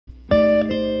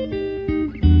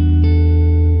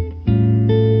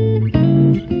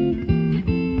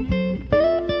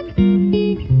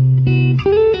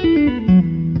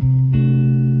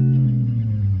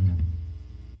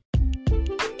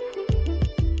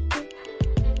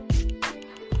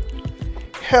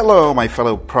Hello, my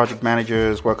fellow project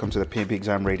managers. Welcome to the PMP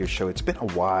Exam Radio Show. It's been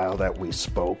a while that we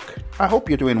spoke. I hope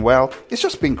you're doing well. It's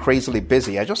just been crazily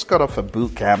busy. I just got off a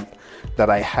boot camp that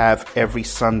I have every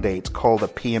Sunday. It's called the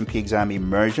PMP Exam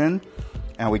Immersion.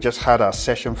 And we just had our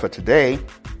session for today.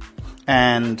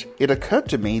 And it occurred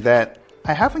to me that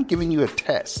I haven't given you a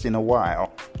test in a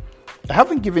while. I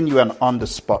haven't given you an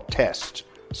on-the-spot test.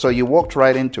 So you walked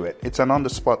right into it. It's an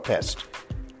on-the-spot test.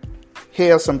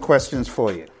 Here are some questions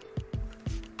for you.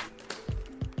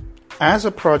 As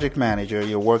a project manager,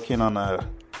 you're working on a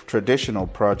traditional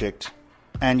project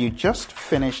and you just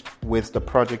finished with the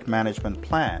project management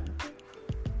plan.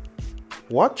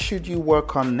 What should you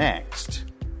work on next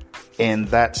in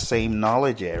that same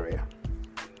knowledge area?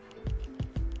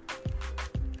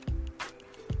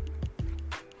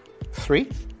 Three,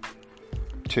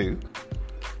 two,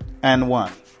 and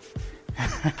one.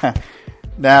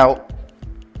 Now,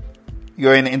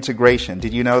 you're in integration.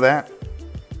 Did you know that?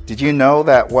 Did you know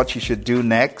that what you should do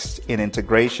next in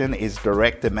integration is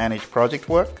direct and manage project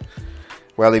work?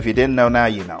 Well, if you didn't know, now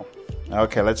you know.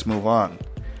 Okay, let's move on.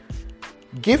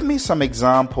 Give me some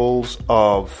examples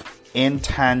of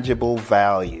intangible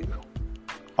value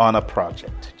on a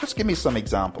project. Just give me some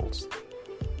examples.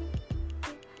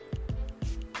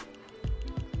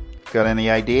 Got any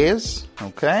ideas?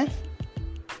 Okay.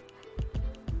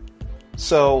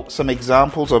 So, some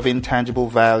examples of intangible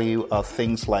value are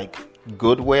things like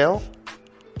goodwill,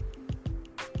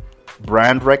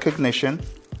 brand recognition,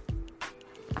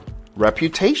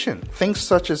 reputation, things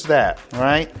such as that,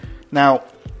 right? Now,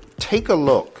 take a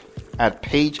look at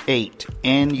page 8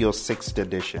 in your 6th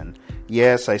edition.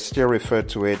 Yes, I still refer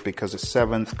to it because the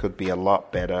 7th could be a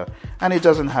lot better, and it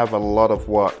doesn't have a lot of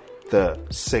what the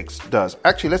 6th does.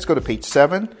 Actually, let's go to page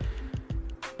 7.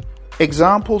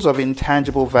 Examples of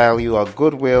intangible value are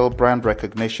goodwill, brand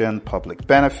recognition, public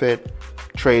benefit,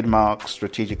 trademark,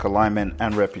 strategic alignment,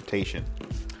 and reputation.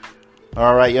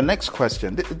 All right, your next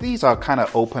question. These are kind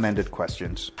of open-ended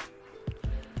questions.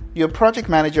 You're a project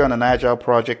manager on an agile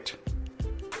project.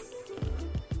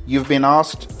 You've been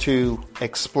asked to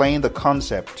explain the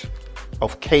concept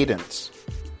of cadence.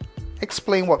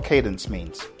 Explain what cadence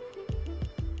means.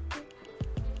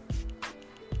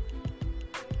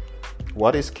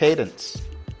 What is cadence?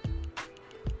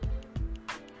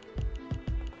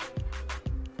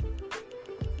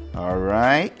 All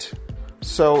right.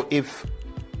 So if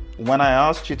when I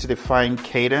asked you to define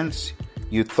cadence,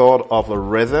 you thought of a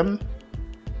rhythm,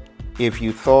 if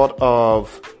you thought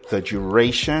of the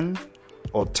duration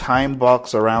or time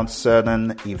box around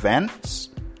certain events,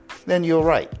 then you're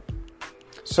right.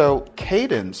 So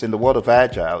cadence in the world of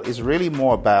Agile is really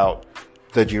more about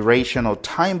the duration or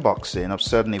time boxing of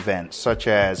certain events, such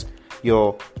as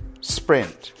your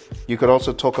sprint. You could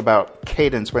also talk about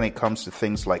cadence when it comes to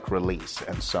things like release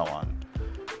and so on.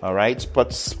 All right,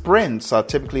 but sprints are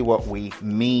typically what we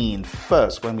mean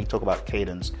first when we talk about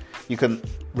cadence. You can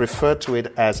refer to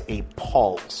it as a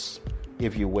pulse,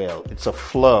 if you will. It's a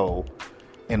flow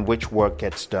in which work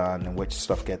gets done and which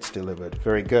stuff gets delivered.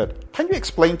 Very good. Can you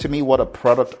explain to me what a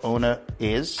product owner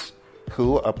is?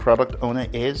 Who a product owner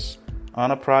is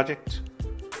on a project?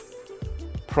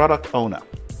 Product owner.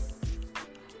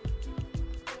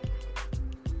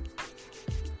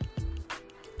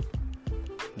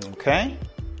 Okay.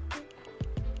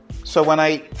 So when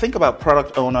I think about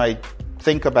product owner, I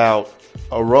think about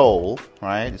a role,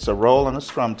 right? It's a role on a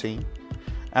Scrum team.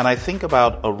 And I think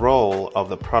about a role of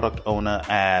the product owner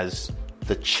as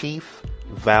the chief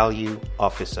value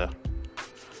officer.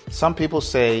 Some people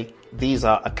say these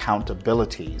are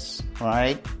accountabilities,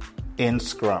 right? In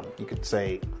Scrum, you could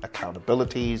say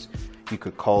accountabilities, you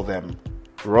could call them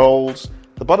roles.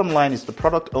 The bottom line is the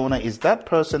product owner is that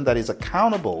person that is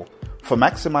accountable for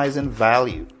maximizing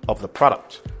value of the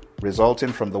product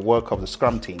resulting from the work of the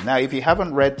Scrum team. Now, if you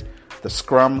haven't read the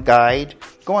Scrum Guide,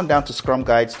 go on down to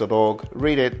scrumguides.org,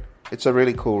 read it. It's a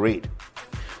really cool read.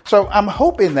 So I'm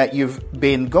hoping that you've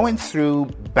been going through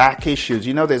back issues.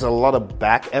 You know, there's a lot of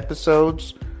back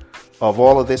episodes of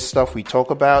all of this stuff we talk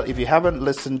about. If you haven't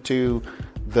listened to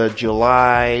the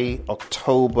July,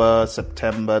 October,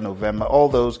 September, November, all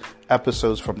those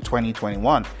episodes from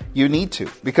 2021, you need to,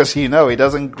 because you know it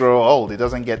doesn't grow old, it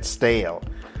doesn't get stale,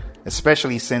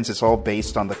 especially since it's all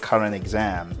based on the current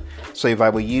exam. So if I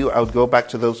were you, I would go back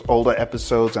to those older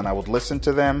episodes and I would listen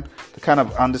to them to kind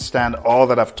of understand all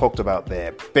that I've talked about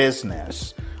there: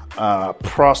 business,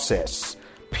 process,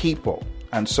 people,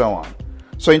 and so on.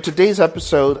 So in today's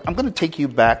episode, I'm going to take you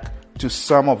back to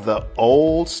some of the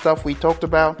old stuff we talked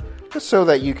about, just so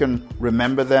that you can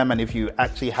remember them. And if you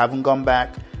actually haven't gone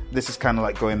back, this is kind of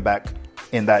like going back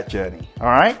in that journey. All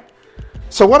right?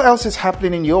 So what else is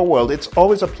happening in your world? It's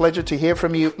always a pleasure to hear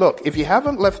from you. Look, if you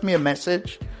haven't left me a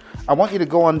message, I want you to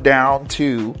go on down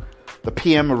to the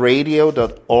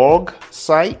pmradio.org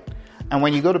site. And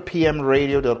when you go to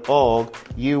pmradio.org,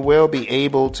 you will be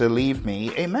able to leave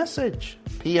me a message.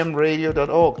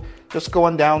 pmradio.org. Just go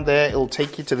on down there. It'll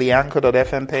take you to the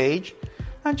anchor.fm page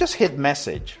and just hit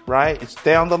message, right? It's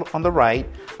down on the right.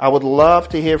 I would love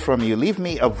to hear from you. Leave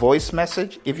me a voice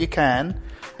message if you can.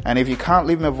 And if you can't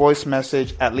leave me a voice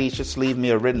message, at least just leave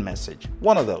me a written message.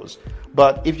 One of those.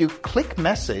 But if you click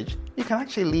message, you can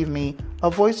actually leave me a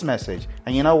voice message.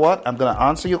 And you know what? I'm going to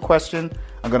answer your question.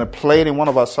 I'm going to play it in one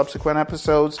of our subsequent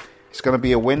episodes. It's going to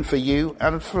be a win for you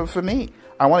and for me.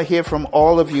 I want to hear from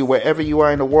all of you wherever you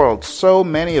are in the world. So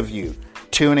many of you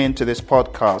tune into this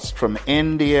podcast from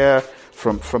India,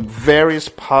 from various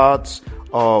parts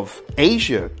of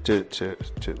Asia, to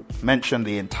mention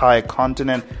the entire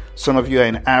continent. Some of you are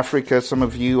in Africa. Some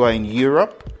of you are in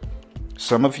Europe.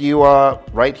 Some of you are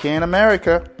right here in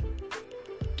America.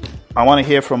 I want to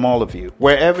hear from all of you,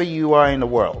 wherever you are in the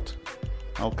world.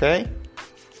 Okay?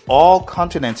 All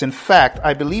continents. In fact,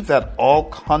 I believe that all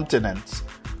continents,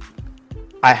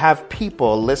 I have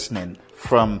people listening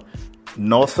from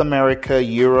North America,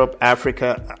 Europe,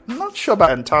 Africa. I'm not sure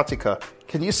about Antarctica.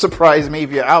 Can you surprise me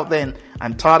if you're out there in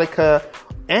Antarctica,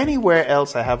 anywhere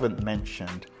else I haven't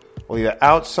mentioned, or you're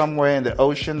out somewhere in the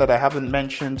ocean that I haven't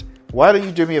mentioned? Why don't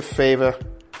you do me a favor?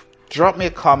 Drop me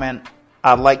a comment.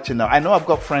 I'd like to know. I know I've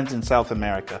got friends in South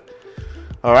America.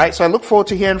 All right, so I look forward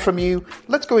to hearing from you.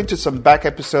 Let's go into some back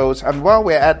episodes. And while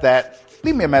we're at that,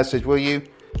 leave me a message, will you?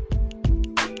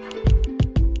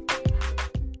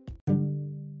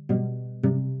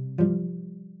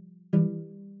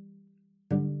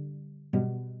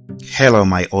 Hello,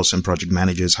 my awesome project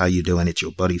managers. How you doing? It's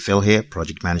your buddy Phil here,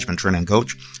 project management training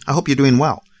coach. I hope you're doing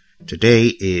well.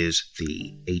 Today is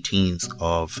the 18th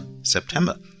of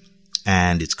September,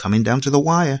 and it's coming down to the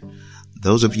wire.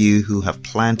 Those of you who have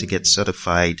planned to get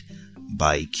certified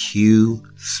by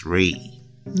Q3,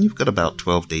 you've got about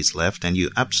 12 days left, and you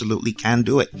absolutely can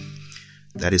do it.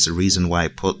 That is the reason why I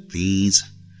put these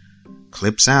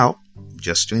clips out,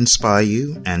 just to inspire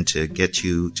you and to get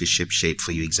you to ship shape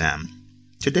for your exam.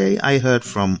 Today, I heard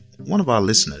from one of our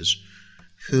listeners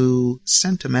who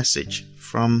sent a message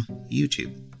from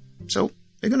YouTube. So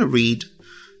we're going to read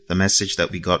the message that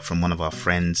we got from one of our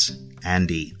friends,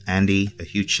 Andy. Andy, a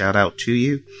huge shout out to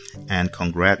you and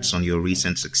congrats on your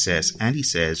recent success. Andy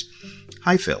says,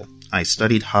 "Hi Phil, I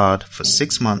studied hard for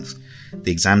 6 months.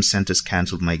 The exam centers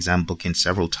canceled my exam booking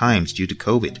several times due to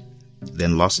COVID,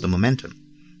 then lost the momentum,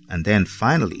 and then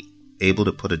finally able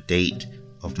to put a date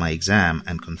of my exam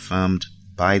and confirmed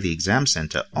by the exam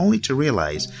center, only to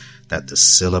realize that the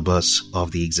syllabus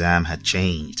of the exam had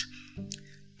changed,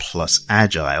 plus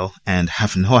agile, and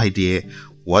have no idea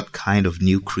what kind of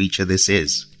new creature this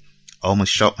is.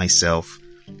 Almost shot myself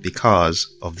because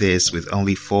of this, with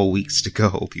only 4 weeks to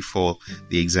go before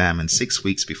the exam and 6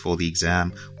 weeks before the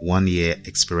exam, 1 year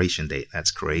expiration date. That's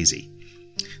crazy."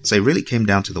 So it really came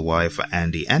down to the wire for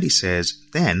Andy. Andy says,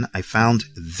 "Then I found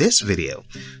this video."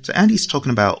 So Andy's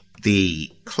talking about the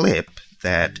clip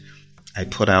that I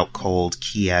put out called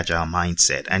Key Agile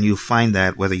Mindset. And you'll find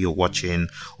that whether you're watching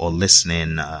or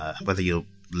listening, whether you're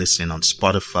listening on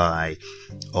Spotify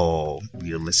or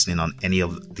you're listening on any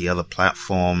of the other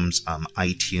platforms,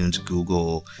 iTunes,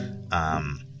 Google,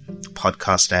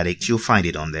 Podcast Addict, you'll find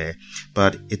it on there.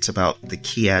 But it's about the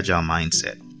Key Agile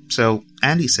Mindset. So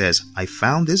Andy says, "I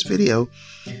found this video,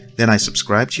 then I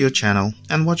subscribed to your channel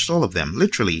and watched all of them,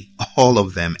 literally all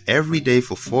of them, every day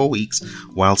for 4 weeks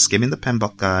while skimming the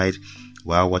PMBOK guide,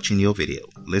 while watching your video,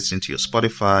 listening to your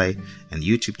Spotify and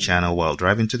YouTube channel while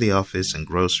driving to the office and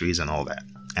groceries and all that.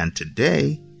 And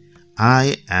today,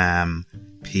 I am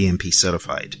PMP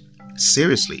certified.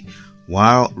 Seriously,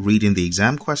 while reading the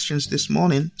exam questions this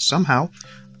morning, somehow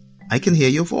I can hear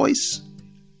your voice.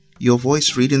 Your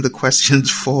voice reading the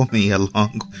questions for me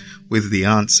along with the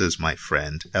answers, my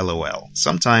friend. LOL.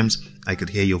 Sometimes I could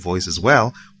hear your voice as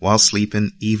well while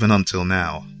sleeping, even until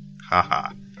now.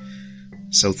 Haha.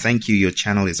 So thank you. Your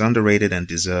channel is underrated and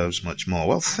deserves much more."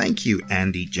 Well, thank you,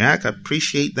 Andy Jack. I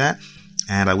appreciate that.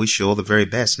 And I wish you all the very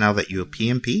best. Now that you're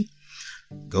PMP,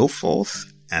 go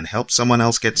forth and help someone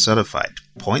else get certified.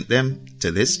 Point them to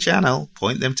this channel.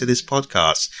 Point them to this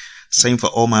podcast. Same for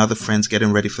all my other friends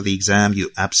getting ready for the exam.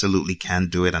 You absolutely can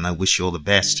do it, and I wish you all the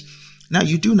best. Now,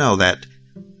 you do know that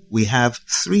we have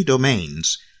 3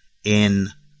 domains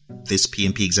in this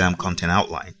PMP exam content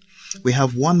outline. We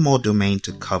have one more domain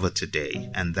to cover today,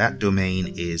 and that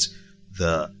domain is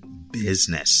the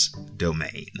business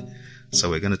domain. So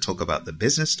we're going to talk about the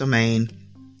business domain,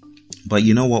 But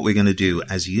you know what we're going to do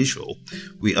as usual?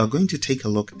 We are going to take a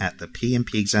look at the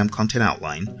PMP exam content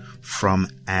outline from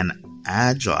an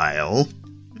agile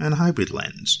and hybrid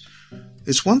lens.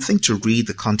 It's one thing to read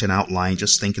the content outline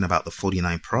just thinking about the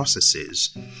 49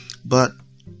 processes, but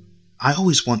I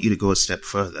always want you to go a step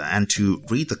further and to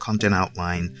read the content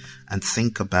outline and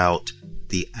think about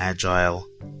the agile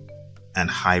and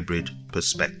hybrid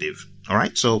perspective. All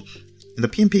right, so in the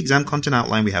PMP exam content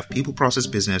outline, we have people, process,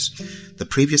 business. The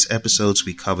previous episodes,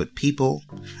 we covered people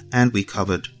and we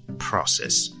covered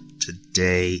process.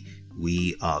 Today,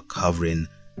 we are covering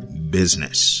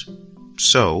business.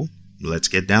 So let's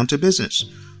get down to business.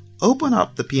 Open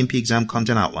up the PMP exam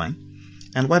content outline,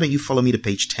 and why don't you follow me to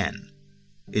page 10?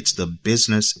 It's the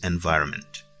business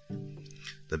environment.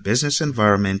 The business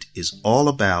environment is all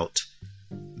about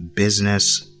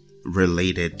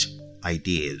business-related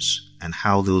ideas and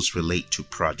how those relate to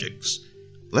projects.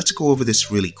 Let's go over this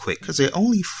really quick because there are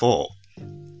only 4.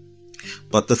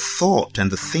 But the thought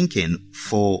and the thinking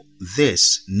for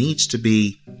this needs to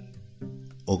be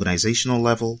organizational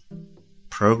level,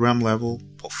 program level,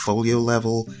 portfolio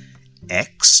level,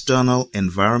 external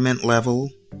environment level,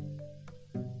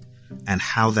 and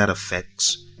how that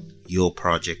affects your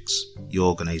projects, your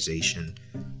organization,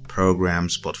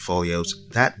 programs, portfolios,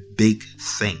 that big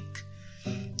thing.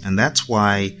 And that's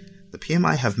why the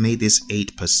PMI have made this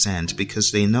 8%,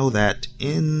 because they know that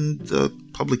in the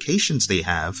publications they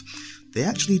have, they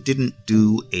actually didn't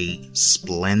do a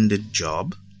splendid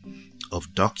job of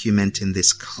documenting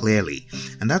this clearly.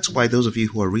 And that's why those of you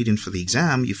who are reading for the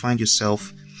exam, you find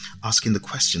yourself asking the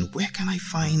question, where can I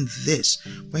find this?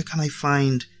 Where can I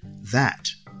find that?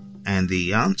 And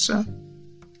the answer,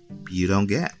 you don't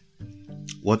get.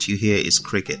 What you hear is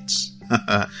crickets.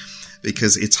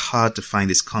 Because it's hard to find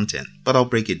this content, but I'll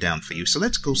break it down for you. So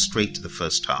let's go straight to the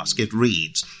first task. It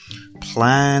reads,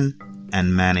 plan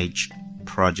and manage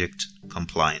project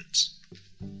compliance.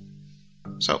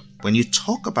 So when you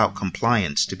talk about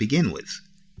compliance to begin with,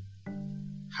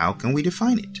 how can we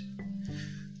define it?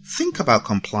 Think about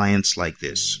compliance like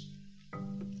this.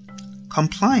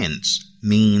 Compliance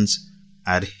means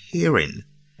adhering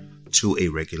to a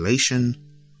regulation,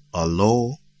 a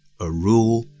law, a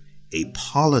rule, a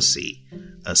policy,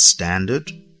 a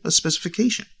standard, a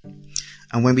specification.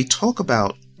 And when we talk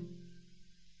about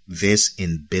this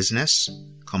in business,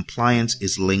 compliance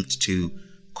is linked to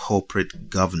corporate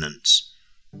governance.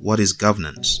 What is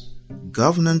governance?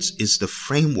 Governance is the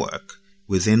framework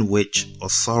within which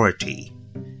authority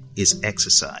is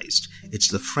exercised. It's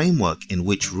the framework in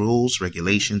which rules,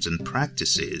 regulations, and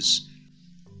practices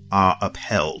are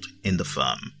upheld in the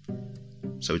firm.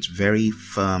 So it's very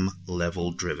firm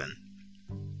level driven.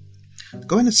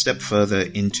 Going a step further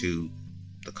into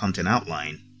the content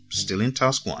outline, still in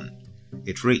task 1,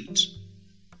 it reads,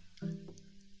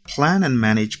 plan and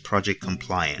manage project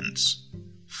compliance.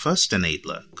 First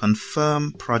enabler,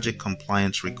 confirm project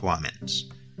compliance requirements.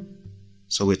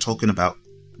 So we're talking about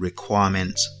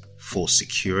requirements for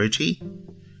security.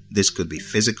 This could be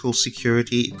physical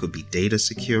security, it could be data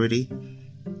security,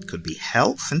 it could be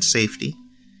health and safety,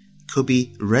 it could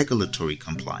be regulatory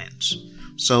compliance.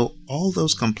 So all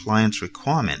those compliance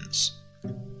requirements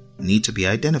need to be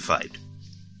identified.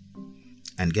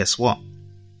 And guess what?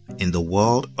 In the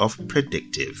world of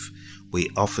predictive, we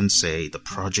often say the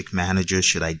project manager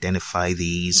should identify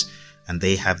these, and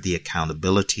they have the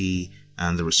accountability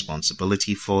and the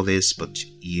responsibility for this. But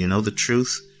you know the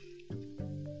truth?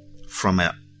 From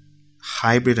a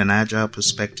hybrid and agile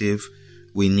perspective,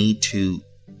 we need to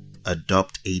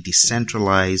adopt a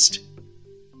decentralized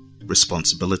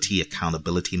responsibility,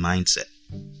 accountability mindset.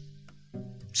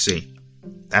 See,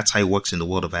 that's how it works in the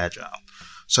world of agile.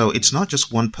 So it's not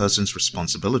just one person's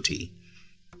responsibility.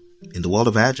 In the world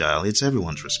of agile, it's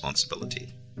everyone's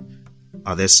responsibility.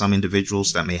 Are there some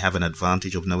individuals that may have an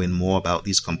advantage of knowing more about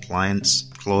these compliance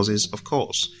clauses? Of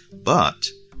course. But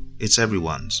it's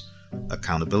everyone's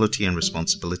accountability and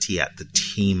responsibility at the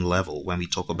team level when we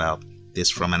talk about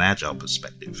this from an agile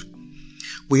perspective.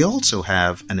 We also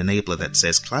have an enabler that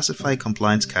says classify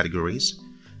compliance categories,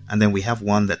 and then we have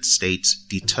one that states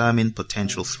determine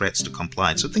potential threats to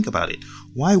compliance. So think about it.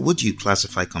 Why would you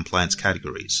classify compliance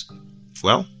categories?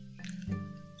 Well,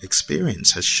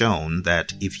 experience has shown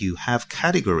that if you have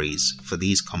categories for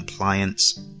these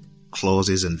compliance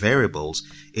clauses and variables,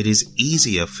 it is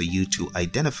easier for you to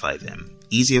identify them,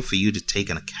 easier for you to take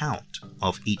an account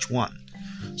of each one.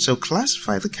 So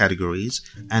classify the categories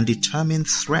and determine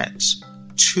threats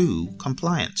to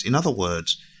compliance. In other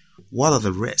words, what are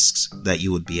the risks that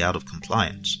you would be out of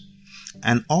compliance?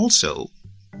 And also,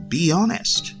 be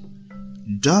honest.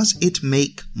 Does it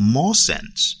make more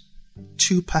sense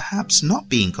to perhaps not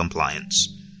be in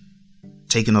compliance.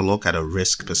 Taking a look at a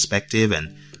risk perspective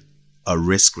and a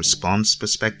risk response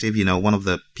perspective, one of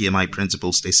the PMI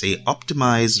principles, they say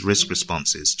optimize risk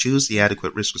responses, choose the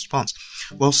adequate risk response.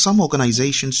 Well, some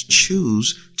organizations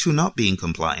choose to not be in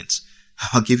compliance.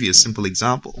 I'll give you a simple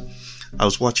example. I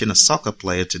was watching a soccer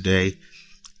player today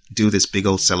do this big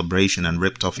old celebration and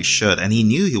ripped off his shirt, and he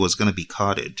knew he was going to be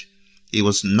carded. He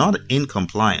was not in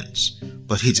compliance,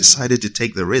 but he decided to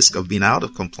take the risk of being out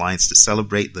of compliance to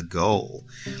celebrate the goal.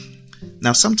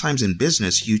 Now, sometimes in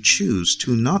business, you choose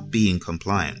to not be in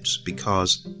compliance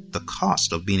because the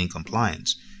cost of being in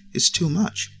compliance is too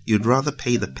much. You'd rather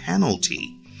pay the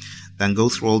penalty than go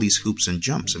through all these hoops and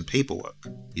jumps and paperwork,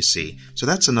 you see. So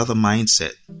that's another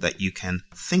mindset that you can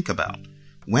think about.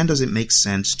 When does it make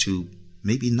sense to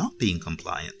maybe not be in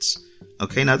compliance?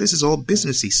 Okay, now this is all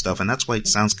businessy stuff, and that's why it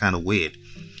sounds kind of weird.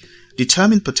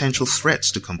 Determine potential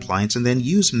threats to compliance and then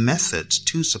use methods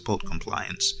to support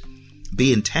compliance.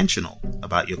 Be intentional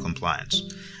about your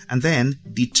compliance, and then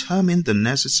determine the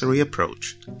necessary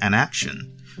approach and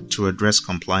action to address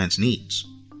compliance needs.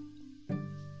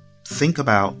 Think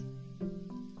about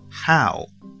how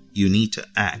you need to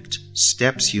act,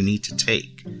 steps you need to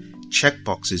take,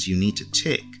 checkboxes you need to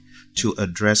tick to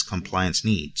address compliance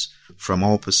needs from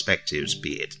all perspectives,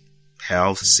 be it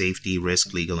health, safety,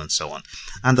 risk, legal, and so on.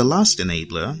 And the last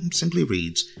enabler simply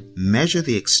reads, measure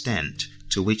the extent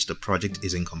to which the project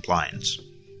is in compliance.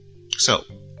 So,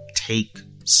 take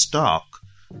stock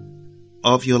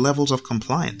of your levels of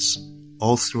compliance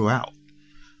all throughout.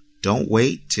 Don't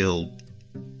wait till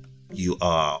you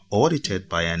are audited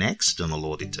by an external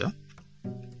auditor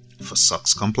for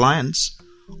SOX compliance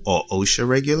or OSHA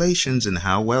regulations and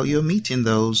how well you're meeting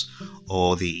those,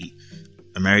 or the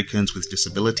Americans with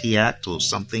Disability Act or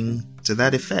something to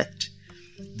that effect.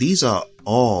 These are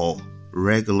all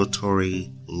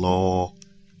regulatory law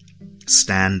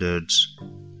standards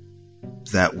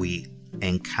that we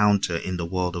encounter in the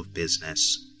world of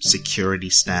business, security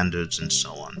standards and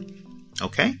so on.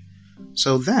 Okay?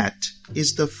 So that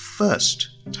is the first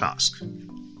task.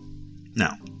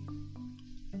 Now,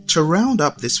 to round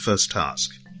up this first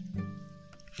task,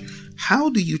 how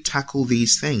do you tackle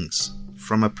these things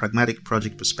from a pragmatic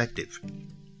project perspective?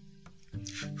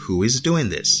 Who is doing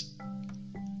this?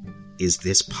 Is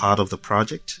this part of the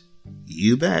project?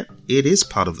 You bet it is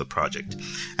part of the project.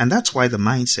 And that's why the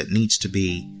mindset needs to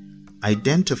be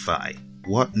identify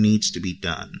what needs to be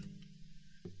done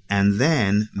and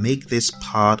then make this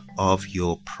part of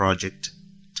your project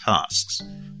tasks,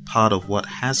 part of what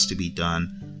has to be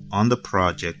done on the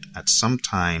project at some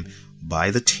time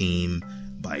by the team,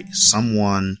 by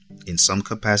someone in some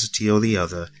capacity or the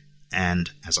other,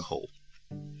 and as a whole.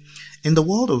 In the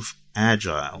world of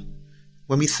Agile,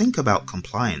 when we think about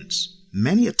compliance,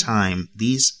 many a time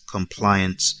these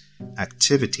compliance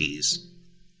activities,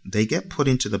 they get put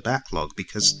into the backlog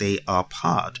because they are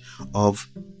part of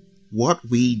what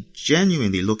we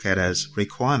genuinely look at as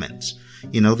requirements.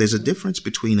 There's a difference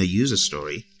between a user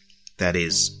story that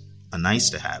is a nice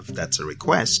to have, that's a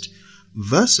request,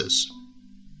 versus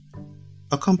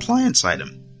a compliance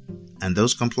item. And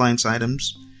those compliance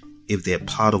items, if they're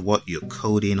part of what you're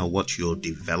coding or what you're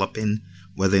developing,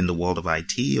 whether in the world of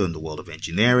IT or in the world of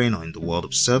engineering or in the world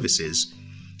of services,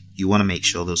 you want to make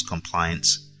sure those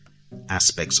compliance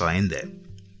aspects are in there.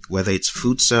 Whether it's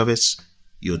food service,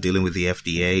 you're dealing with the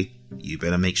FDA, you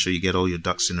better make sure you get all your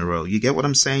ducks in a row. You get what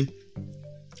I'm saying?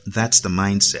 That's the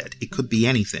mindset. It could be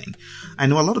anything. I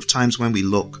know a lot of times when we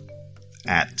look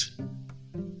at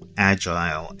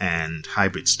Agile and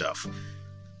hybrid stuff,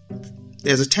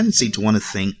 there's a tendency to want to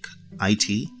think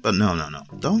IT, but no.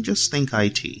 Don't just think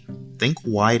IT. Think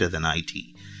wider than IT.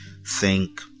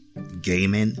 Think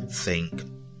gaming, think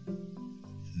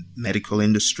medical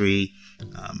industry,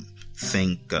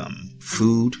 think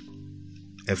food,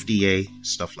 FDA,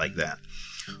 stuff like that.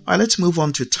 All right, let's move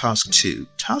on to task 2.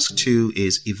 Task 2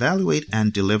 is evaluate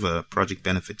and deliver project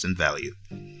benefits and value.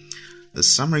 The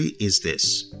summary is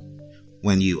this.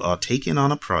 When you are taking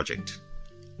on a project,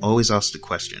 always ask the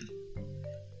question,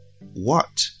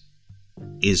 what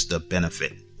is the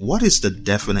benefit? What is the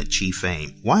definite chief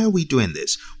aim? Why are we doing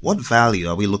this? What value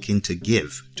are we looking to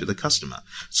give to the customer?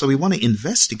 So we want to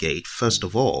investigate, first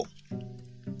of all,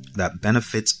 that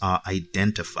benefits are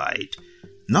identified.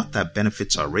 Not that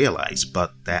benefits are realized,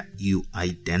 but that you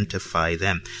identify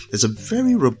them. There's a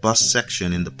very robust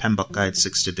section in the PMBOK Guide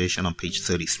 6th edition on page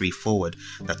 33 forward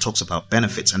that talks about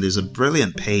benefits. And there's a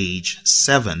brilliant page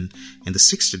 7 in the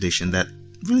 6th edition that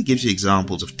really gives you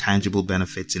examples of tangible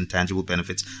benefits, intangible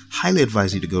benefits. Highly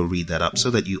advise you to go read that up so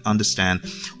that you understand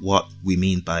what we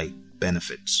mean by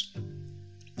benefits.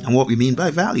 And what we mean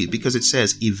by value, because it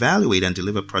says evaluate and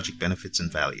deliver project benefits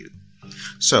and value.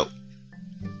 So,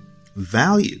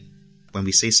 value, when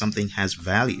we say something has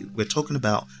value, we're talking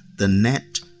about the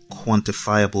net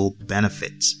quantifiable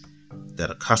benefits that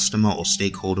a customer or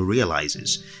stakeholder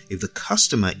realizes. If the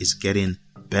customer is getting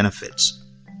benefits,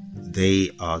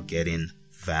 they are getting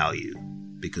value,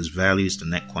 because value is the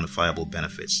net quantifiable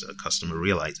benefits that a customer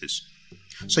realizes.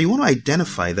 So you want to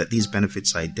identify that these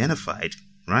benefits are identified,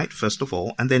 right, first of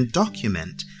all, and then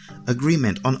document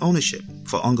agreement on ownership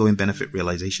for ongoing benefit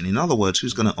realization. In other words,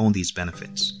 who's going to own these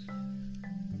benefits?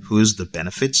 Who is the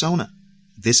benefits owner?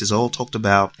 This is all talked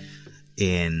about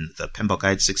in the PMBOK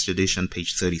Guide 6th edition,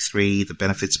 page 33. The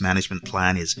benefits management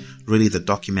plan is really the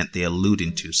document they're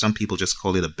alluding to. Some people just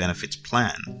call it a benefits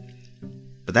plan.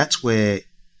 But that's where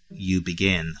you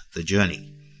begin the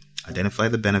journey. Identify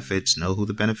the benefits, know who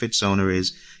the benefits owner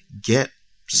is, get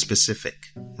specific,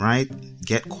 right?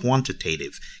 Get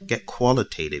quantitative, get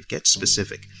qualitative, get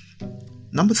specific.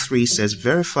 Number 3 says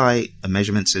verify a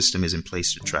measurement system is in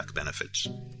place to track benefits.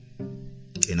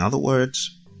 In other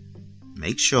words,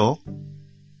 make sure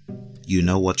you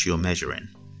know what you're measuring.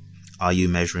 Are you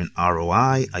measuring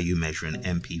ROI? Are you measuring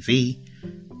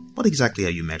MPV? What exactly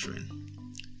are you measuring?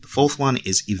 The 4th one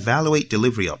is evaluate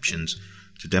delivery options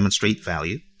to demonstrate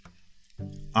value.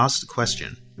 Ask the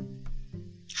question,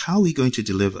 how are we going to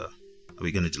deliver? Are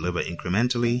we going to deliver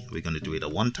incrementally? Are we going to do it a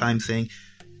one-time thing?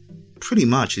 Pretty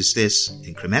much, is this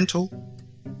incremental?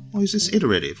 Or is this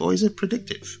iterative? Or is it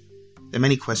predictive? There are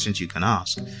many questions you can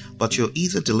ask, but you're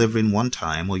either delivering one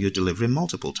time or you're delivering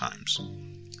multiple times.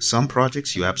 Some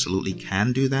projects you absolutely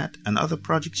can do that, and other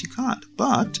projects you can't.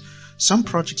 But some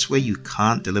projects where you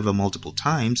can't deliver multiple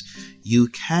times, you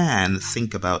can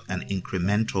think about an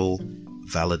incremental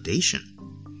validation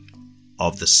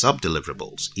of the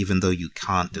sub-deliverables, even though you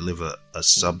can't deliver a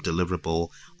sub-deliverable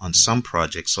on some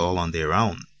projects all on their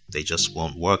own. They just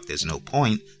won't work. There's no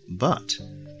point. But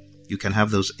you can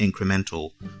have those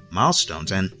incremental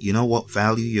milestones. And you know what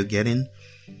value you're getting?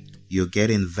 You're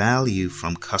getting value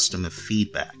from customer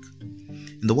feedback.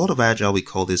 In the world of Agile, we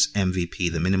call this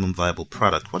MVP, the minimum viable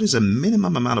product. What is a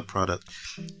minimum amount of product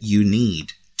you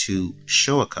need to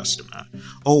show a customer?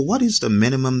 Or what is the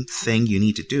minimum thing you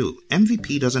need to do?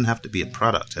 MVP doesn't have to be a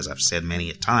product, as I've said many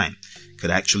a time. It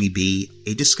could actually be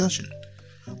a discussion.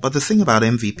 But the thing about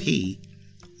MVP,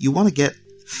 you want to get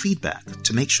feedback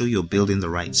to make sure you're building the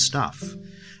right stuff.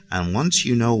 And once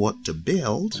you know what to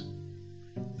build,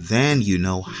 then you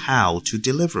know how to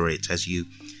deliver it as you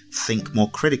think more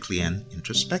critically and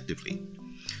introspectively.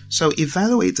 So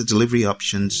evaluate the delivery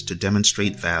options to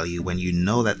demonstrate value. When you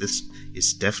know that this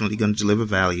is definitely going to deliver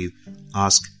value,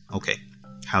 ask, okay,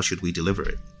 how should we deliver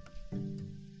it?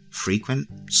 Frequent,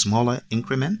 smaller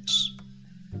increments?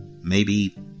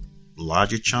 Maybe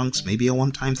larger chunks? Maybe a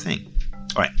one-time thing?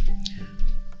 All right.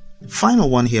 Final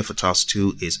one here for task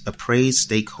 2 is appraise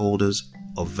stakeholders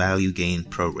of value gain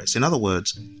progress. In other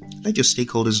words, let your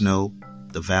stakeholders know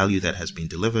the value that has been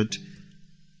delivered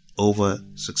over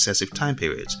successive time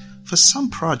periods. For some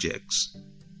projects,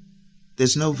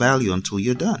 there's no value until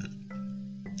you're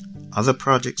done. Other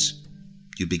projects,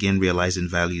 you begin realizing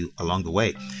value along the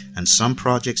way. And some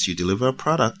projects, you deliver a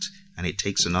product and it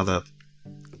takes another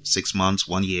 6 months,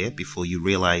 1 year before you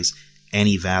realize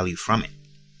any value from it.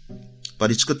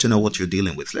 But it's good to know what you're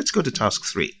dealing with. Let's go to task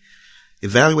 3.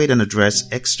 Evaluate and address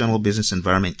external business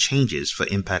environment changes for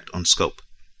impact on scope.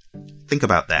 Think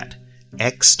about that.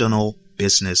 External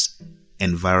business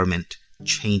environment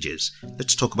changes.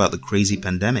 Let's talk about the crazy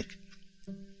pandemic.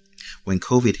 When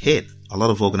COVID hit, a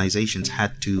lot of organizations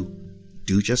had to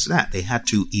do just that. They had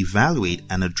to evaluate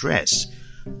and address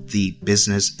the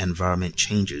business environment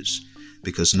changes,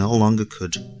 because no longer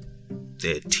could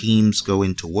their teams go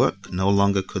into work. No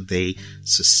longer could they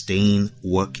sustain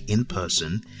work in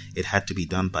person. It had to be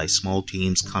done by small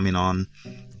teams coming on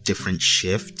different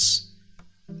shifts.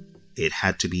 It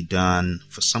had to be done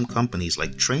for some companies,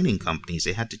 like training companies.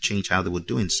 They had to change how they were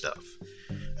doing stuff.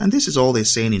 And this is all they're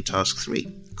saying in task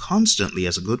 3. Constantly,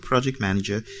 as a good project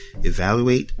manager,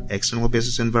 evaluate external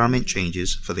business environment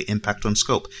changes for the impact on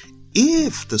scope.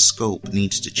 If the scope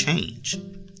needs to change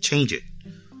it.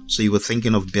 So you were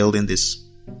thinking of building this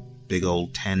big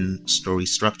old 10-story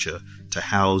structure to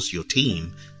house your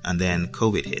team, and then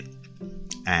COVID hit.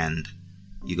 And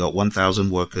you got 1,000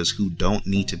 workers who don't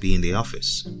need to be in the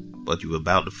office, but you're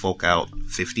about to fork out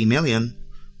 $50 million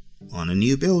on a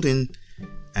new building,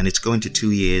 and it's going to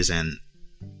 2 years, and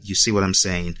you see what I'm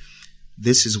saying?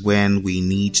 This is when we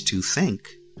need to think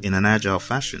in an agile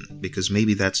fashion, because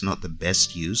maybe that's not the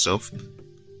best use of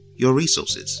your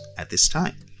resources at this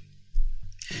time.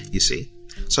 You see,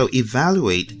 So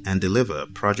evaluate and deliver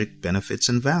project benefits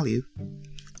and value.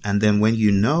 And then when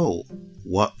you know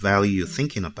what value you're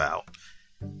thinking about,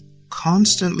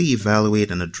 constantly evaluate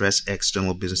and address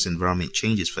external business environment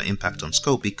changes for impact on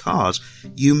scope, because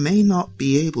you may not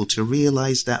be able to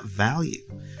realize that value,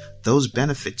 those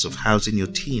benefits of housing your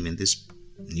team in this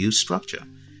new structure,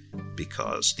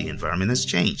 because the environment has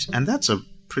changed. And that's a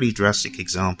pretty drastic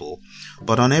example.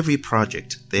 But on every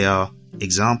project, there are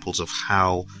examples of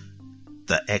how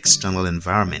the external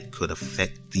environment could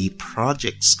affect the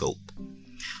project scope.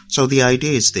 So the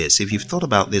idea is this: if you've thought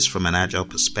about this from an agile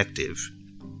perspective,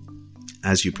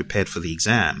 as you prepared for the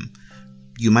exam,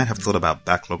 you might have thought about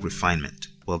backlog refinement.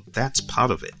 Well, that's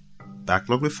part of it.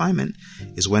 Backlog refinement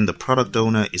is when the product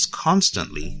owner is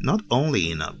constantly, not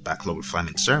only in a backlog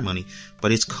refinement ceremony,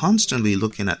 but it's constantly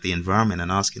looking at the environment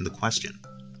and asking the question,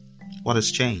 what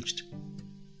has changed?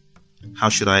 How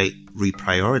should I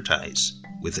reprioritize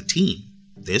with the team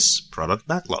this product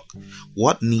backlog?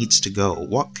 What needs to go?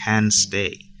 What can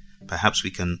stay? Perhaps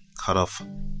we can cut off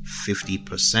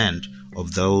 50%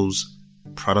 of those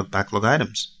product backlog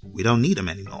items. We don't need them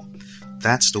anymore.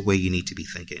 That's the way you need to be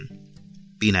thinking.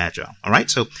 Being agile. All right.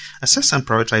 So assess and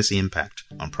prioritize the impact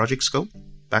on project scope,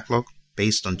 backlog,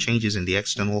 based on changes in the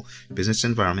external business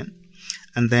environment,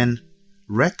 and then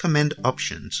recommend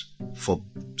options for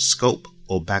scope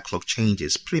or backlog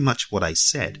changes. Pretty much what I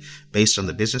said. Based on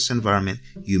the business environment,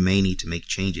 you may need to make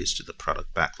changes to the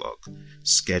product backlog,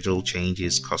 schedule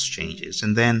changes, cost changes,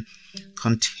 and then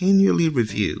continually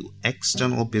review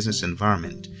external business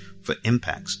environment for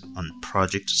impacts on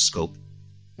project scope,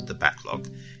 the backlog.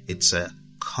 It's a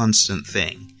constant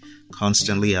thing.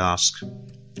 Constantly ask,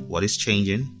 what is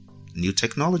changing? New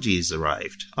technology has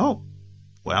arrived. Oh,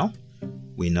 well,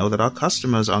 we know that our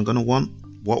customers aren't going to want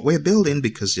what we're building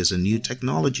because there's a new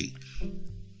technology.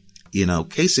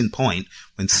 Case in point,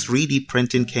 when 3D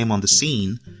printing came on the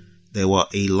scene, there were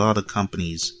a lot of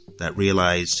companies that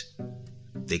realized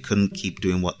they couldn't keep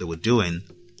doing what they were doing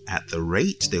at the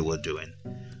rate they were doing.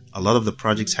 A lot of the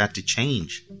projects had to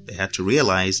change. They had to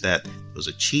realize that there was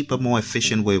a cheaper, more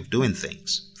efficient way of doing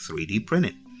things, 3D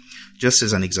printing. Just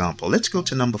as an example, let's go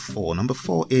to number 4. Number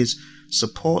 4 is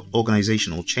support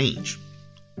organizational change.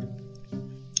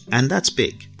 And that's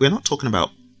big. We're not talking about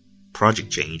project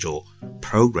change or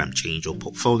program change or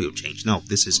portfolio change. No,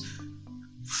 this is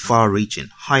far-reaching,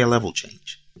 higher level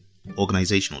change,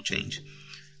 organizational change.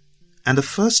 And the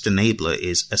first enabler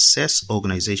is assess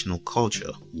organizational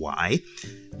culture. Why?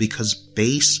 Because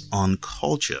based on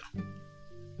culture,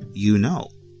 you know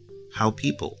how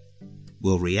people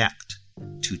will react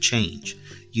to change.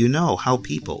 You know how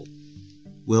people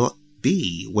will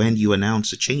be when you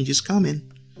announce a change is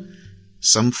coming.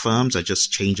 Some firms are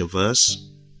just change averse.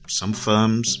 Some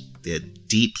firms, they're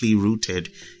deeply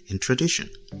rooted in tradition,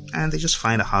 and they just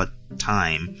find a hard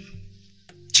time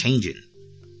changing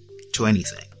to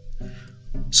anything.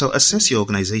 So assess your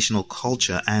organizational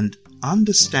culture and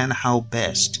understand how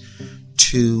best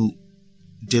to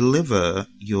deliver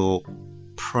your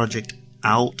project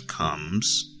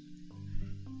outcomes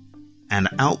and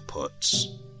outputs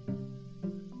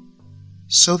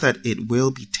so that it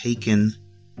will be taken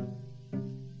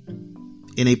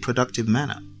in a productive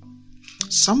manner.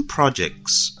 Some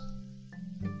projects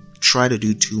try to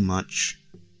do too much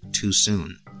too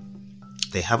soon.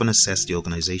 They haven't assessed the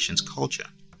organization's culture,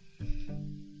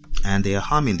 and they are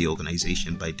harming the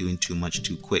organization by doing too much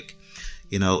too quick.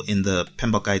 In the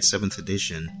PMBOK Guide 7th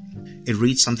edition, it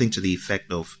reads something to the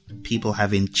effect of people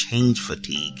having change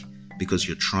fatigue because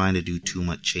you're trying to do too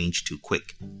much change too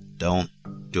quick. Don't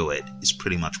do it, is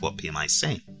pretty much what PMI is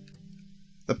saying.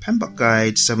 The PMBOK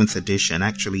Guide 7th edition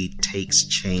actually takes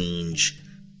change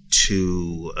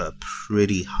to a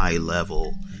pretty high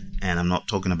level, and I'm not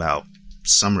talking about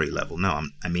summary level. No,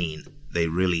 I mean they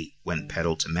really went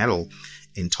pedal to metal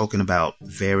in talking about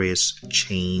various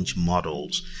change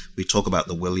models. We talk about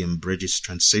the William Bridges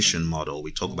transition model.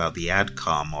 We talk about the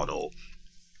ADKAR model.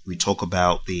 We talk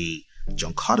about the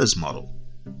John Cotter's model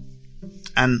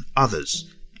and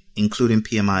others, including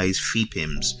PMI's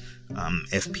FEPIMS,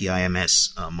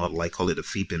 FPIMS model. I call it a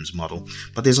FEPIMS model.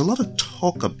 But there's a lot of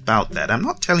talk about that. I'm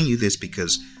not telling you this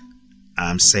because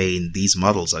I'm saying these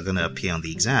models are going to appear on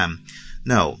the exam.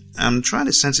 No, I'm trying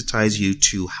to sensitize you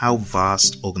to how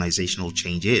vast organizational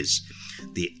change is.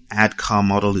 The ADKAR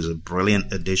model is a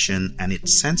brilliant addition, and it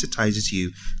sensitizes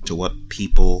you to what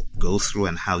people go through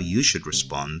and how you should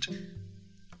respond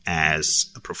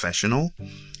as a professional.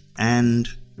 And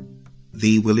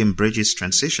the William Bridges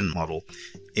transition model,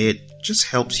 it just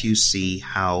helps you see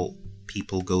how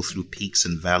people go through peaks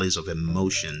and valleys of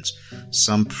emotions,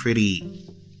 some pretty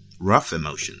rough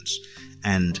emotions,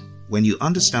 and when you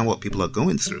understand what people are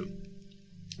going through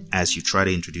as you try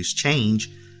to introduce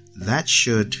change, that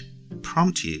should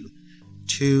prompt you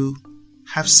to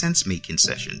have sense-making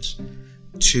sessions,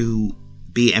 to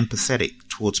be empathetic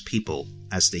towards people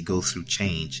as they go through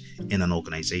change in an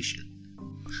organization.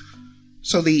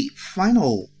 So the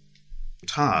final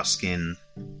task in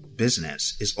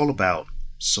business is all about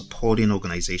supporting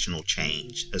organizational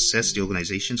change, assess the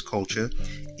organization's culture,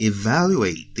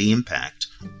 evaluate the impact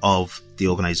of the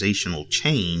organizational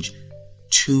change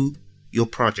to your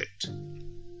project,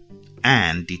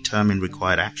 and determine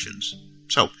required actions.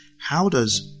 So, how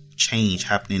does change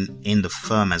happening in the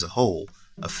firm as a whole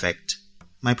affect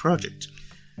my project?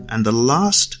 And the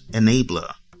last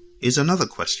enabler is another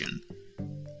question.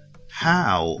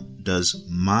 How does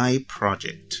my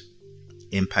project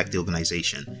impact the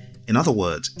organization? In other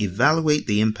words, evaluate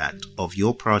the impact of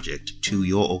your project to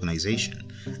your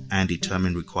organization and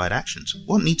determine required actions.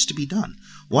 What needs to be done?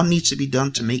 What needs to be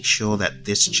done to make sure that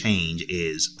this change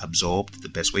is absorbed the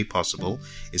best way possible,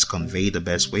 is conveyed the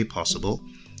best way possible?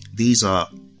 These are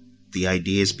the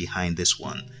ideas behind this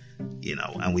one,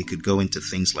 and we could go into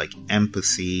things like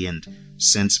empathy and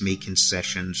sense-making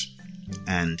sessions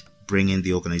and bringing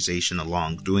the organization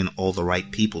along, doing all the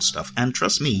right people stuff. And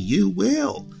trust me, you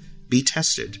will be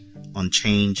tested on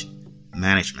change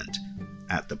management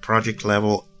at the project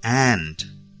level and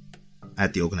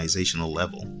at the organizational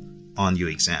level on your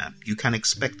exam. You can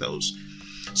expect those.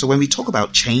 So when we talk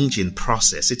about change in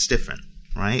process, it's different,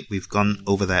 right? We've gone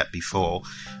over that before.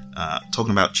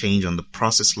 Talking about change on the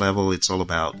process level, it's all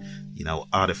about,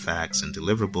 artifacts and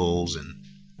deliverables and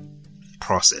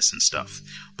process and stuff.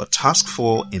 But task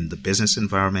 4 in the business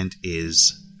environment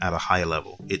is at a higher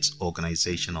level. It's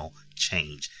organizational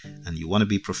change. And you want to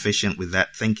be proficient with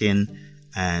that thinking,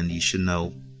 and you should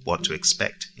know what to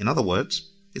expect. In other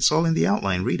words, it's all in the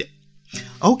outline. Read it.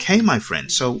 Okay, my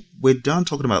friend. So we're done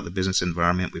talking about the business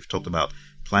environment. We've talked about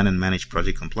plan and manage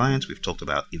project compliance. We've talked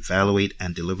about evaluate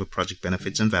and deliver project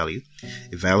benefits and value,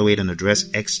 evaluate and address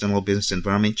external business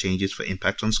environment changes for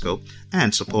impact on scope,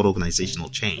 and support organizational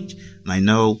change. And I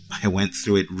know I went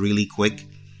through it really quick.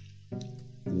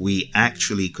 We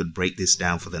actually could break this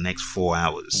down for the next 4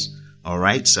 hours. All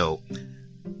right, so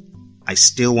I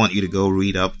still want you to go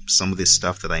read up some of this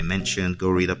stuff that I mentioned. Go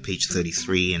read up page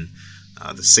 33 and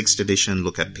the 6th edition.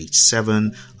 Look at page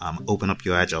 7. Open up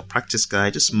your Agile Practice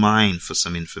Guide. Just mine for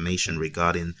some information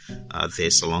regarding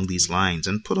this along these lines,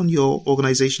 and put on your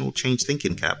organizational change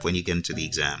thinking cap when you get into the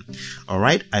exam. All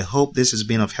right, I hope this has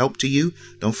been of help to you.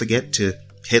 Don't forget to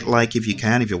hit like if you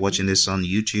can, if you're watching this on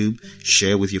YouTube.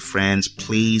 Share with your friends.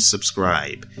 Please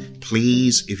subscribe.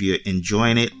 Please, if you're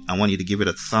enjoying it, I want you to give it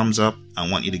a thumbs up. I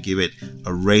want you to give it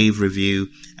a rave review.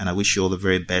 And I wish you all the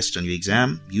very best on your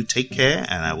exam. You take care,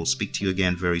 and I will speak to you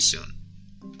again very soon.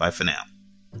 Bye for now.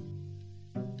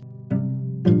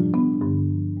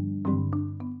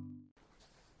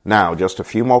 Now, just a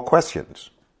few more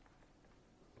questions.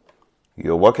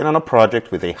 You're working on a project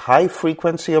with a high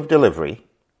frequency of delivery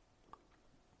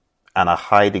and a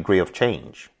high degree of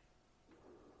change.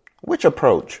 Which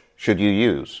approach should you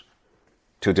use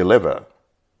to deliver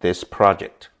this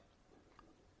project?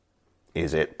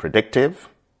 Is it predictive,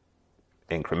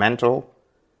 incremental,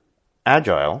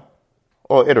 agile,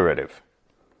 or iterative?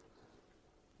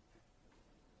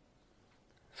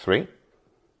 3,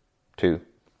 2,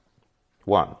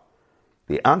 1.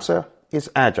 The answer is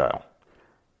agile.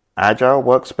 Agile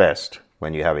works best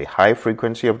when you have a high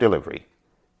frequency of delivery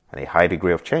and a high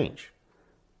degree of change.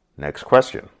 Next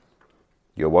question.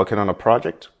 You're working on a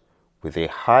project with a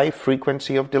high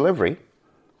frequency of delivery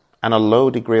and a low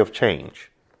degree of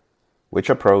change. Which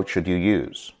approach should you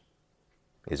use?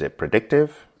 Is it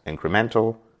predictive,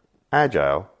 incremental,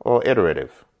 agile, or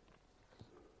iterative?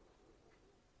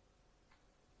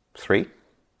 3,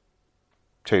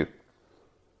 2,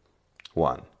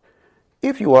 1.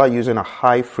 If you are using a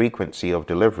high frequency of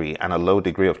delivery and a low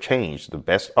degree of change, the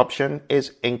best option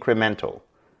is incremental.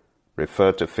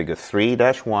 Refer to figure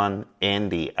 3-1 in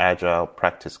the Agile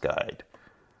Practice Guide.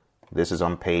 This is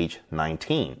on page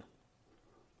 19.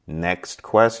 Next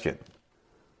question.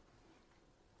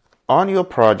 On your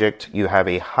project, you have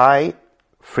a high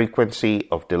frequency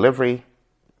of delivery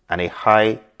and a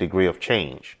high degree of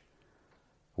change.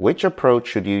 Which approach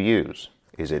should you use?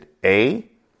 Is it A,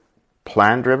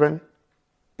 plan-driven?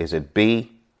 Is it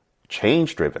B,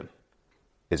 change-driven?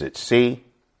 Is it C,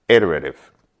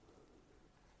 iterative?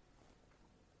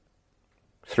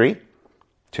 3,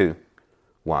 2,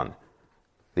 1.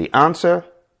 The answer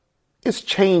is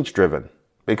change-driven,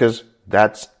 because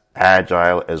that's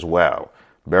agile as well.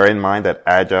 Bear in mind that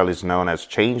agile is known as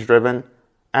change-driven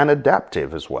and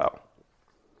adaptive as well.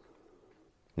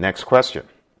 Next question.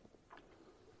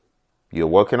 You're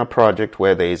working a project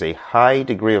where there is a high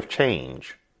degree of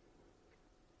change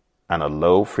and a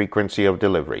low frequency of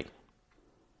delivery.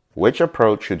 Which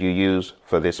approach should you use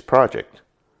for this project?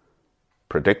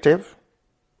 Predictive?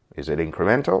 Is it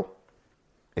incremental?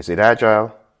 Is it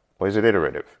agile? Or is it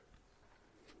iterative?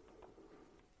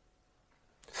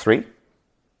 3,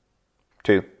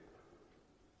 2,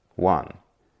 1.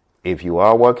 If you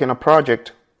are working a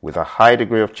project with a high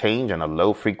degree of change and a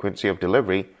low frequency of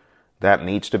delivery, that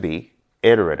needs to be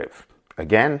iterative.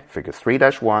 Again, figure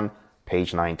 3-1,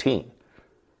 page 19.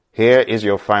 Here is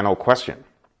your final question.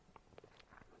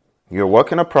 You're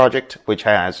working a project which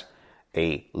has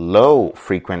a low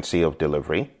frequency of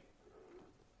delivery,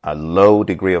 a low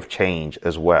degree of change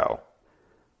as well.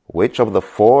 Which of the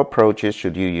 4 approaches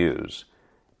should you use?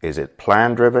 Is it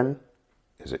plan-driven?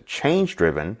 Is it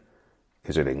change-driven?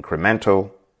 Is it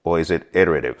incremental? Or is it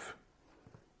iterative?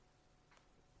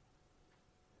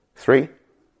 3,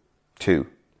 2,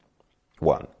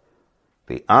 1.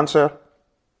 The answer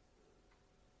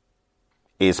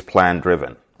is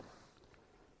plan-driven.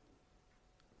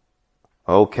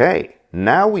 Okay,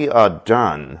 now we are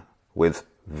done with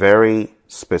very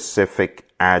specific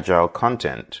agile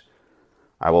content.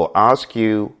 I will ask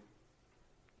you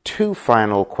 2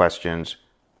 final questions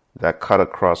that cut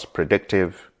across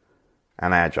predictive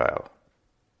and agile.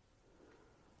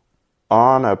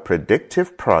 On a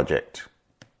predictive project,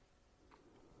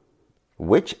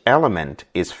 which element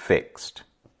is fixed?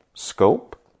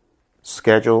 Scope,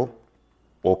 schedule,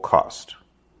 or cost?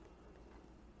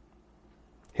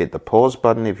 Hit the pause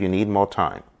button if you need more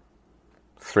time.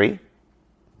 3,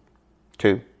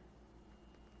 2,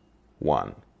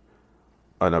 1.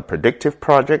 On a predictive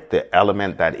project, the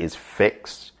element that is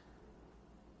fixed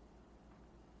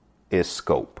is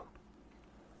scope.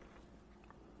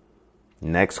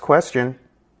 Next question.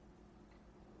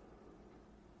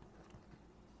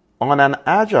 On an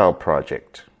agile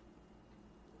project,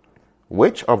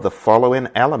 which of the following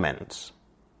elements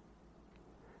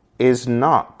is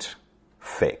not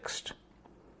fixed?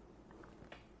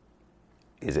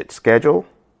 Is it schedule?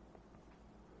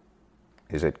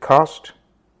 Is it cost?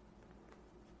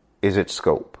 Is it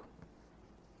scope?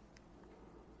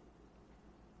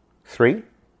 3,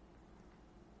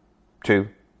 2,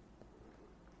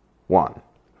 1.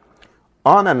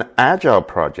 On an agile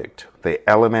project, the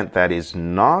element that is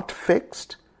not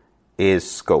fixed is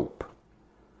scope.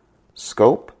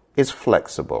 Scope is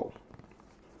flexible.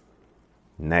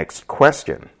 Next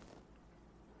question.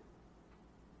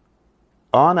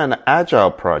 On an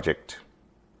agile project,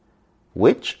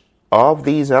 which of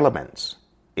these elements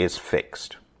is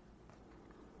fixed?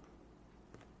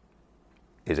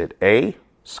 Is it A,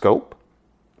 scope,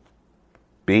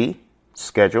 B,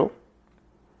 schedule,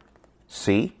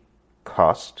 C,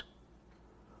 cost,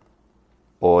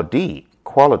 or D,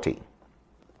 quality?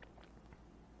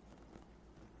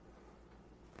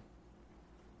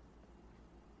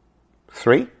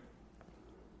 Three,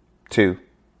 2,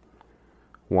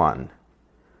 1.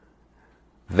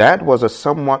 That was a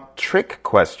somewhat trick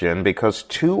question because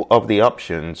 2 of the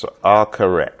options are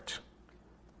correct.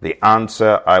 The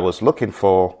answer I was looking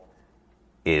for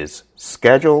is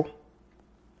schedule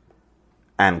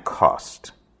and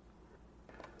cost.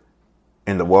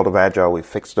 In the world of Agile, we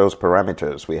fix those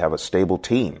parameters. We have a stable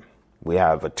team. We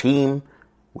have a team.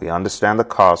 We understand the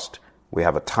cost. We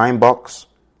have a time box,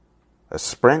 a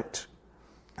sprint,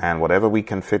 and whatever we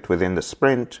can fit within the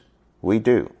sprint, we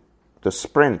do. The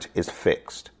sprint is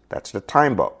fixed. That's the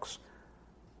time box.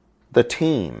 The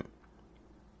team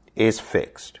is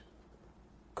fixed.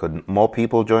 Could more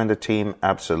people join the team?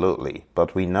 Absolutely.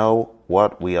 But we know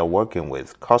what we are working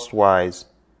with, cost-wise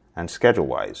and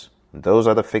schedule-wise. Those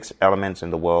are the fixed elements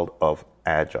in the world of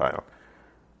Agile.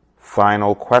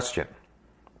 Final question.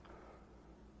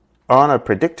 On a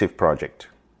predictive project,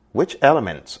 which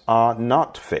elements are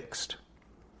not fixed?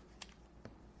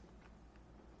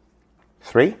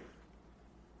 3,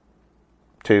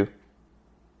 2,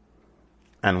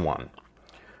 and 1.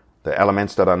 The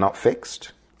elements that are not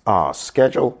fixed are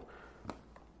schedule.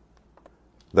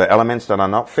 The elements that are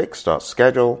not fixed are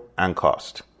schedule and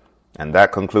cost. And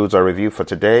that concludes our review for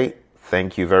today.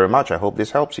 Thank you very much. I hope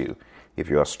this helps you. If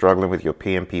you are struggling with your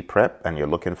PMP prep and you're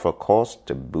looking for a course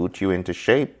to boot you into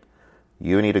shape,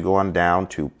 you need to go on down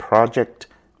to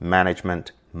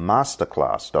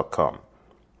projectmanagementmasterclass.com.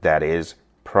 That is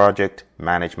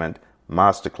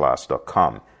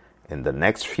projectmanagementmasterclass.com. In the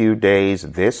next few days,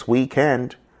 this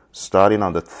weekend, starting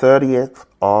on the 30th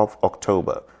of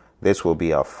October, this will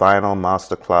be our final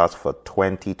masterclass for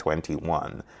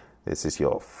 2021. This is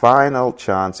your final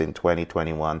chance in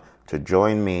 2021 to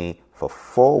join me for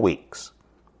 4 weeks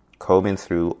combing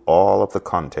through all of the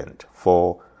content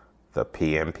for the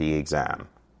PMP exam.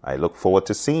 I look forward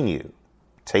to seeing you.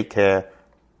 Take care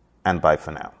and bye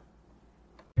for now.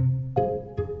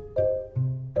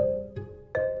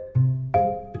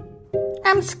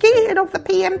 I'm scared of the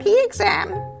PMP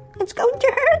exam. It's going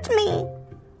to hurt me.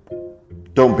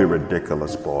 Don't be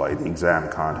ridiculous, boy. The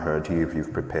exam can't hurt you if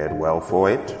you've prepared well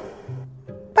for it.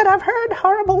 But I've heard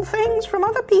horrible things from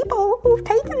other people who've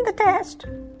taken the test.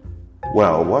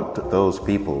 Well, what those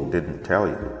people didn't tell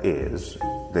you is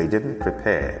they didn't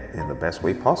prepare in the best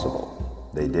way possible.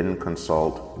 They didn't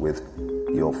consult with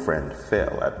your friend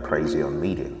Phil at Praizion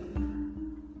Meeting.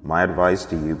 My advice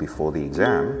to you before the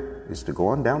exam is to go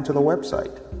on down to the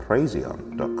website,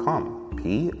 praizion.com,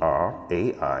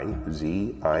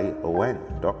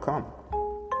 Praizion.com.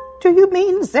 Do you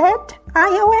mean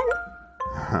Z-I-O-N?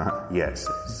 Yes,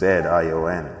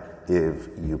 Z-I-O-N, if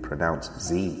you pronounce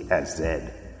Z as Z.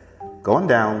 Go on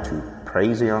down to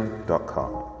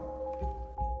praizion.com.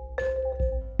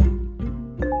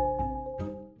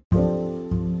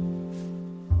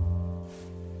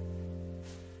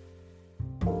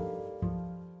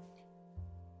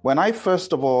 When I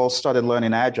first of all started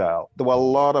learning Agile, there were a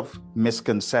lot of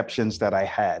misconceptions that I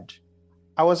had.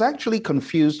 I was actually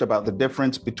confused about the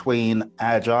difference between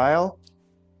Agile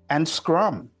and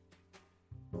Scrum.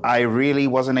 I really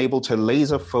wasn't able to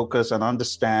laser focus and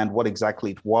understand what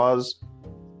exactly it was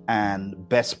and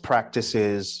best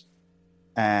practices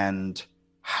and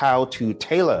how to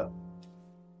tailor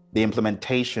the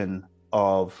implementation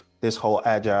of this whole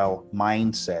Agile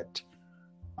mindset.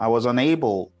 I was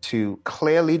unable to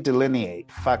clearly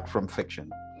delineate fact from fiction.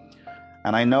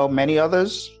 And I know many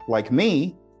others, like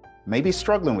me, may be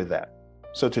struggling with that.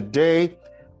 So today,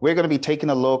 we're going to be taking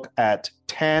a look at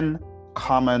 10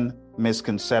 common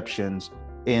misconceptions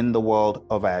in the world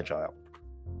of Agile.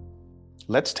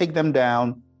 Let's take them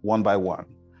down one by one.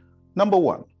 Number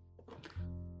one,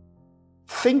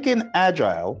 thinking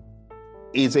Agile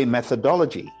is a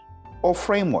methodology or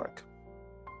framework.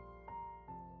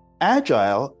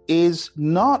 Agile is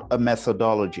not a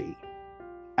methodology,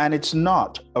 and it's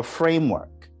not a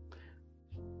framework.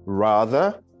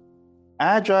 Rather,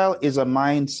 Agile is a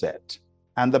mindset,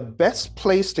 and the best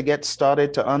place to get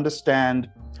started to understand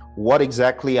what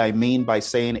exactly I mean by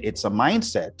saying it's a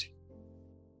mindset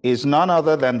is none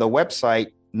other than the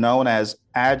website known as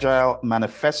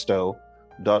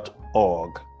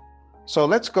agilemanifesto.org. So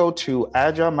let's go to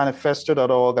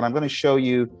agilemanifesto.org, and I'm going to show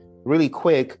you really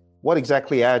quick what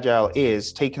exactly Agile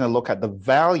is, taking a look at the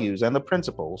values and the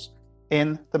principles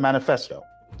in the manifesto.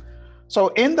 So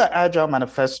in the Agile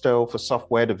Manifesto for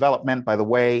software development, by the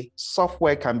way,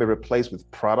 software can be replaced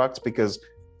with products because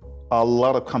a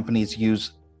lot of companies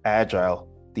use Agile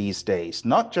these days,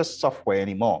 not just software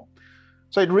anymore.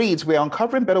 So it reads, we are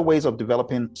uncovering better ways of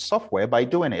developing software by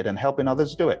doing it and helping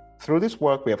others do it. Through this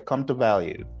work, we have come to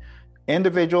value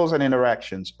individuals and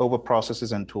interactions over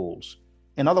processes and tools.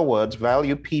 In other words,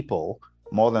 value people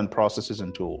more than processes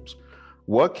and tools.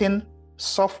 Working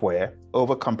software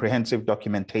over comprehensive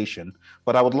documentation,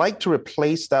 but I would like to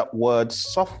replace that word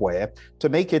software to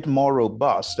make it more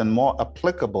robust and more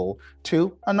applicable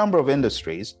to a number of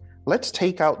industries. Let's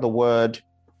take out the word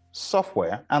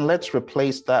software and let's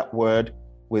replace that word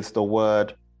with the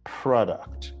word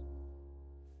product.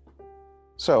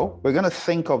 So we're going to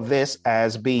think of this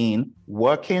as being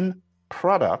working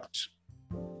product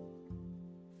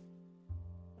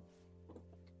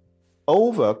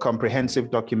over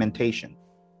comprehensive documentation.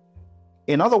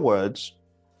 In other words,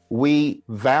 we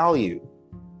value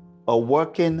a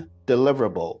working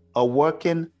deliverable, a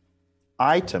working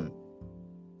item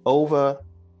over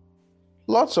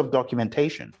lots of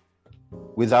documentation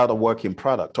without a working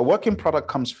product. A working product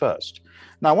comes first.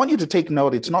 Now, I want you to take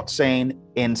note, it's not saying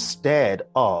instead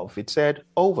of, it said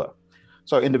over.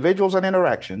 So individuals and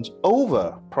interactions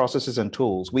over processes and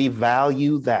tools, we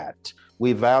value that.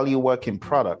 We value working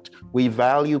product. We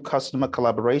value customer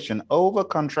collaboration over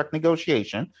contract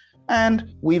negotiation.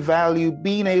 And we value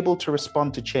being able to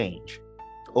respond to change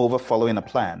over following a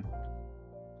plan.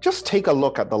 Just take a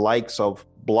look at the likes of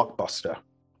Blockbuster.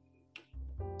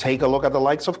 Take a look at the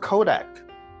likes of Kodak,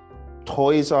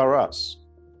 Toys R Us,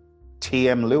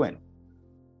 TM Lewin.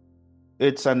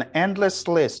 It's an endless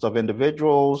list of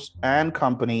individuals and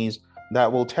companies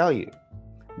that will tell you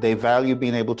they value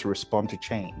being able to respond to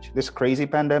change. This crazy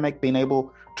pandemic, being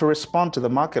able to respond to the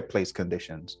marketplace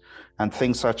conditions and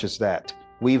things such as that.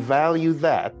 We value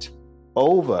that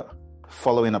over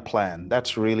following a plan.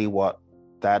 That's really what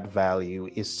that value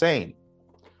is saying.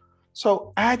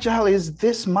 So Agile is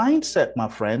this mindset, my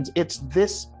friends. It's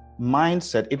this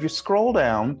mindset. If you scroll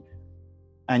down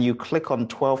and you click on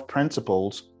 12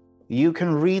 principles, You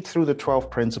can read through the 12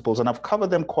 principles, and I've covered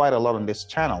them quite a lot on this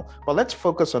channel. But let's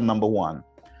focus on number one.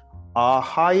 Our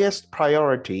highest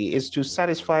priority is to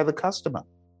satisfy the customer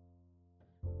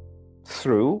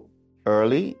through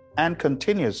early and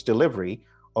continuous delivery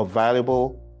of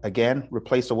valuable, again,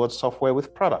 replace the word software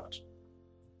with product.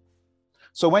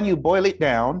 So when you boil it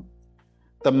down,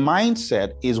 the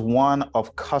mindset is one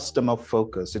of customer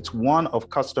focus. It's one of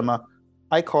customer,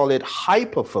 I call it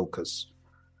hyper focus.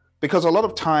 Because a lot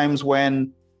of times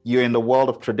when you're in the world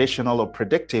of traditional or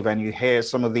predictive and you hear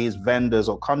some of these vendors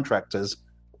or contractors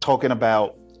talking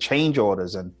about change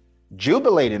orders and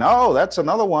jubilating, oh, that's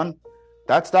another one.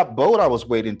 That's that boat I was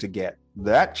waiting to get.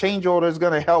 That change order is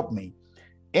going to help me.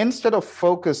 Instead of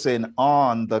focusing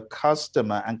on the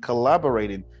customer and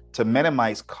collaborating to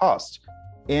minimize cost,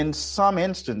 in some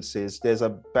instances, there's a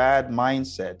bad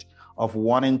mindset of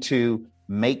wanting to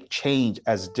make change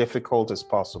as difficult as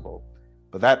possible.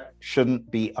 But that shouldn't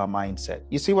be a mindset.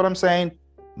 You see what I'm saying?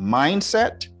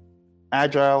 Mindset,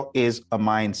 agile is a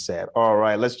mindset. All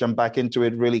right, let's jump back into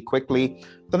it really quickly.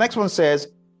 The next one says,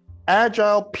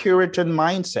 agile Puritan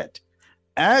mindset.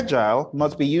 Agile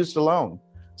must be used alone.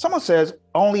 Someone says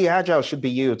only agile should be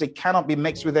used. It cannot be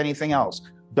mixed with anything else.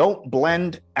 Don't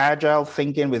blend agile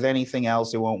thinking with anything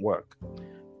else. It won't work.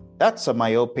 That's a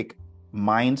myopic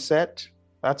mindset.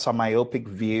 That's a myopic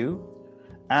view.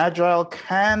 Agile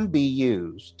can be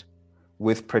used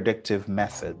with predictive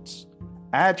methods.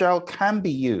 Agile can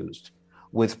be used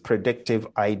with predictive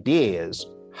ideas.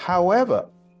 However,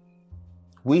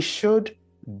 we should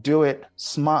do it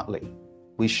smartly.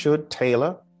 We should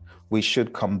tailor, we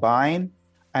should combine,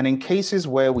 and in cases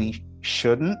where we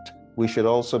shouldn't, we should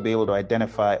also be able to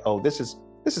identify, oh, this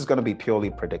is going to be purely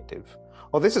predictive,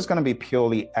 or this is going to be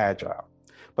purely agile.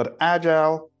 But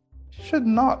agile should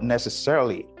not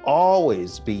necessarily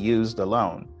always be used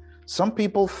alone. Some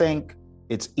people think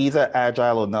it's either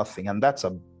agile or nothing, and that's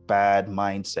a bad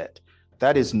mindset.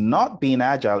 That is not being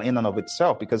agile in and of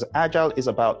itself, because agile is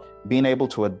about being able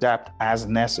to adapt as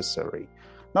necessary.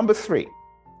 Number 3,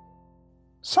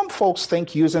 some folks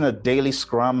think using a daily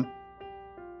scrum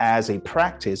as a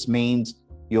practice means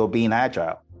you're being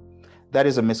agile. That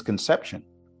is a misconception.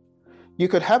 You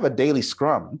could have a daily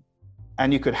scrum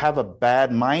and you could have a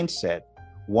bad mindset,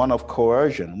 one of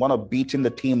coercion, one of beating the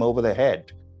team over the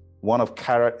head, one of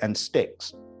carrot and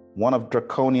sticks, one of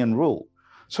draconian rule.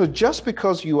 So just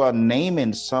because you are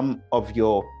naming some of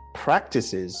your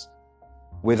practices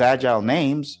with agile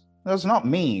names does not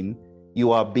mean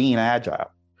you are being agile.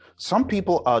 Some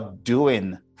people are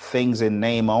doing things in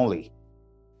name only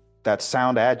that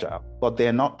sound agile, but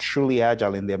they're not truly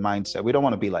agile in their mindset. We don't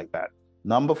want to be like that.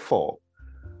 Number 4,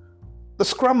 the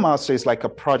Scrum Master is like a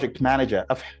project manager.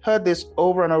 I've heard this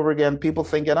over and over again. People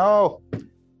thinking, oh,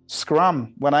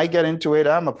 Scrum, when I get into it,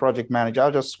 I'm a project manager.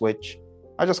 I'll just switch.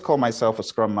 I just call myself a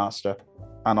Scrum Master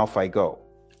and off I go.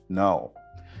 No.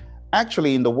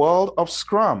 Actually, in the world of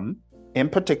Scrum, in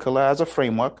particular as a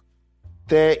framework,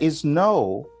 there is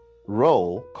no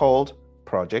role called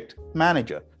project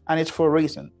manager, and it's for a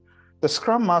reason. The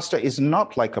Scrum Master is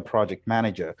not like a project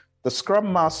manager. The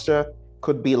Scrum Master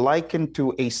could be likened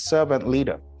to a servant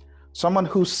leader, someone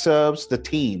who serves the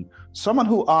team, someone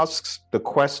who asks the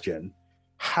question,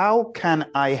 how can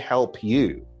I help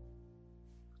you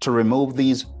to remove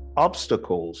these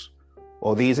obstacles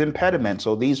or these impediments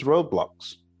or these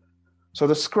roadblocks? So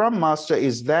the Scrum Master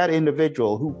is that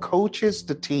individual who coaches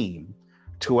the team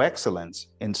to excellence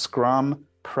in Scrum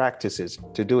practices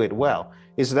to do it well.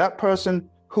 Is that person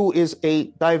who is a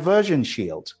diversion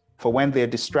shield for when there are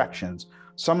distractions,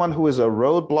 someone who is a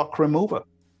roadblock remover.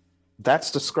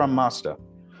 That's the Scrum Master.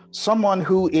 Someone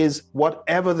who is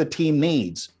whatever the team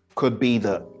needs. Could be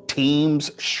the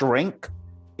team's shrink.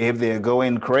 If they're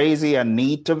going crazy and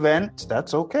need to vent,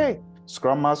 that's okay.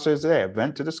 Scrum Master is there.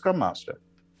 Vent to the Scrum Master.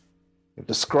 If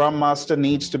the Scrum Master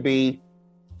needs to be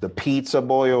the pizza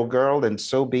boy or girl, then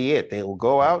so be it. They will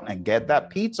go out and get that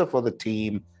pizza for the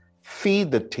team, feed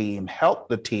the team, help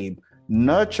the team,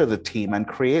 nurture the team, and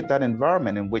create that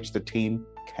environment in which the team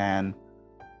can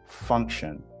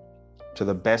function to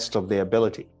the best of their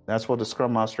ability. That's what the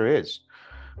Scrum Master is.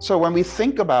 So when we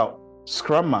think about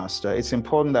Scrum Master, it's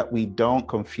important that we don't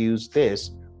confuse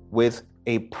this with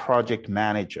a project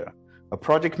manager. A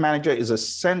project manager is a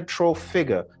central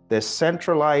figure. There's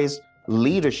centralized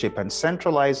leadership and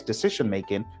centralized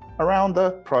decision-making around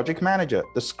the project manager.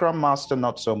 The Scrum Master,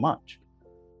 not so much.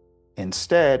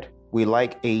 Instead, we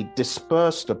like a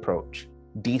dispersed approach,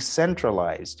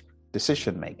 decentralized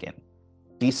decision-making,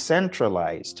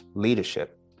 decentralized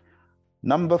leadership.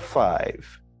 Number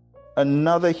 5,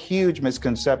 another huge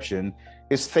misconception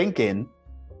is thinking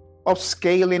of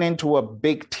scaling into a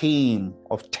big team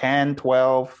of 10,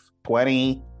 12,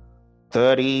 20,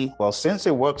 30. Well, since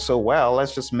it works so well,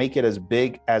 let's just make it as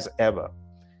big as ever.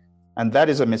 And that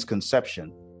is a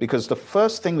misconception, because the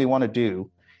first thing we want to do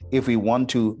if we want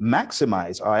to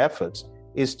maximize our efforts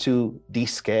is to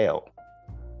descale.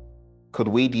 Could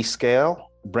we descale,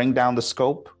 bring down the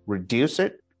scope, reduce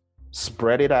it,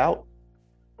 spread it out?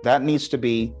 That needs to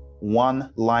be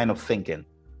one line of thinking.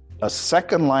 A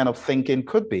second line of thinking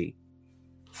could be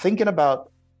thinking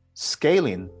about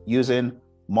scaling using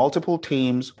multiple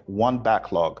teams, one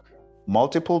backlog.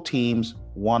 Multiple teams,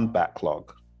 one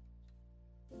backlog.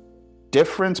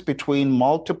 Difference between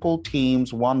multiple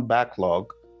teams, one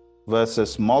backlog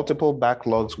versus multiple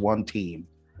backlogs, one team.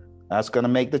 That's going to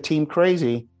make the team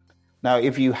crazy. Now,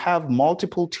 if you have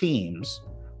multiple teams,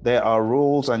 there are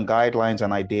rules and guidelines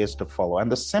and ideas to follow.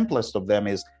 And the simplest of them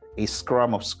is a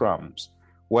scrum of scrums,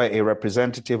 where a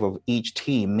representative of each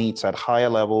team meets at higher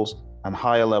levels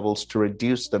to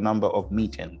reduce the number of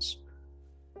meetings.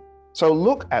 So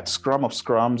look at scrum of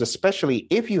scrums, especially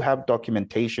if you have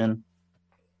documentation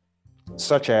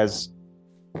such as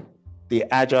the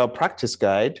Agile Practice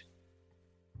Guide.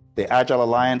 The Agile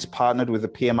Alliance partnered with the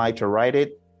PMI to write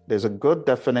it. There's a good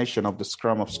definition of the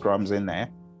scrum of scrums in there.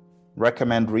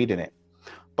 Recommend reading it.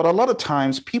 But a lot of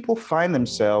times people find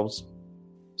themselves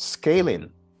scaling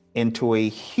into a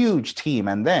huge team,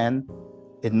 and then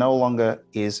it no longer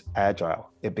is agile.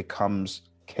 It becomes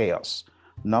chaos.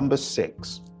 Number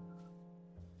 6,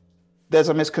 there's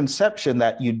a misconception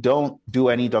that you don't do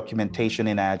any documentation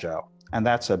in Agile, and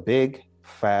that's a big,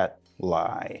 fat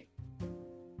lie.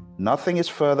 Nothing is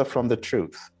further from the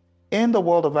truth. In the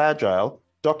world of Agile,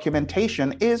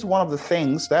 documentation is one of the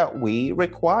things that we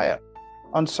require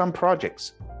on some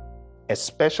projects,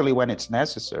 especially when it's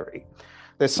necessary.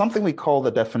 There's something we call the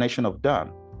definition of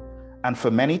done. And for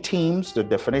many teams, the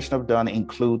definition of done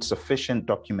includes sufficient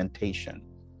documentation.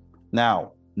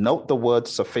 Now, note the word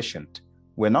sufficient.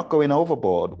 We're not going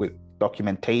overboard with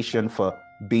documentation for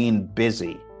being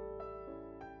busy.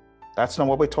 That's not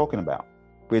what we're talking about.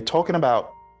 We're talking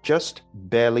about just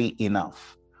barely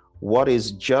enough. What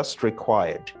is just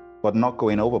required, but not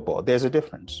going overboard. There's a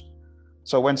difference.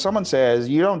 So when someone says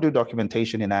you don't do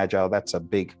documentation in Agile, that's a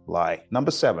big lie.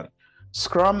 Number 7,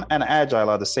 Scrum and Agile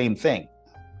are the same thing.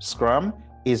 Scrum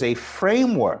is a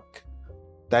framework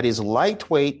that is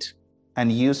lightweight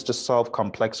and used to solve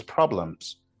complex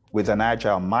problems with an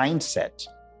Agile mindset.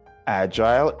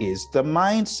 Agile is the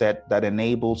mindset that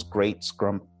enables great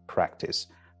Scrum practice.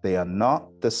 They are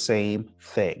not the same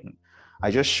thing.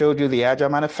 I just showed you the Agile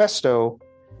Manifesto.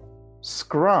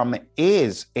 Scrum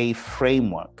is a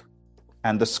framework,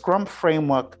 and the Scrum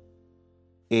framework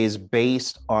is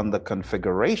based on the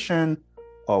configuration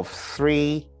of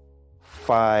 3,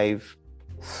 5,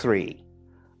 3.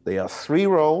 There are 3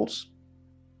 roles.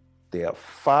 There are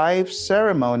 5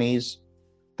 ceremonies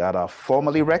that are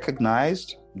formally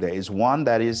recognized. There is one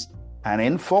that is an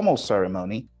informal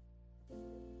ceremony,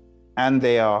 and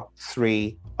there are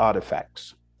 3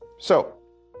 artifacts. So,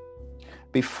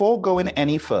 before going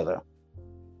any further,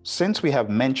 since we have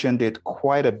mentioned it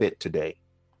quite a bit today,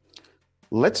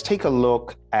 let's take a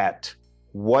look at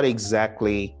what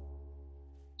exactly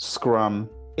Scrum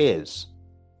is.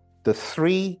 The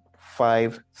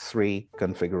 3-5-3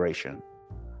 configuration.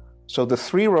 So the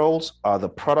 3 roles are the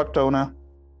product owner,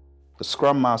 the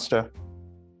Scrum Master,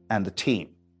 and the team.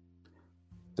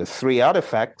 The 3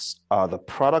 artifacts are the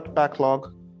product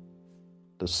backlog,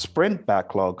 the sprint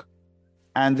backlog,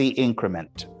 and the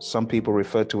increment. Some people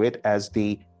refer to it as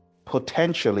the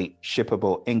potentially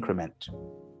shippable increment.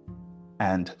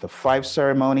 And the 5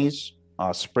 ceremonies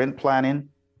are sprint planning,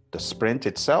 the sprint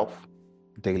itself,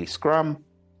 daily scrum,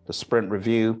 the sprint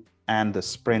review, and the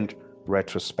sprint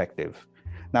retrospective.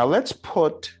 Now let's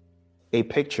put a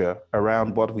picture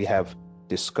around what we have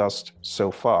discussed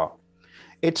so far.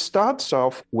 It starts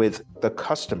off with the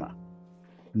customer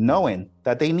knowing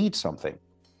that they need something.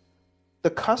 The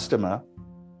customer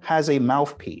has a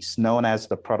mouthpiece known as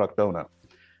the product owner.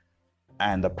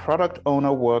 And the product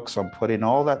owner works on putting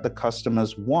all that the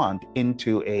customers want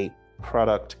into a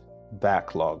product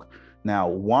backlog. Now,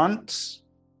 wants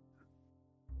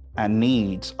and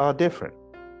needs are different.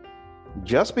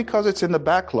 Just because it's in the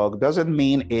backlog doesn't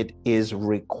mean it is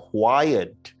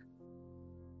required.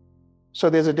 So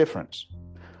there's a difference.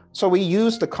 So we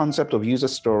use the concept of user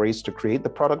stories to create the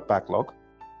product backlog.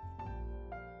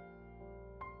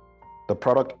 The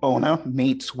product owner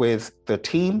meets with the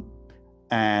team,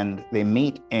 and they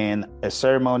meet in a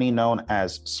ceremony known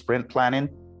as sprint planning.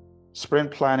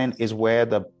 Sprint planning is where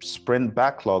the sprint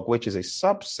backlog, which is a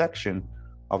subsection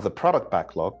of the product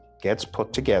backlog, gets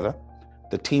put together.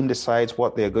 The team decides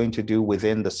what they're going to do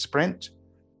within the sprint.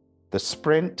 The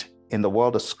sprint, in the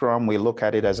world of Scrum, we look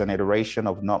at it as an iteration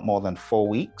of not more than 4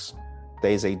 weeks.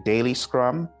 There is a daily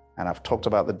Scrum, and I've talked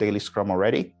about the daily Scrum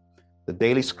already. The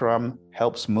daily Scrum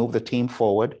helps move the team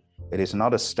forward. It is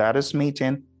not a status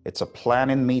meeting. It's a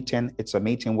planning meeting. It's a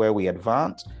meeting where we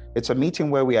advance. It's a meeting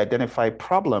where we identify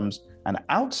problems. And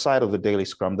outside of the daily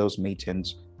Scrum, those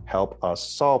meetings help us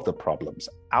solve the problems.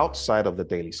 Outside of the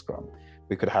daily Scrum,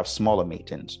 we could have smaller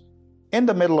meetings. In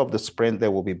the middle of the sprint,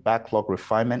 there will be backlog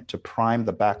refinement to prime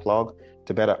the backlog,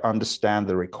 to better understand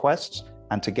the requests,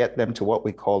 and to get them to what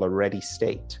we call a ready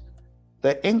state.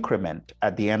 The increment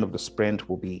at the end of the sprint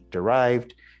will be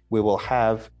derived. We will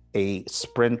have a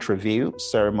sprint review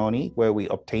ceremony where we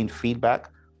obtain feedback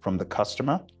from the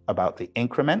customer about the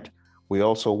increment. We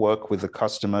also work with the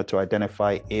customer to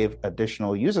identify if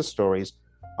additional user stories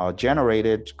are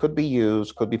generated, could be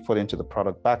used, could be put into the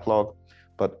product backlog.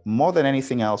 But more than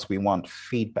anything else, we want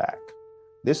feedback.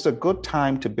 This is a good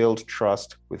time to build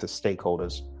trust with the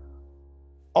stakeholders.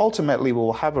 Ultimately, we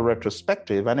will have a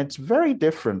retrospective, and it's very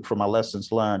different from our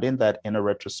lessons learned in that in a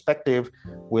retrospective,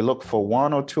 we look for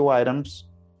 1 or 2 items,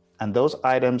 and those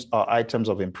items are items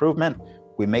of improvement.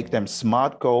 We make them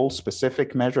SMART goals,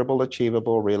 specific, measurable,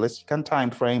 achievable, realistic, and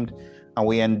time-framed, and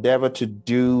we endeavor to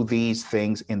do these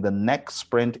things in the next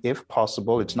sprint if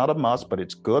possible. It's not a must, but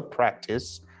it's good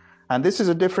practice. And this is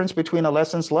a difference between a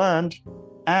lessons learned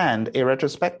and a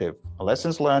retrospective. A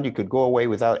lessons learned, you could go away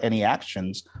without any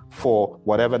actions for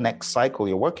whatever next cycle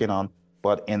you're working on.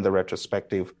 But in the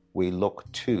retrospective, we look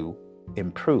to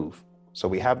improve. So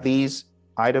we have these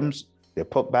items, they're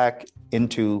put back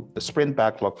into the sprint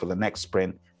backlog for the next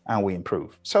sprint, and we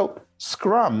improve. So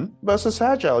Scrum versus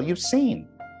Agile, you've seen.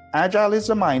 Agile is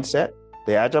the mindset.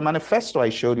 The Agile Manifesto I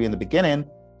showed you in the beginning.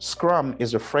 Scrum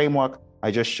is the framework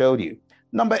I just showed you.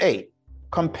 Number 8,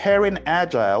 comparing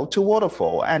Agile to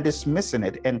Waterfall and dismissing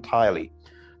it entirely.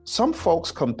 Some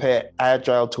folks compare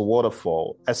Agile to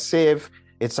Waterfall as if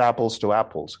it's apples to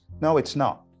apples. No, it's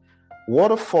not.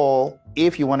 Waterfall,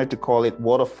 if you wanted to call it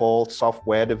Waterfall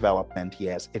software development,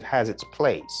 yes, it has its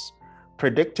place.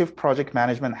 Predictive project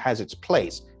management has its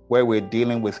place where we're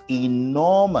dealing with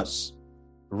enormous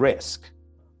risk,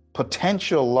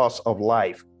 potential loss of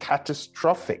life,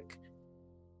 catastrophic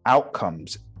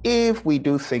outcomes if we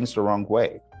do things the wrong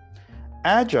way.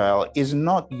 Agile is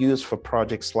not used for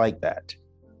projects like that.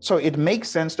 So it makes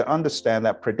sense to understand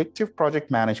that predictive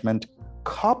project management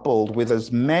coupled with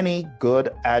as many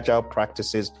good Agile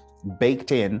practices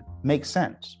baked in makes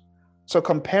sense. So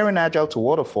comparing Agile to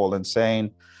Waterfall and saying,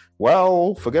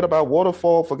 well, forget about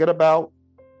Waterfall, forget about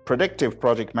predictive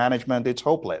project management, it's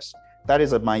hopeless. That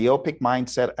is a myopic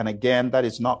mindset. And again, that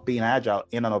is not being Agile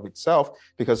in and of itself,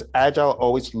 because Agile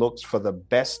always looks for the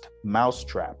best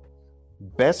mousetrap,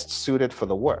 best suited for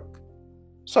the work.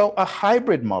 So a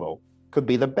hybrid model could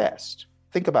be the best.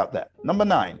 Think about that. Number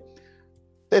 9,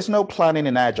 there's no planning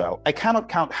in Agile. I cannot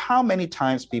count how many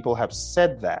times people have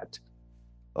said that.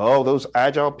 Oh, those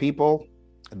Agile people,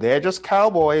 they're just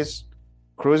cowboys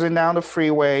cruising down the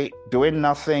freeway, doing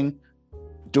nothing,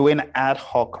 doing ad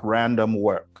hoc random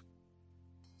work.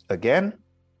 Again,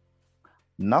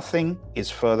 nothing is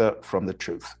further from the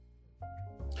truth.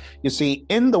 You see,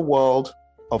 in the world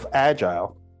of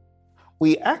Agile,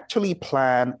 we actually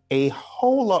plan a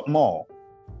whole lot more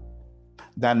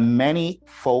than many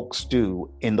folks do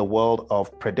in the world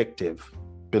of predictive,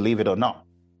 believe it or not.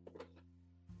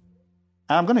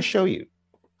 I'm going to show you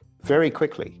very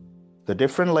quickly the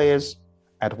different layers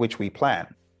at which we plan.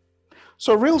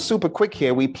 So real super quick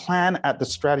here, we plan at the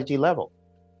strategy level.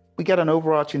 We get an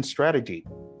overarching strategy.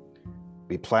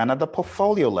 We plan at the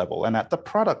portfolio level and at the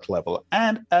product level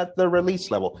and at the release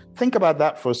level. Think about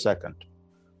that for a second.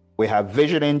 We have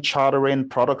visioning, chartering,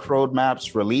 product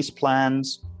roadmaps, release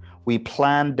plans. We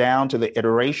plan down to the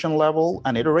iteration level,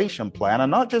 an iteration plan. And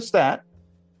not just that,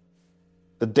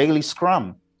 the daily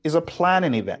Scrum is a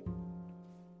planning event.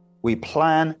 We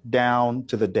plan down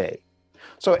to the day.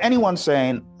 So anyone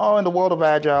saying, oh, in the world of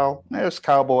Agile, there's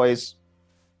cowboys,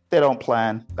 they don't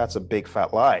plan, that's a big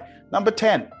fat lie. Number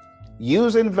 10,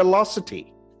 using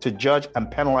velocity to judge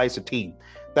and penalize the team.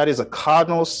 That is a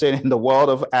cardinal sin in the world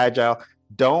of Agile.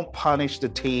 Don't punish the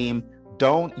team.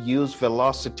 Don't use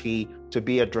velocity to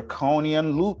be a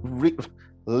draconian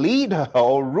leader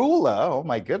or ruler. Oh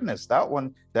my goodness, that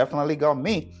one definitely got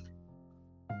me.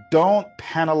 Don't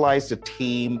penalize the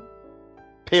team,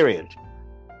 period.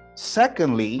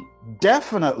 Secondly,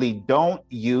 definitely don't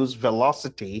use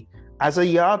velocity as a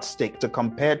yardstick to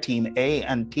compare Team A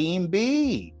and Team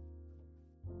B.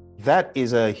 That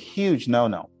is a huge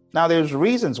no-no. Now, there's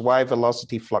reasons why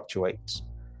velocity fluctuates.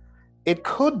 It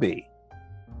could be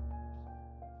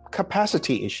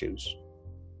capacity issues.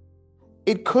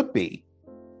 It could be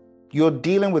you're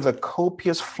dealing with a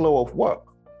copious flow of work.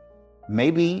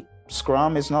 Maybe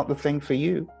Scrum is not the thing for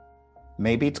you.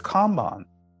 Maybe it's Kanban.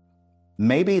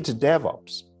 Maybe it's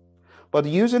DevOps. But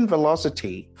using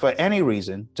velocity for any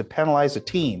reason to penalize a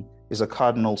team is a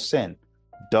cardinal sin.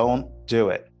 Don't do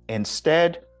it.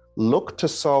 Instead, look to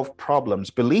solve problems.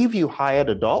 Believe you hired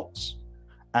adults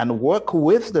and work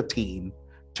with the team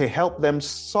to help them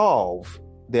solve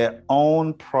their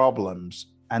own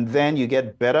problems. And then you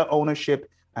get better ownership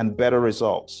and better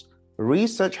results.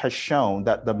 Research has shown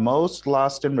that the most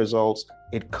lasting results,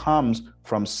 it comes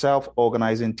from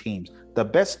self-organizing teams. The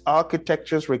best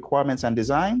architectures, requirements, and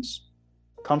designs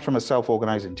comes from a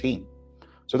self-organizing team.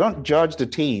 So don't judge the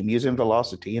team using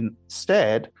velocity.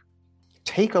 Instead,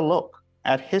 take a look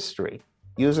at history,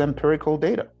 use empirical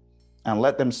data, and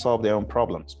let them solve their own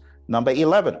problems. Number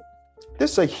 11,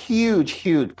 this is a huge,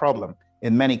 huge problem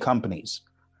in many companies.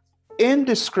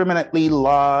 Indiscriminately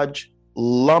large,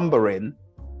 lumbering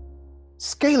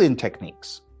scaling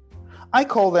techniques. I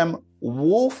call them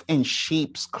wolf in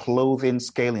sheep's clothing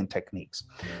scaling techniques,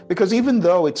 because even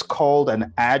though it's called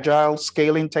an agile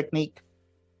scaling technique,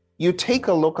 you take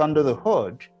a look under the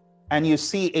hood and you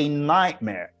see a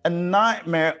nightmare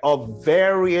of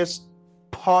various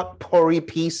potpourri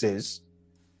pieces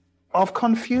of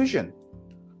confusion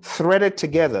threaded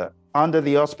together under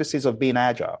the auspices of being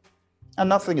agile. And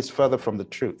nothing is further from the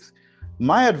truth.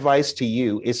 My advice to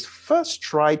you is first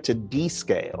try to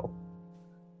descale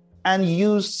and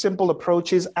use simple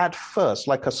approaches at first,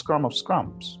 like a scrum of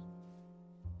scrums.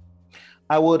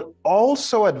 I would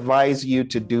also advise you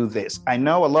to do this. I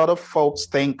know a lot of folks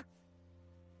think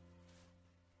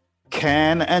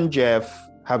Ken and Jeff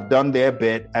have done their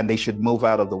bit and they should move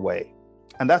out of the way.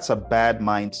 And that's a bad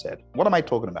mindset. What am I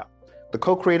talking about? The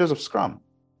co-creators of Scrum.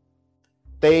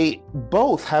 They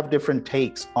both have different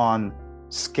takes on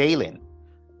scaling.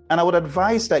 And I would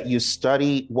advise that you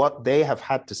study what they have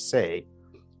had to say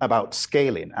about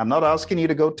scaling. I'm not asking you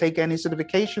to go take any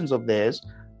certifications of theirs.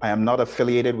 I am not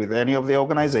affiliated with any of the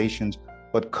organizations,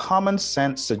 but common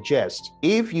sense suggests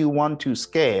if you want to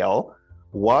scale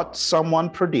what someone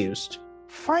produced,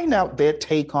 find out their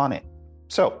take on it.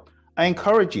 So I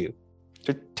encourage you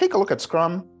to take a look at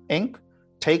Scrum Inc.,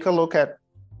 take a look at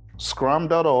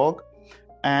scrum.org,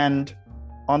 and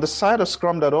on the side of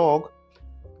scrum.org,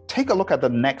 take a look at the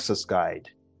Nexus Guide.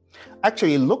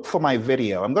 Actually, look for my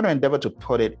video. I'm going to endeavor to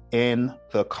put it in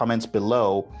the comments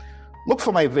below. Look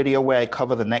for my video where I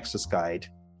cover the Nexus Guide,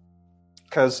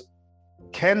 because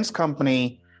Ken's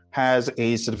company has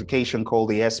a certification called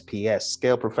the SPS,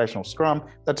 Scale Professional Scrum,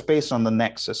 that's based on the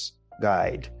Nexus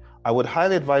Guide. I would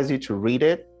highly advise you to read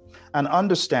it and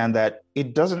understand that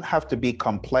it doesn't have to be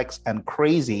complex and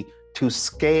crazy to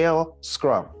scale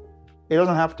Scrum. It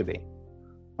doesn't have to be.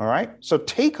 All right? So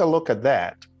take a look at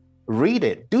that, read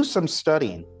it, do some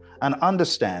studying, and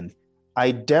understand,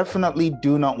 I definitely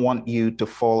do not want you to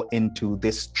fall into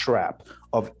this trap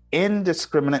of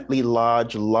indiscriminately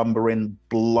large, lumbering,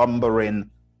 blumbering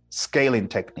scaling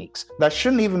techniques that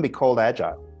shouldn't even be called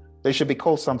agile. They should be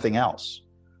called something else.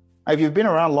 If you've been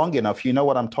around long enough, you know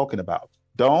what I'm talking about.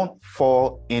 Don't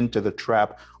fall into the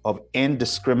trap of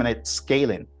indiscriminate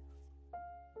scaling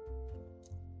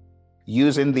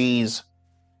using these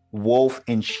wolf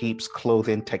in sheep's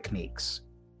clothing techniques.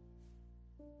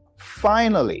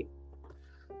 Finally,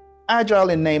 agile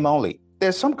in name only.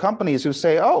 There's some companies who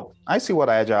say, oh, I see what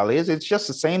agile is. It's just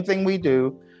the same thing we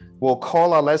do. We'll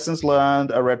call our lessons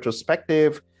learned a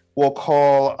retrospective. We'll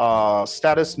call a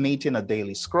status meeting a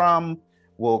daily scrum.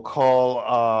 We'll call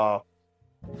a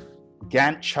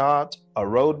Gantt chart a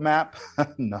roadmap.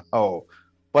 No,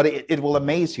 but it will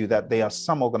amaze you that there are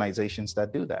some organizations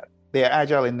that do that. They are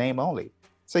agile in name only.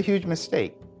 It's a huge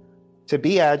mistake. To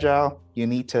be agile, you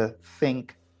need to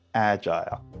think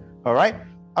agile. All right?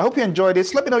 I hope you enjoyed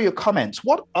this. Let me know your comments.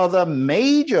 What other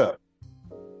major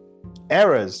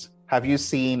errors have you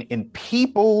seen in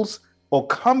people's or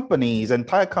companies,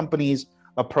 entire companies'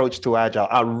 approach to agile?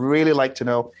 I'd really like to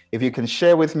know. If you can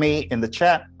share with me in the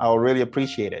chat, I'll really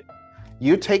appreciate it.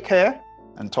 You take care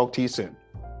and talk to you soon.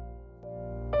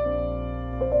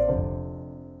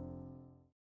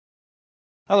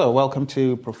 Hello, welcome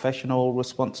to Professional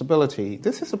Responsibility.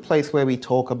 This is a place where we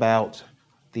talk about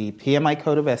the PMI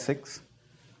Code of Ethics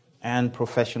and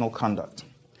professional conduct.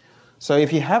 So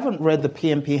if you haven't read the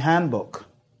PMP Handbook,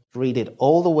 read it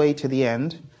all the way to the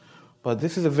end. But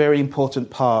this is a very important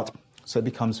part, so it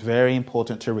becomes very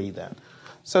important to read that.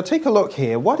 So take a look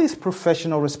here. What is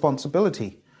professional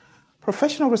responsibility?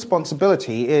 Professional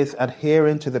responsibility is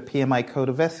adhering to the PMI Code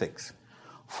of Ethics.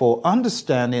 for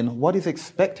understanding what is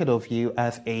expected of you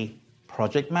as a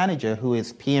project manager who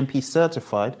is PMP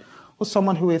certified or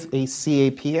someone who is a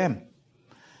CAPM.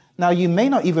 Now, you may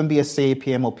not even be a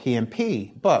CAPM or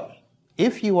PMP, but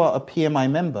if you are a PMI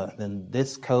member, then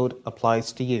this code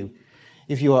applies to you.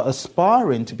 If you are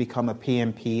aspiring to become a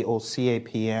PMP or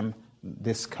CAPM,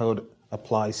 this code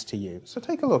applies to you. So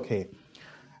take a look here.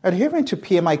 Adhering to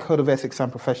PMI Code of Ethics and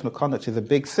Professional Conduct is a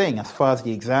big thing as far as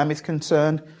the exam is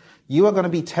concerned. You are going to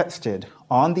be tested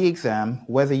on the exam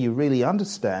whether you really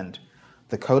understand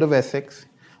the Code of Ethics,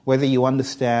 whether you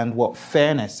understand what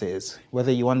fairness is,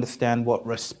 whether you understand what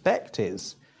respect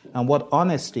is, and what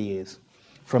honesty is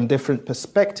from different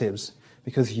perspectives,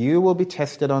 because you will be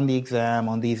tested on the exam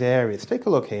on these areas. Take a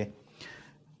look here.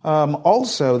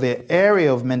 Also, the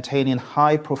area of maintaining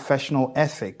high professional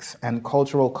ethics and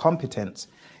cultural competence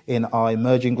in our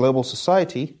emerging global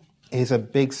society is a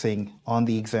big thing on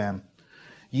the exam.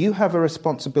 You have a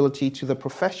responsibility to the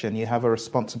profession. You have a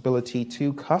responsibility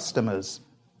to customers.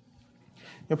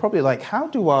 You're probably like, how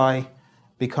do I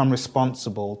become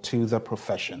responsible to the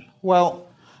profession? Well,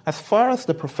 as far as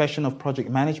the profession of project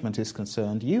management is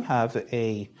concerned, you have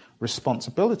a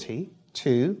responsibility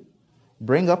to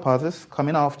bring up others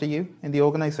coming after you in the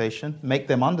organization, make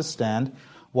them understand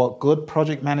what good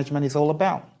project management is all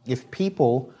about. If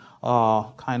people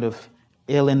are kind of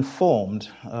ill-informed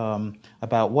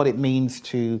about what it means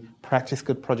to practice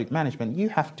good project management, you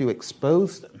have to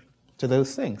expose them to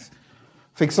those things.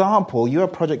 For example, you're a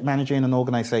project manager in an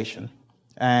organization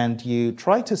and you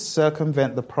try to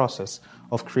circumvent the process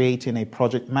of creating a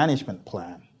project management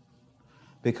plan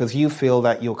because you feel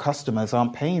that your customers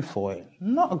aren't paying for it.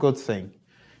 Not a good thing.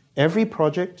 Every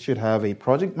project should have a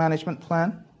project management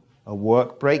plan, a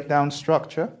work breakdown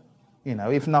structure,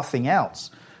 if nothing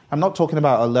else. I'm not talking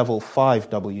about a level 5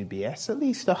 WBS, at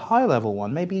least a high level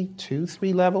one, maybe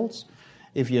 2-3 levels,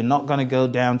 if you're not going to go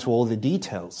down to all the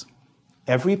details.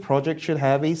 Every project should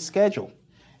have a schedule.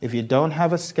 If you don't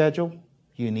have a schedule,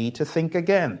 you need to think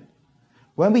again.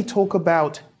 When we talk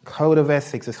about code of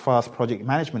ethics as far as project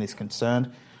management is concerned,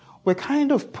 we're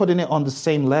kind of putting it on the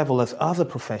same level as other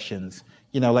professions.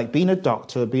 Like being a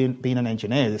doctor, being an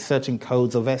engineer, there's certain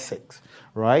codes of ethics,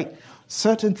 right?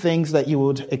 Certain things that you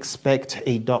would expect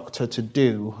a doctor to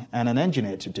do and an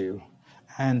engineer to do,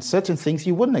 and certain things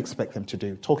you wouldn't expect them to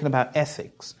do, talking about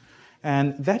ethics.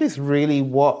 And that is really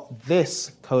what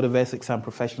this Code of Ethics and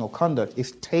Professional Conduct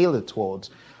is tailored towards.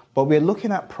 But we're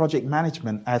looking at project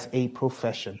management as a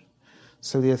profession.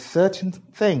 So there are certain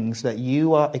things that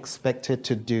you are expected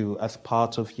to do as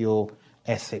part of your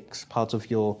ethics, part of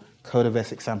your Code of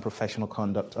Ethics and Professional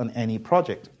Conduct on any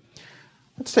project.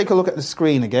 Let's take a look at the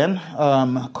screen again.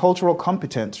 Cultural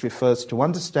competence refers to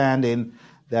understanding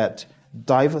that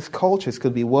diverse cultures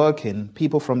could be working,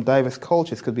 people from diverse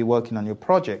cultures could be working on your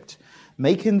project,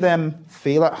 making them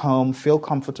feel at home, feel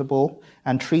comfortable,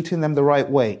 and treating them the right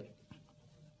way.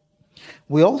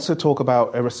 We also talk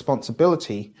about a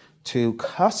responsibility to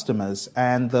customers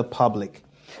and the public.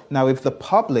 Now, if the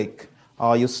public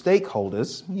are your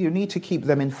stakeholders, you need to keep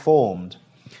them informed.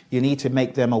 You need to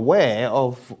make them aware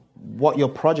of what your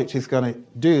project is going to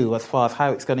do as far as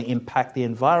how it's going to impact the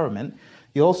environment.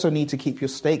 You also need to keep your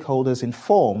stakeholders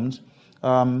informed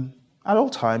at all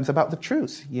times about the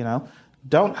truth.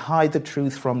 Don't hide the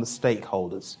truth from the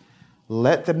stakeholders.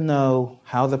 Let them know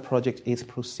how the project is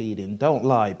proceeding. Don't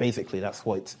lie. Basically, that's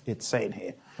what it's saying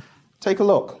here. Take a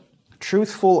look.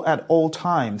 Truthful at all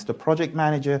times. The project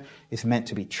manager is meant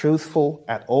to be truthful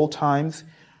at all times.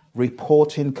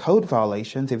 Reporting code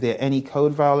violations. If there are any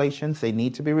code violations, they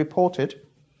need to be reported.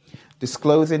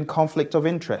 Disclosing conflict of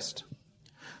interest.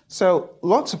 So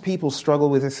lots of people struggle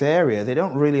with this area. They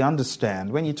don't really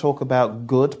understand. When you talk about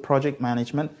good project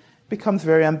management, it becomes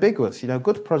very ambiguous.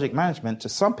 Good project management to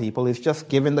some people is just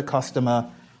giving the customer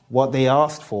what they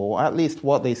asked for, or at least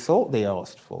what they thought they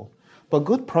asked for. But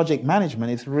good project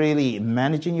management is really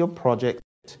managing your project,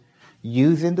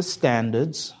 using the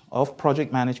standards of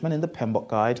project management in the PMBOK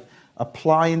guide,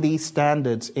 applying these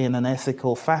standards in an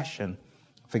ethical fashion.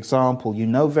 For example, you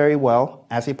know very well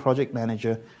as a project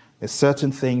manager, there's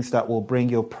certain things that will bring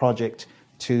your project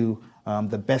to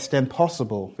the best end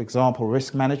possible. For example,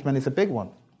 risk management is a big one.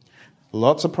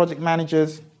 Lots of project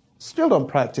managers still don't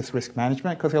practice risk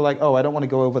management because they're like, I don't want to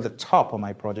go over the top on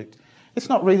my project. It's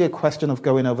not really a question of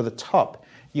going over the top.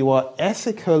 You are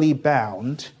ethically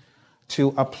bound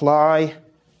to apply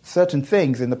certain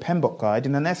things in the PMBOK guide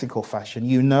in an ethical fashion.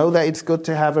 You know that it's good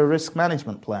to have a risk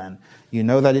management plan. You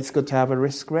know that it's good to have a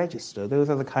risk register. Those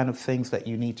are the kind of things that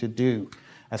you need to do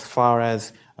as far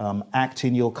as act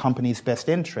in your company's best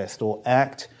interest or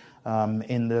act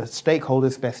in the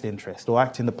stakeholders' best interest, or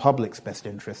act in the public's best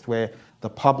interest, where the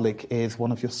public is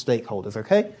one of your stakeholders,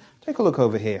 okay? Take a look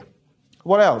over here.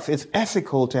 What else? It's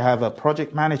ethical to have a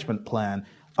project management plan,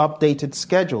 updated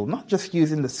schedule, not just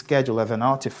using the schedule as an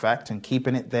artifact and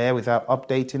keeping it there without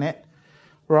updating it,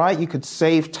 right? You could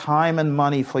save time and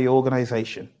money for your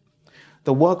organization.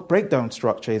 The work breakdown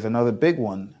structure is another big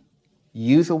one.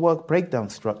 Use a work breakdown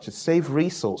structure, save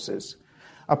resources.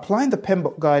 Applying the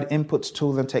PMBOK guide inputs,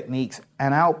 tools, and techniques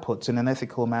and outputs in an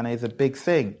ethical manner is a big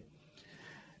thing.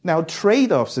 Now,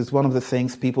 trade-offs is one of the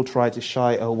things people try to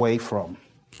shy away from.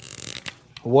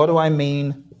 What do I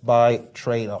mean by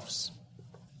trade-offs?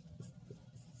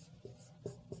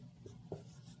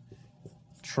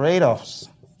 Trade-offs.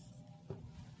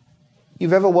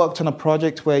 You've ever worked on a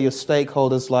project where your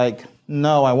stakeholder's like,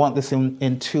 no, I want this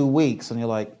in 2 weeks, and you're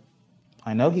like,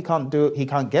 I know he can't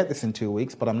get this in 2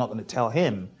 weeks, but I'm not going to tell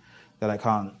him that I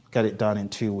can't get it done in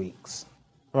 2 weeks.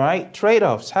 Right?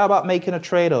 Trade-offs. How about making a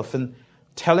trade-off and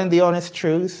telling the honest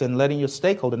truth and letting your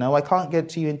stakeholder know, I can't get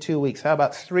to you in 2 weeks. How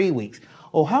about 3 weeks?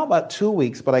 Or how about 2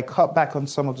 weeks, but I cut back on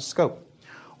some of the scope?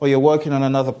 Or you're working on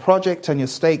another project and your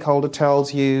stakeholder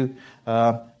tells you,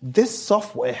 this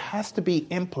software has to be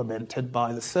implemented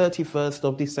by the 31st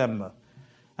of December.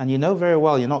 And you know very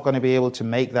well you're not going to be able to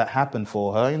make that happen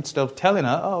for her. Instead of telling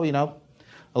her, oh,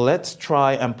 let's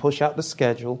try and push out the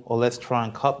schedule, or let's try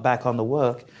and cut back on the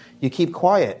work, you keep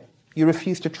quiet. You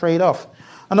refuse to trade off.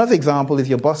 Another example is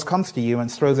your boss comes to you and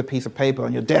throws a piece of paper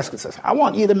on your desk and says, I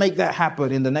want you to make that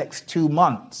happen in the next 2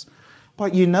 months.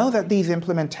 But you know that these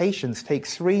implementations take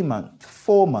 3 months,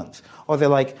 4 months. Or they're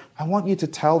like, I want you to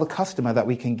tell the customer that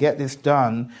we can get this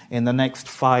done in the next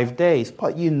 5 days.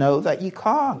 But you know that you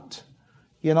can't.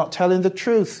 You're not telling the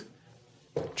truth.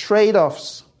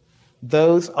 Trade-offs,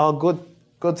 those are good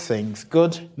things,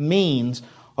 good means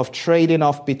of trading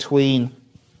off between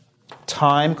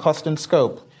time, cost, and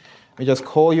scope. We just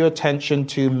call your attention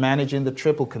to managing the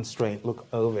triple constraint. Look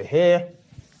over here.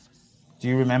 Do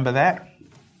you remember that?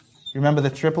 You remember the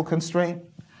triple constraint?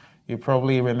 You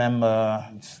probably remember,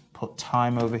 let's put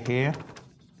time over here.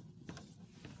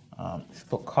 Let's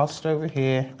put cost over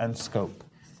here and scope.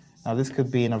 Now, this could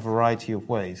be in a variety of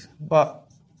ways. But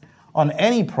on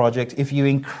any project, if you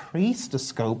increase the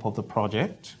scope of the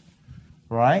project,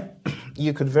 right,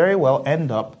 you could very well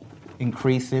end up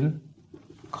increasing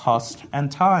cost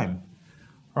and time.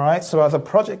 All right, so as a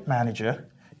project manager,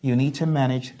 you need to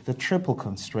manage the triple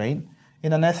constraint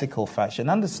in an ethical fashion,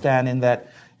 understanding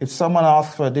that if someone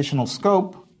asks for additional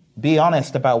scope, be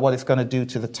honest about what it's going to do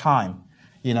to the time.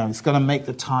 It's going to make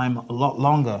the time a lot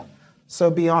longer. So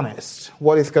be honest.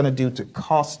 What it's going to do to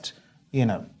cost,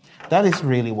 that is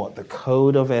really what the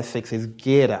Code of Ethics is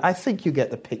geared at. I think you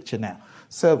get the picture now.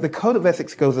 So the Code of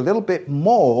Ethics goes a little bit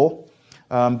more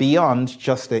beyond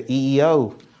just the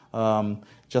EEO,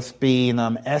 just being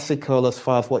ethical as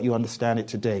far as what you understand it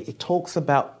today. It talks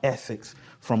about ethics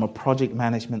from a project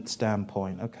management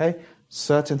standpoint, okay?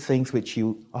 Certain things which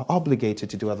you are obligated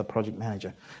to do as a project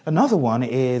manager. Another one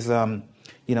is,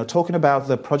 talking about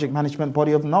the project management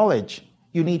body of knowledge.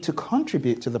 You need to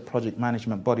contribute to the project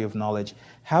management body of knowledge.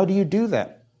 How do you do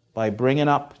that? By bringing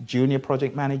up junior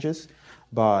project managers,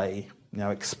 by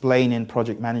explaining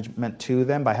project management to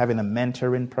them, by having a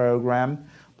mentoring program,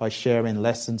 by sharing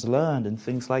lessons learned and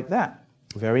things like that.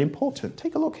 Very important.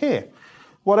 Take a look here.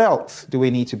 What else do we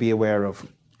need to be aware of?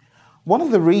 One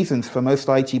of the reasons for most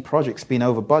IT projects being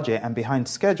over budget and behind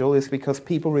schedule is because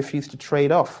people refuse to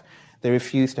trade off. They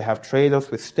refuse to have trade-offs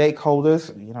with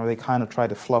stakeholders. They kind of try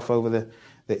to fluff over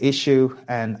the issue,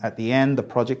 and at the end, the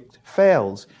project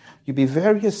fails. You'd be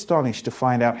very astonished to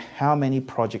find out how many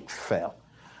projects fail.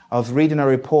 I was reading a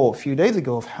report a few days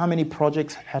ago of how many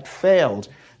projects had failed.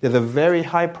 There's a very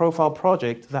high-profile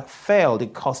project that failed.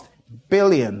 It cost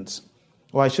billions.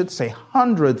 Well, I should say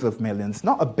hundreds of millions,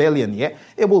 not a billion yet.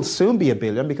 It will soon be a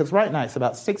billion because right now it's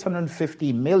about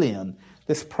 650 million.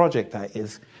 This project, that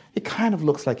is, it kind of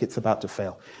looks like it's about to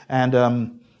fail.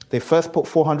 And they first put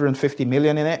 450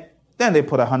 million in it, then they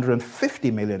put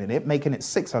 150 million in it, making it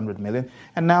 600 million,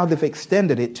 and now they've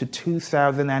extended it to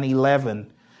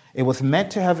 2011. It was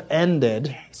meant to have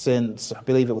ended since, I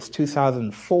believe it was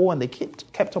 2004, and they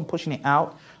kept on pushing it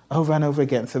out over and over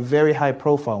again. It's a very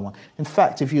high-profile one. In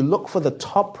fact, if you look for the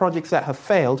top projects that have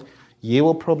failed, you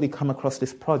will probably come across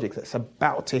this project that's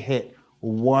about to hit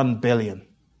 1 billion.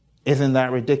 Isn't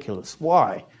that ridiculous?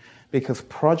 Why? Because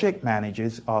project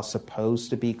managers are supposed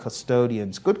to be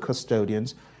custodians, good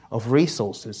custodians of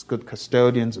resources, good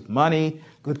custodians of money,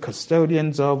 good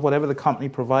custodians of whatever the company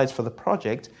provides for the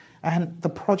project, and the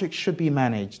project should be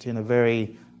managed in a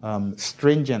very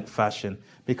stringent fashion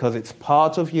because it's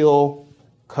part of your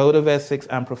Code of ethics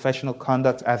and professional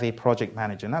conduct as a project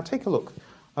manager. Now take a look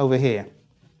over here.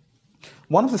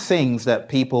 One of the things that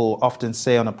people often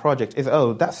say on a project is,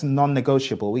 oh, that's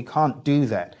non-negotiable. We can't do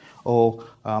that. Or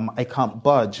I can't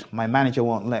budge. My manager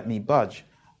won't let me budge.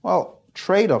 Well,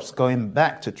 trade-offs, going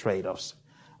back to trade-offs.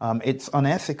 It's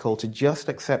unethical to just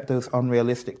accept those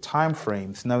unrealistic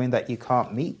timeframes, knowing that you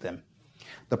can't meet them.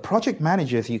 The project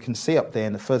manager, as you can see up there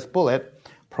in the first bullet,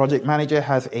 project manager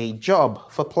has a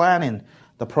job for planning.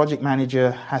 The project manager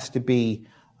has to be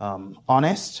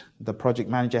honest. The project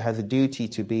manager has a duty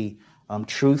to be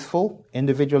truthful.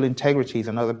 Individual integrity is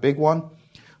another big one.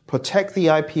 Protect the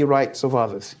IP rights of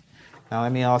others. Now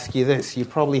let me ask you this. You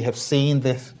probably have seen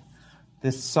this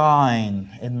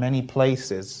sign in many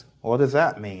places. What does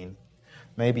that mean?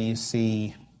 Maybe you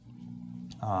see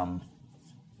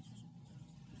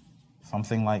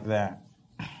something like that.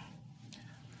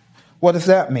 What does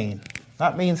that mean?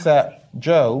 That means that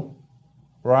Joe,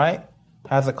 right,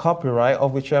 has a copyright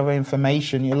of whichever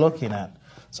information you're looking at.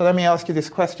 So let me ask you this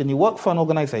question. You work for an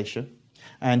organization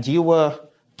and you were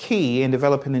key in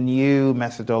developing a new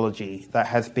methodology that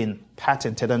has been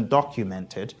patented and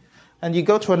documented. And you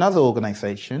go to another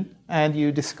organization and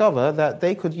you discover that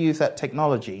they could use that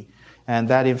technology and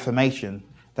that information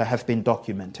that has been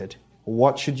documented.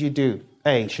 What should you do?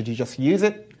 A, should you just use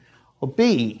it? Or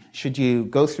B, should you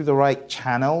go through the right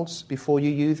channels before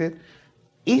you use it?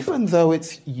 Even though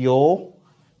it's your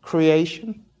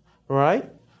creation, right?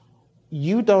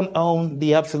 You don't own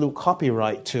the absolute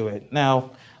copyright to it.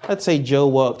 Now, let's say Joe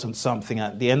worked on something.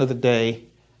 At the end of the day,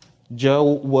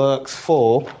 Joe works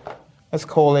for, let's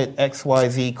call it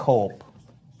XYZ Corp.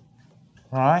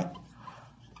 Right?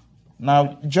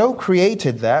 Now, Joe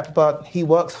created that, but he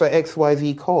works for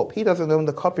XYZ Corp. He doesn't own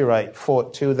the copyright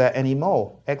to that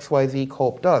anymore. XYZ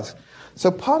Corp does.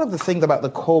 So part of the thing about the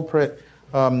corporate,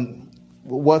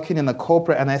 working in a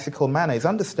corporate and ethical manner is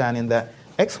understanding that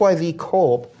XYZ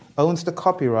Corp owns the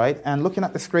copyright. And looking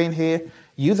at the screen here,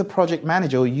 you, the project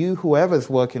manager, or you,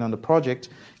 whoever's working on the project,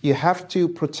 you have to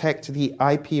protect the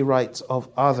IP rights of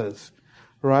others,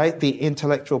 right? The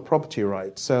intellectual property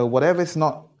rights. So whatever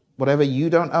you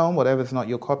don't own, whatever's not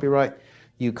your copyright,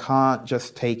 you can't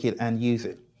just take it and use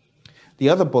it. The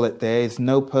other bullet there is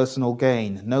no personal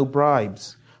gain, no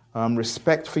bribes,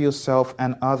 respect for yourself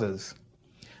and others.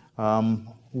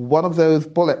 One of those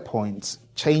bullet points,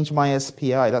 change my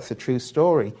SPI, that's a true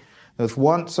story. There's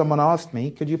once someone asked me,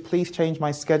 could you please change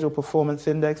my schedule performance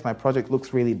index? My project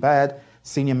looks really bad.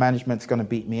 Senior management's going to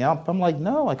beat me up. I'm like,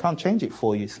 no, I can't change it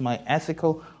for you. It's my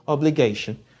ethical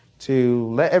obligation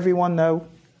to let everyone know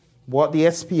what the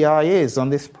SPI is on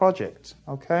this project,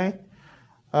 okay?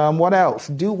 What else?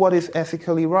 Do what is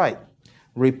ethically right.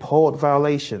 Report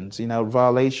violations,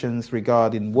 violations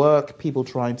regarding work, people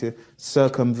trying to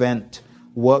circumvent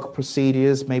work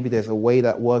procedures. Maybe there's a way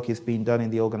that work is being done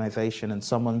in the organization and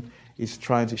someone is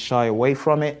trying to shy away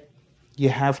from it. You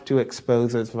have to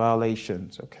expose those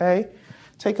violations, okay?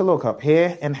 Take a look up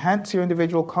here. Enhance your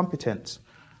individual competence.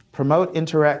 Promote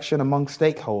interaction among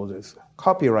stakeholders.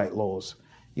 Copyright laws.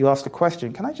 You ask the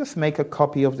question, can I just make a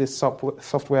copy of this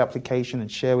software application and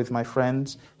share with my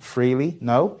friends freely?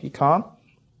 No, you can't.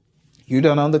 You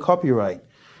don't own the copyright.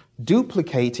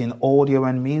 Duplicating audio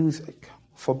and music.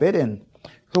 Forbidden.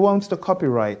 Who owns the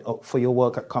copyright for your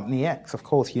work at Company X? Of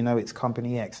course, you know it's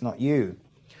Company X, not you.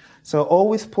 So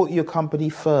always put your company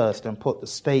first and put the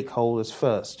stakeholders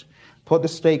first. Put the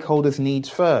stakeholders' needs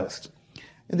first.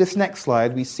 In this next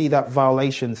slide, we see that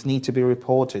violations need to be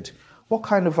reported. What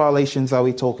kind of violations are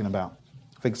we talking about?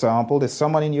 For example, there's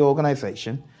someone in your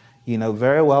organization, you know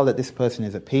very well that this person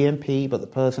is a PMP, but the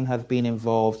person has been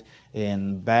involved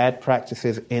in bad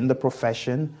practices in the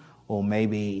profession, or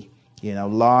maybe,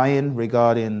 lying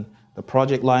regarding the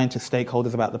project, lying to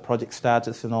stakeholders about the project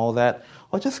status and all that,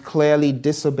 or just clearly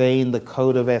disobeying the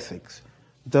code of ethics.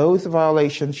 Those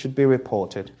violations should be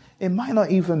reported. It might not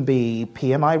even be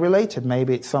PMI related.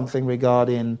 Maybe it's something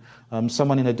regarding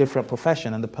someone in a different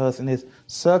profession and the person is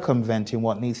circumventing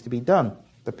what needs to be done.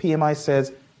 The PMI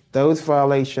says those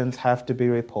violations have to be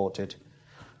reported.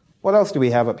 What else do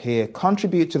we have up here?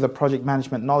 Contribute to the project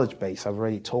management knowledge base. I've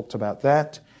already talked about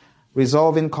that.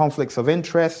 Resolving conflicts of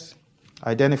interest,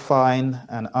 identifying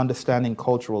and understanding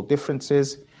cultural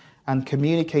differences, and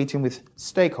communicating with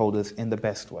stakeholders in the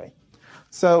best way.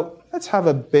 So let's have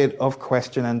a bit of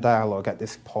question and dialogue at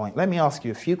this point. Let me ask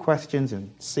you a few questions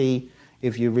and see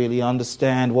if you really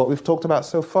understand what we've talked about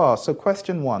so far. So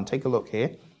question 1, take a look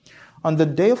here. On the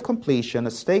day of completion,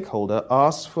 a stakeholder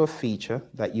asks for a feature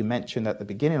that you mentioned at the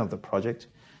beginning of the project,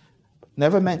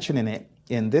 never mentioning it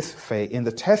in this phase, in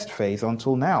the test phase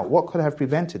until now. What could have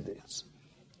prevented this?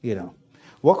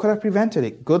 What could have prevented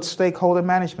it? Good stakeholder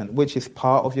management, which is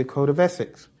part of your code of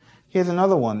ethics. Here's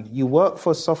another one. You work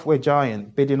for a software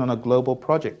giant bidding on a global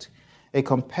project. A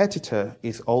competitor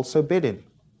is also bidding.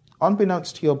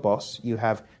 Unbeknownst to your boss, you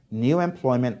have new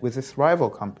employment with this rival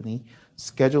company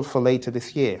scheduled for later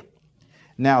this year.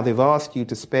 Now they've asked you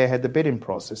to spearhead the bidding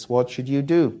process. What should you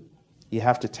do? You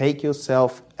have to take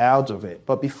yourself out of it.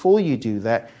 But before you do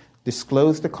that,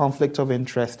 disclose the conflict of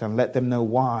interest and let them know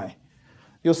why.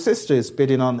 Your sister is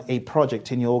bidding on a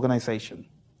project in your organization.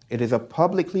 It is a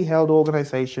publicly held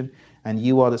organization and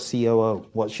you are the COO.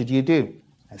 What should you do?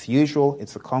 As usual,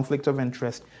 it's a conflict of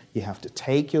interest. You have to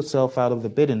take yourself out of the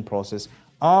bidding process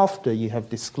after you have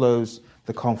disclosed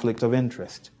the conflict of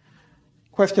interest.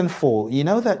 Question 4. You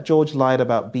know that George lied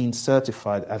about being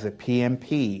certified as a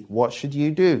PMP. What should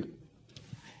you do?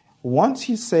 Once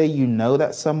you say you know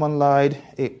that someone lied,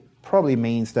 it probably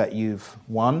means that you've,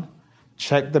 1,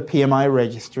 checked the PMI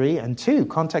registry, and 2,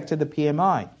 contacted the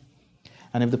PMI.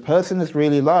 And if the person has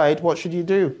really lied, what should you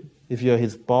do? If you're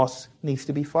his boss, needs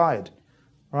to be fired.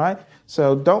 Right?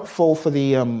 So don't fall for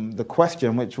the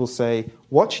question which will say,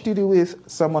 what should you do with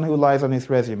someone who lies on his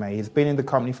resume? He's been in the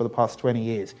company for the past 20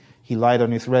 years. He lied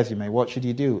on his resume. What should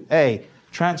you do? A,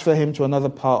 transfer him to another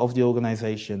part of the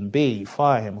organization. B,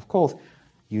 fire him. Of course,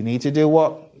 you need to do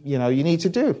what you need to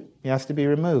do. He has to be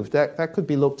removed. That could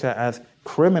be looked at as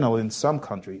criminal in some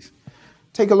countries.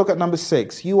 Take a look at number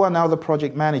 6. You are now the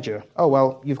project manager. Oh,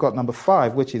 well, you've got number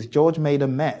 5, which is George made a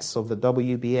mess of the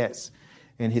WBS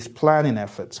in his planning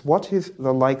efforts. What is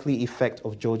the likely effect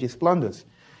of George's blunders?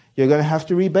 You're going to have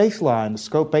to re-baseline. The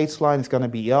scope baseline is going to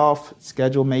be off.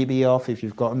 Schedule may be off if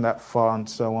you've gotten that far and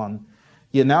so on.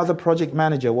 You're now the project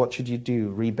manager. What should you do?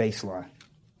 Re-baseline.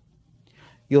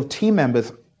 Your team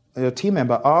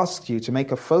member asks you to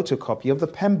make a photocopy of the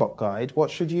PMBOK guide.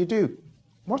 What should you do?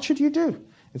 What should you do?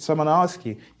 If someone asks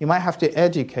you, you might have to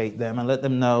educate them and let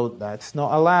them know that's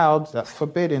not allowed, that's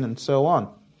forbidden, and so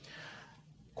on.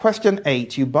 Question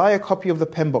 8. You buy a copy of the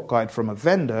PMBOK guide from a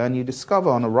vendor and you discover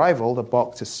on arrival the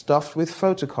box is stuffed with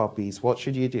photocopies. What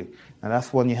should you do? And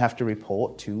that's one you have to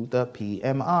report to the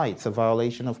PMI. It's a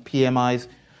violation of PMI's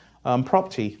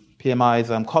property,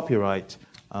 PMI's copyright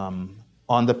on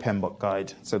the PMBOK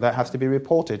guide. So that has to be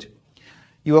reported.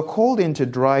 You are called in to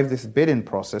drive this bidding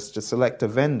process to select a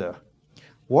vendor.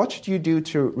 What should you do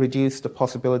to reduce the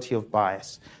possibility of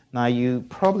bias? Now, you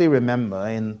probably remember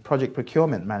in project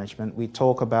procurement management, we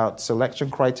talk about selection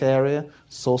criteria,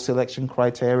 source selection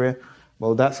criteria.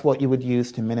 Well, that's what you would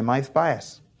use to minimize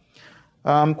bias.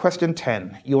 Question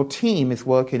 10. Your team is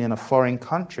working in a foreign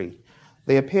country.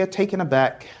 They appear taken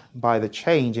aback by the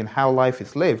change in how life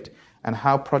is lived and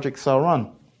how projects are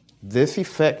run. This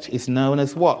effect is known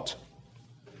as what?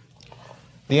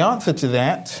 The answer to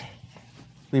that,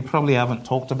 we probably haven't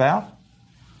talked about.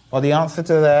 Well, the answer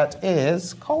to that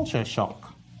is culture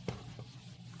shock.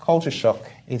 Culture shock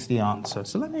is the answer.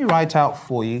 So let me write out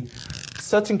for you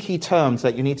certain key terms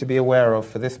that you need to be aware of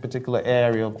for this particular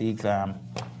area of the exam.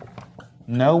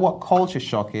 Know what culture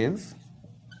shock is.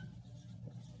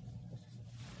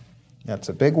 That's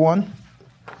a big one.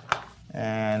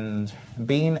 And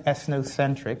being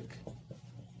ethnocentric.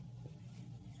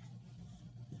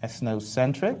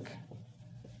 Ethnocentric.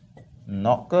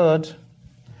 Not good.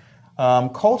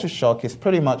 Culture shock is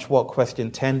pretty much what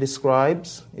question 10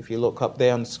 describes. If you look up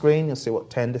there on the screen, you'll see what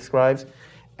 10 describes.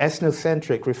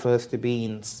 Ethnocentric refers to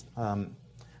being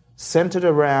centered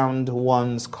around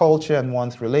one's culture and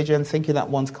one's religion, thinking that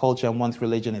one's culture and one's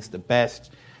religion is the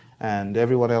best and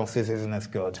everyone else's isn't as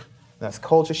good. That's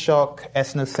culture shock,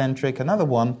 ethnocentric. Another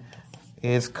one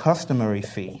is customary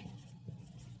fee.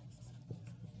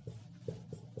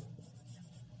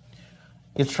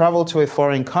 You travel to a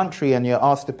foreign country and you're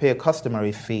asked to pay a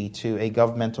customary fee to a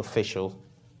government official.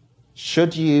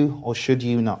 Should you or should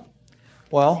you not?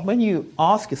 Well, when you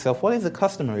ask yourself, what is a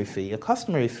customary fee? A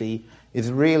customary fee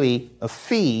is really a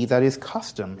fee that is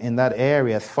custom in that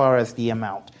area as far as the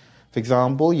amount. For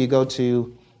example, you go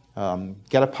to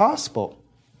get a passport.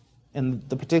 In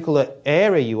the particular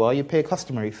area you are, you pay a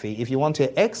customary fee. If you want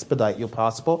to expedite your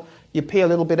passport, you pay a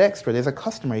little bit extra. There's a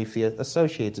customary fee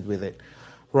associated with it.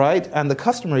 Right? And the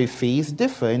customary fees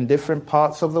differ in different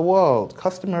parts of the world.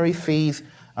 Customary fees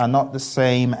are not the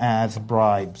same as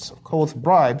bribes. Of course,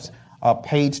 bribes are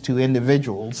paid to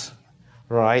individuals,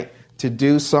 right, to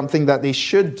do something that they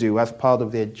should do as part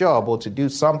of their job or to do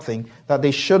something that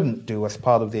they shouldn't do as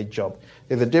part of their job.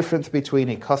 There's a difference between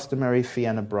a customary fee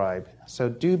and a bribe. So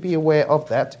do be aware of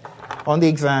that. On the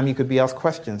exam, you could be asked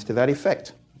questions to that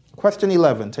effect. Question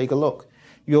 11, take a look.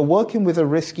 You're working with a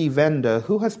risky vendor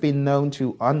who has been known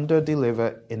to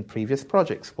under-deliver in previous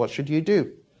projects. What should you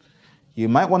do? You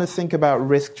might want to think about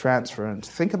risk transference.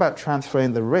 Think about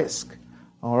transferring the risk,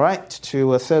 all right,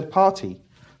 to a third party.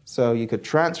 So you could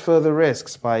transfer the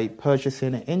risks by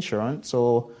purchasing insurance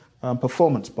or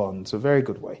performance bonds, a very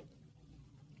good way.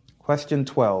 Question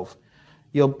 12.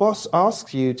 Your boss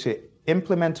asks you to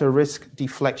implement a risk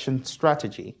deflection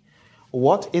strategy.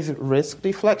 What is risk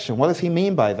deflection? What does he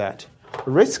mean by that?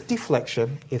 Risk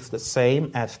deflection is the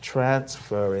same as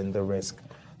transferring the risk.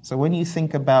 So when you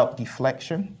think about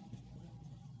deflection,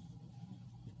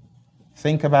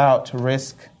 think about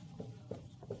risk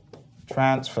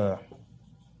transfer.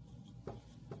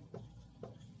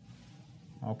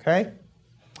 Okay?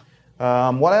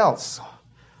 What else?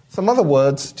 Some other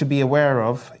words to be aware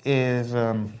of is,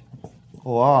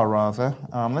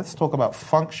 let's talk about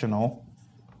functional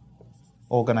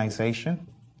organization.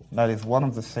 That is one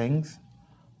of the things.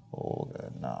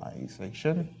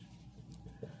 Organization.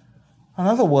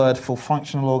 Another word for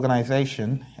functional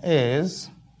organization is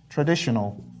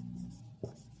traditional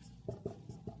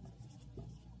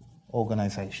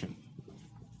organization.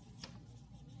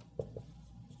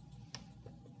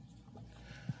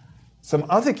 Some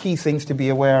other key things to be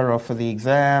aware of for the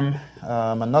exam.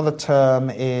 Another term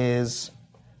is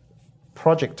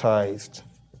projectized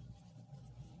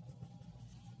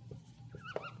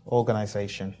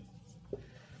organization.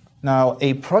 Now,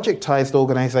 a projectized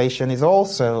organization is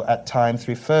also at times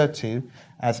referred to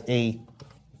as a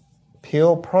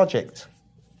pure project.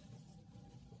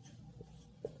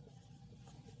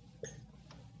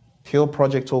 Pure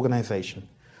project organization.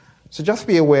 So just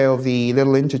be aware of the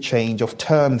little interchange of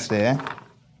terms there.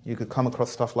 You could come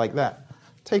across stuff like that.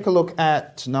 Take a look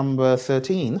at number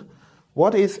 13.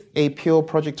 What is a pure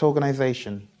project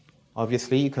organization?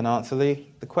 Obviously, you can answer the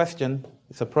question.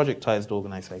 It's a projectized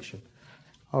organization.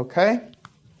 Okay?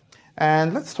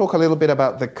 And let's talk a little bit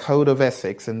about the Code of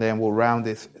Ethics, and then we'll round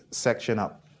this section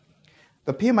up.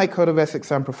 The PMI Code of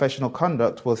Ethics and Professional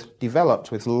Conduct was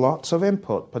developed with lots of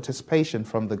input, participation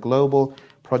from the global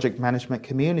project management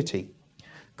community.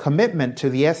 Commitment to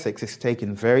the ethics is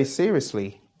taken very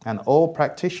seriously, and all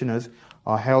practitioners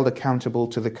are held accountable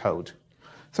to the code.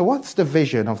 So what's the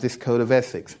vision of this Code of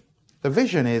Ethics? The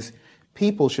vision is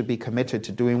people should be committed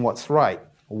to doing what's right,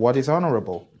 what is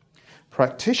honorable.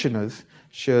 Practitioners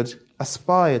should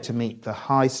aspire to meet the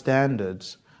high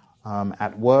standards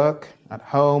at work, at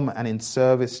home, and in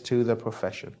service to the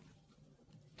profession.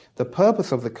 The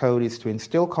purpose of the code is to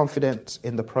instill confidence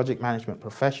in the project management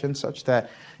profession such that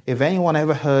if anyone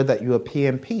ever heard that you're a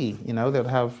PMP, they'll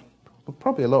have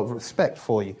probably a lot of respect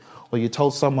for you. Or you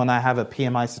told someone, I have a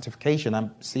PMI certification,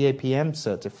 I'm CAPM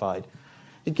certified.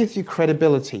 It gives you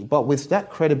credibility, but with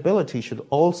that credibility should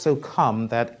also come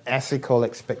that ethical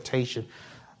expectation,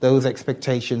 those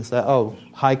expectations that,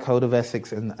 high code of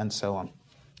ethics and so on.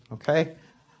 Okay?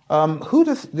 Who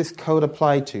does this code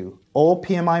apply to? All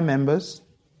PMI members,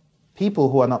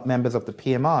 people who are not members of the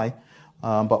PMI,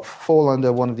 but fall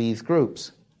under one of these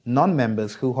groups.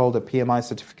 Non-members who hold a PMI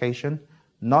certification,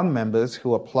 non-members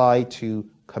who apply to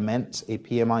commence a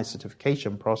PMI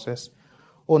certification process,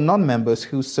 or non-members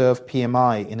who serve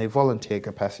PMI in a volunteer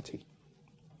capacity.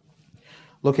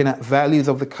 Looking at values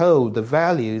of the code, the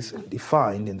values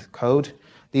defined in the code,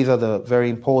 these are the very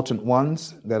important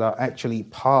ones that are actually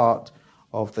part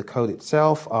of the code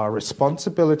itself, are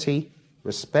responsibility,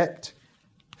 respect,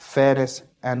 fairness,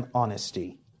 and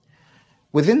honesty.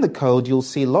 Within the code, you'll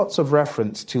see lots of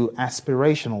reference to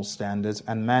aspirational standards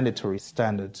and mandatory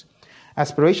standards.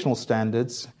 Aspirational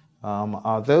standards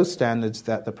are those standards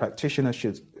that the practitioner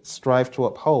should strive to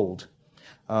uphold.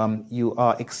 You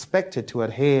are expected to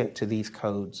adhere to these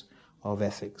codes of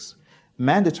ethics.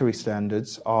 Mandatory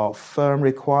standards are firm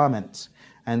requirements,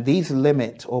 and these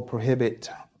limit or prohibit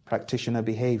practitioner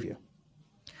behavior.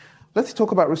 Let's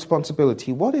talk about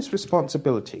responsibility. What is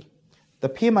responsibility? The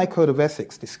PMI Code of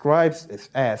Ethics describes this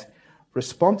as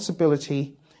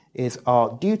responsibility is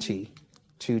our duty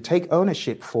to take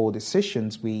ownership for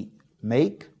decisions we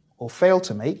make or fail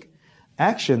to make,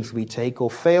 actions we take or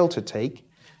fail to take,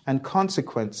 and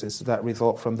consequences that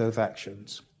result from those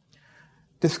actions.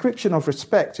 Description of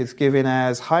respect is given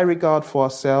as high regard for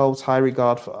ourselves, high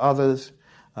regard for others,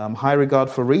 high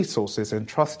regard for resources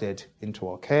entrusted into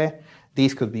our care.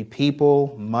 These could be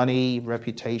people, money,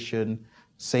 reputation,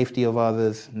 safety of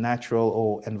others, natural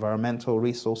or environmental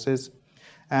resources.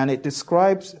 And it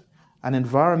describes an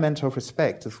environment of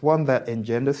respect as one that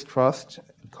engenders trust,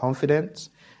 confidence,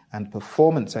 and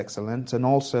performance excellence, and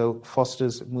also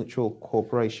fosters mutual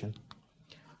cooperation.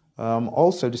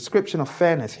 Also, description of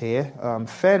fairness here.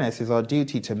 Fairness is our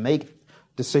duty to make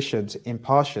decisions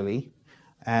impartially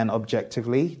and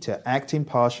objectively, to act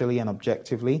impartially and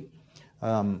objectively.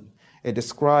 It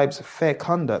describes fair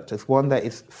conduct as one that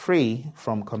is free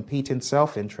from competing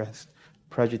self-interest,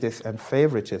 prejudice, and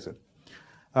favoritism.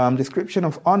 Description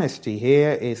of honesty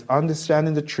here is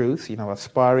understanding the truth,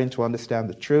 aspiring to understand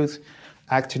the truth,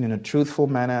 acting in a truthful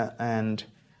manner, and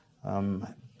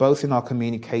both in our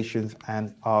communications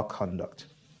and our conduct.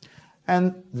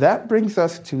 And that brings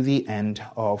us to the end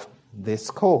of this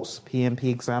course, PMP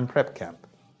Exam Prep Camp.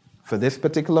 For this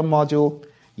particular module,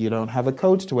 you don't have a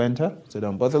code to enter, so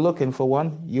don't bother looking for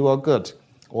one. You are good.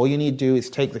 All you need to do is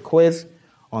take the quiz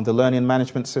on the Learning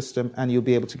Management System, and you'll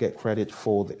be able to get credit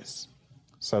for this.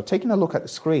 So taking a look at the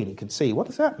screen, you can see, what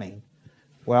does that mean?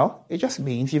 Well, it just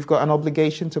means you've got an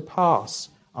obligation to pass.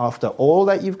 After all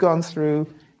that you've gone through,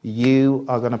 you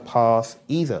are going to pass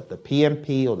either the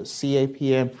PMP or the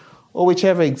CAPM or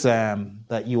whichever exam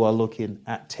that you are looking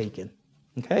at taking.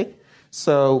 Okay?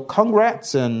 So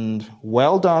congrats and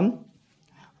well done.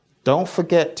 Don't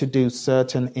forget to do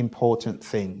certain important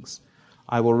things.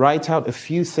 I will write out a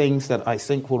few things that I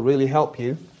think will really help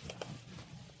you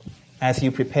as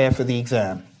you prepare for the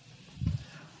exam.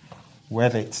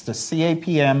 Whether it's the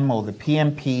CAPM or the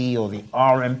PMP or the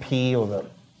RMP or the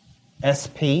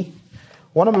SP,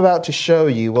 what I'm about to show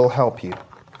you will help you.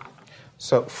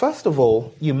 So first of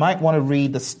all, you might want to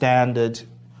read the standard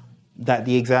that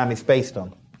the exam is based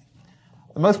on.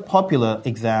 The most popular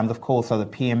exams, of course, are the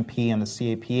PMP and the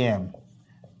CAPM.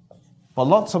 But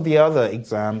lots of the other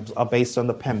exams are based on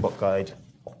the PMBOK guide.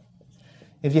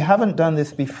 If you haven't done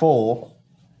this before,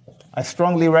 I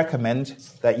strongly recommend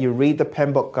that you read the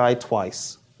PMBOK guide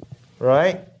twice,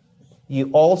 right? You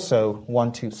also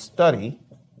want to study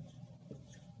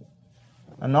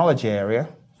a knowledge area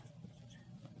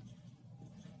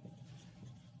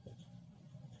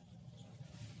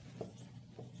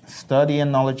Study a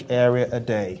knowledge area a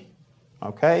day.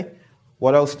 Okay?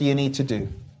 What else do you need to do?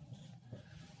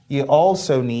 You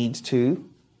also need to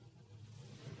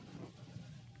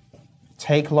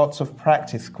take lots of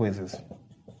practice quizzes.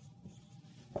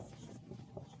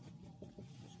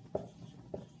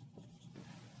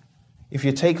 If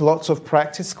you take lots of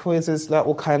practice quizzes, that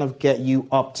will kind of get you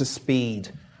up to speed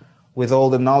with all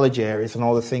the knowledge areas and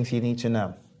all the things you need to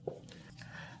know.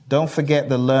 Don't forget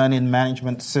the Learning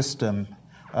Management System.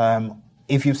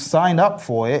 If you've signed up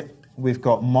for it, we've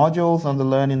got modules on the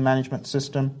Learning Management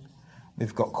System.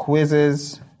 We've got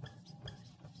quizzes.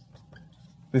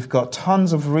 We've got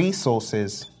tons of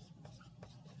resources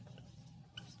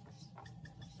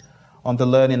on the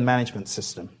Learning Management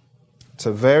System. It's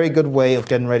a very good way of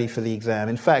getting ready for the exam.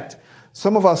 In fact,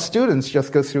 some of our students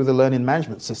just go through the Learning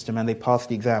Management System and they pass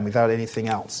the exam without anything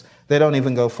else. They don't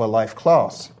even go for a live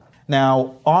class.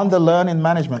 Now, on the Learning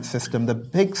Management System, the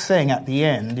big thing at the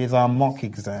end is our mock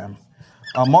exam.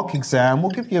 Our mock exam will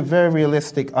give you a very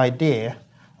realistic idea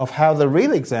of how the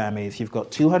real exam is. You've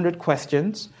got 200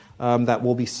 questions that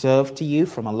will be served to you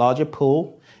from a larger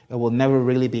pool. It will never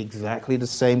really be exactly the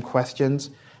same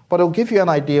questions, but it'll give you an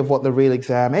idea of what the real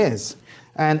exam is.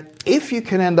 And if you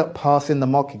can end up passing the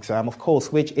mock exam, of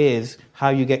course, which is how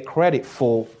you get credit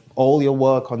for all your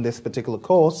work on this particular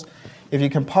course, if you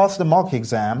can pass the mock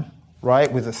exam,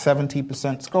 right, with a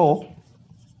 70% score,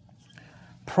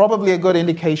 probably a good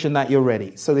indication that you're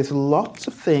ready. So there's lots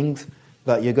of things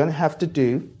that you're going to have to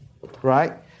do,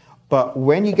 right? But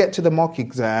when you get to the mock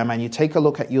exam and you take a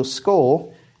look at your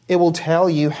score, it will tell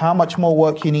you how much more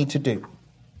work you need to do.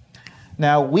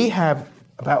 Now, we have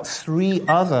about three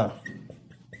other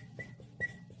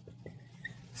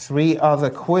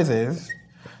quizzes.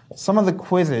 Some of the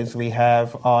quizzes we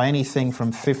have are anything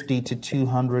from 50 to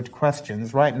 200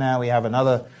 questions. Right now we have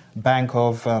another bank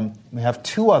of, we have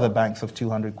two other banks of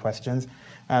 200 questions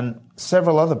and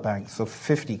several other banks of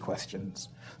 50 questions.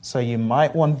 So you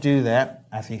might want to do that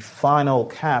as a final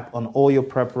cap on all your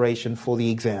preparation for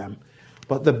the exam.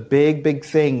 But the big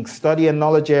thing, study a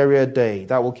knowledge area a day.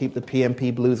 That will keep the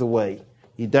PMP blues away.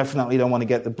 You definitely don't want to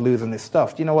get the blues in this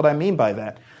stuff. Do you know what I mean by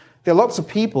that? There are lots of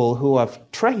people who have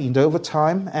trained over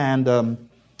time, and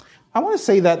I want to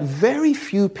say that very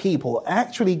few people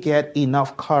actually get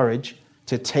enough courage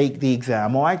to take the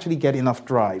exam or actually get enough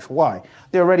drive. Why?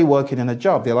 They're already working in a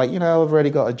job. They're like, I've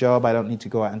already got a job. I don't need to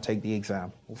go out and take the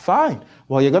exam. Well, fine.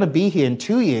 Well, you're going to be here in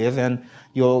 2 years, and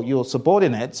your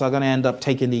subordinates are going to end up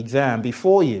taking the exam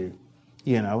before you.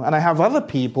 And I have other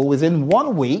people within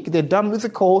 1 week, they're done with the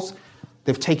course.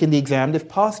 They've taken the exam, they've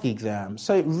passed the exam.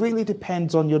 So it really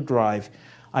depends on your drive.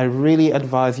 I really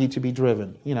advise you to be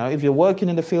driven. If you're working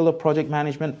in the field of project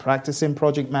management, practicing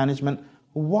project management,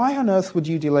 why on earth would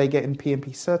you delay getting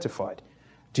PMP certified?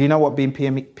 Do you know what being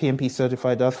PMP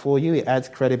certified does for you? It adds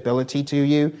credibility to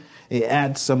you. It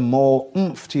adds some more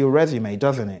oomph to your resume,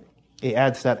 doesn't it? It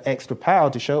adds that extra power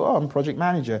to show, I'm project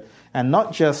manager. And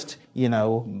not just,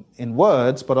 in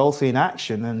words, but also in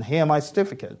action. And here are my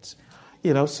certificates.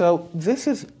 So this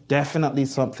is definitely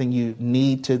something you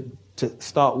need to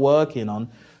start working on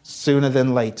sooner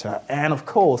than later. And of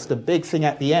course, the big thing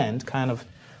at the end, kind of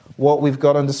what we've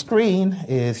got on the screen,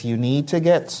 is you need to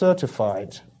get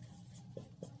certified.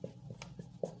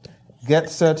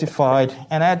 Get certified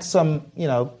and add some,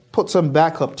 put some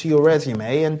backup to your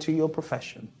resume and to your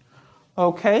profession.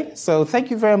 Okay, so thank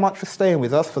you very much for staying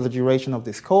with us for the duration of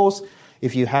this course.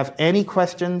 If you have any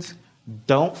questions,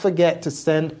 don't forget to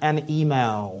send an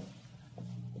email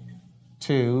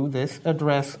to this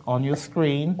address on your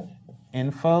screen,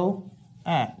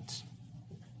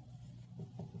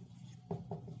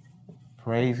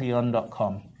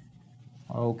 info@praizion.com.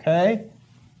 Okay?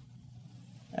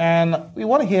 And we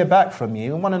want to hear back from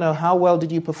you. We want to know, how well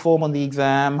did you perform on the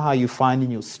exam? How are you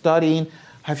finding your studying?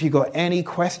 Have you got any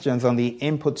questions on the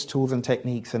inputs, tools, and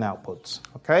techniques and outputs?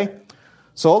 Okay?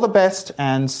 So all the best,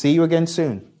 and see you again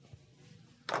soon.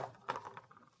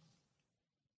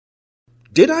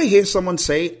 Did I hear someone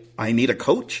say, I need a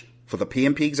coach for the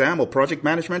PMP exam or project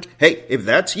management? Hey, if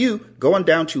that's you, go on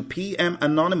down to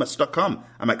pmanonymous.com.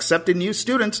 I'm accepting new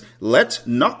students. Let's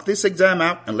knock this exam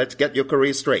out and let's get your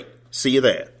career straight. See you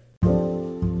there.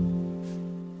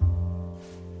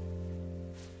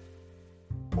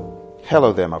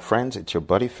 Hello there, my friends. It's your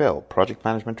buddy Phil, project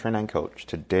management trainer and coach.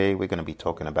 Today we're going to be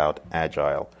talking about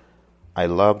Agile. I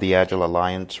love the Agile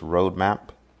Alliance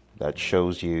roadmap that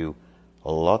shows you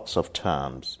lots of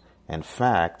terms. In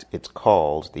fact, it's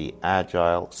called the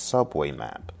Agile Subway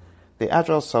Map. The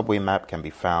Agile Subway Map can be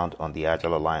found on the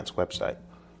Agile Alliance website.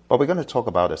 But we're going to talk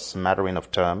about a smattering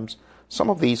of terms. Some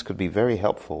of these could be very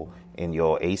helpful in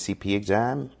your ACP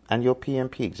exam and your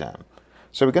PMP exam.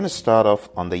 So we're going to start off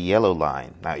on the yellow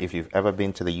line. Now, if you've ever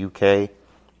been to the UK,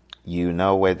 you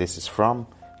know where this is from.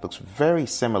 It looks very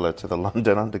similar to the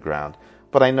London Underground.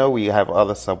 But I know we have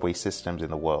other subway systems in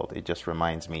the world. It just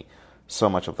reminds me so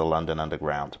much of the London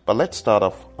Underground. But let's start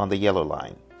off on the yellow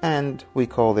line. And we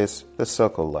call this the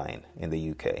Circle Line in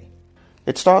the UK.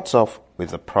 It starts off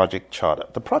with the project charter.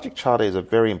 The project charter is a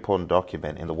very important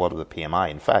document in the world of the PMI.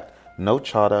 In fact, no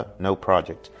charter, no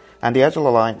project. And the Agile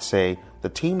Alliance say the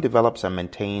team develops and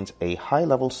maintains a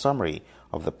high-level summary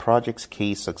of the project's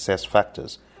key success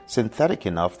factors, synthetic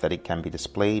enough that it can be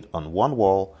displayed on one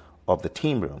wall of the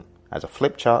team room as a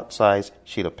flip chart size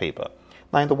sheet of paper.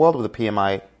 Now, in the world of the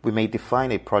PMI, we may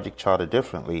define a project charter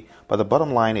differently, but the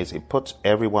bottom line is it puts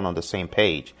everyone on the same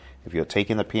page. If you're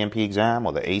taking the PMP exam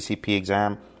or the ACP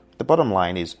exam, the bottom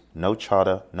line is no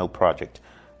charter, no project.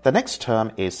 The next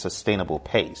term is sustainable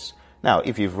pace. Now,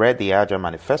 if you've read the Agile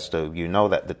Manifesto, you know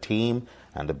that the team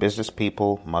and the business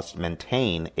people must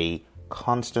maintain a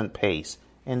constant pace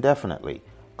indefinitely.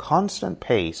 Constant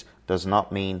pace does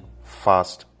not mean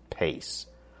fast pace.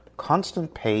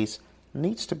 Constant pace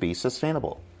needs to be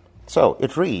sustainable. So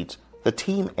it reads, the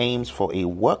team aims for a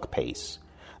work pace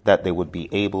that they would be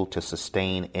able to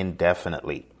sustain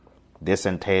indefinitely. This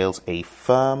entails a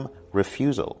firm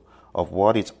refusal of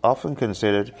what is often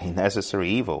considered a necessary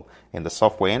evil in the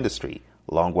software industry,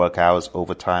 long work hours,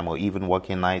 overtime, or even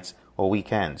working nights or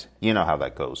weekends. You know how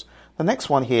that goes. The next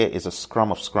one here is a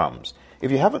Scrum of Scrums. If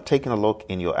you haven't taken a look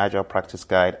in your Agile Practice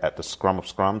Guide at the Scrum of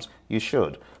Scrums, you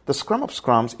should. The Scrum of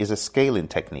Scrums is a scaling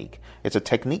technique. It's a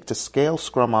technique to scale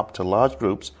Scrum up to large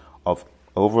groups of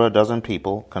over a dozen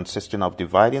people, consisting of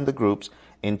dividing the groups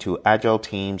into Agile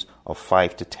teams of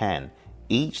 5 to 10.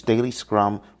 Each daily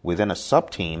Scrum within a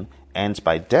sub-team ends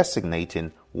by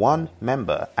designating one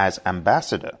member as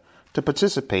ambassador to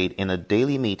participate in a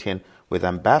daily meeting with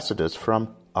ambassadors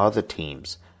from other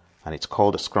teams. And it's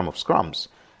called a Scrum of Scrums.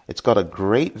 It's got a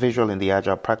great visual in the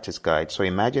Agile Practice Guide. So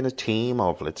imagine a team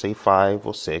of, let's say, 5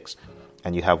 or 6,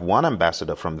 and you have one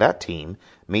ambassador from that team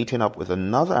meeting up with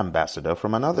another ambassador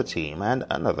from another team and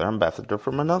another ambassador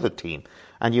from another team.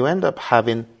 And you end up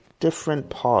having different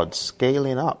pods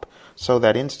scaling up so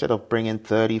that instead of bringing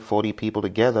 30, 40 people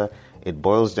together, it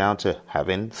boils down to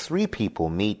having 3 people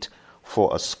meet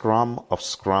for a scrum of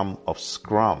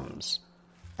scrums.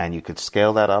 And you could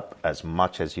scale that up as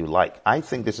much as you like. I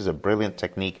think this is a brilliant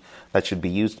technique that should be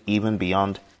used even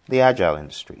beyond the Agile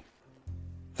industry.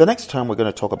 The next term we're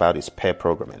going to talk about is pair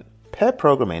programming. Pair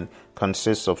programming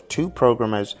consists of 2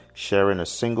 programmers sharing a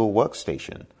single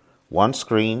workstation, one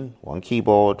screen, one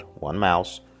keyboard, one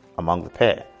mouse among the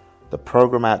pair. The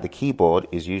programmer at the keyboard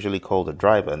is usually called a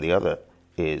driver, and the other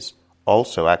is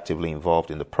also actively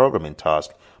involved in the programming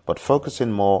task, but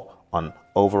focusing more on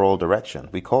overall direction.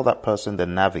 We call that person the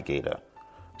navigator.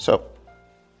 So,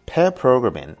 pair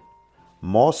programming,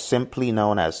 more simply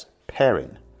known as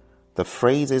pairing, The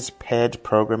phrases paired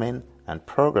programming and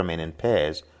programming in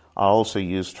pairs are also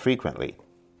used frequently.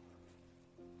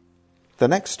 The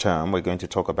next term we're going to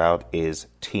talk about is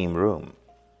team room.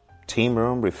 Team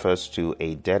room refers to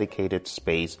a dedicated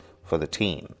space for the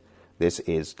team. This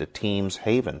is the team's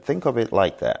haven. Think of it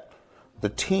like that. The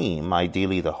team,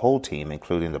 ideally the whole team,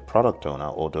 including the product owner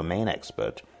or domain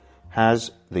expert,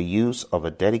 has the use of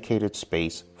a dedicated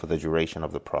space for the duration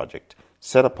of the project,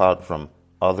 set apart from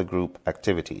other group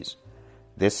activities.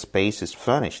 This space is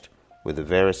furnished with the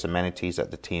various amenities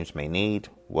that the teams may need: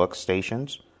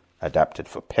 workstations, adapted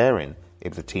for pairing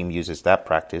if the team uses that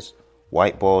practice,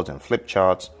 whiteboards and flip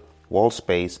charts, wall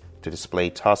space to display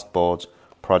task boards,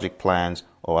 project plans,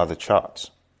 or other charts.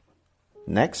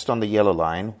 Next on the yellow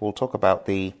line, we'll talk about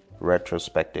the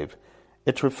retrospective.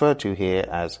 It's referred to here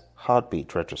as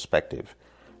heartbeat retrospective,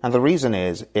 and the reason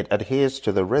is it adheres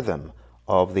to the rhythm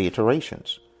of the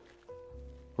iterations.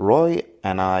 Roy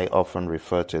and I often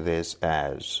refer to this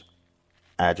as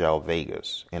Agile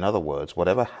Vegas. In other words,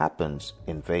 whatever happens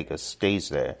in Vegas stays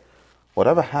there.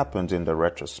 Whatever happens in the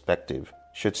retrospective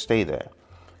should stay there.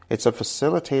 It's a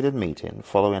facilitated meeting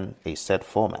following a set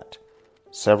format.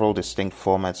 Several distinct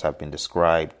formats have been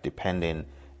described depending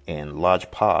in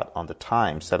large part on the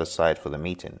time set aside for the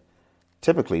meeting,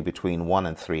 typically between 1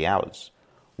 and 3 hours.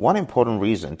 One important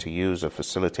reason to use a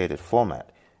facilitated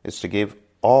format is to give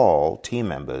all team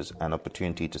members an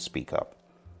opportunity to speak up.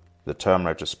 The term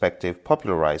retrospective,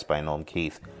 popularized by Norm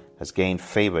Keith, has gained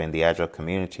favor in the Agile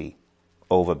community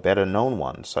over better known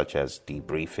ones such as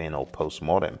debriefing or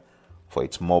postmortem for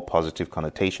its more positive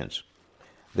connotations.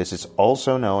 This is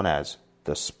also known as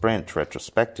the sprint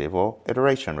retrospective or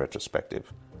iteration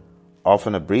retrospective,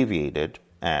 often abbreviated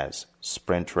as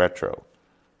sprint retro.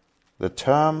 The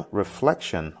term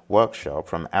reflection workshop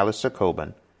from Alistair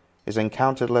Cockburn is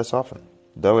encountered less often,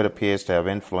 though it appears to have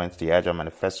influenced the Agile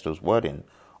Manifesto's wording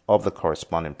of the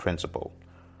corresponding principle.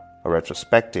 A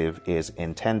retrospective is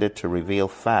intended to reveal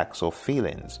facts or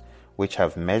feelings which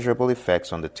have measurable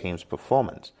effects on the team's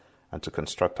performance and to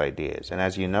construct ideas. And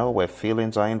as you know, where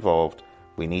feelings are involved,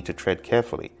 we need to tread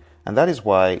carefully. And that is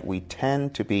why we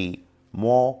tend to be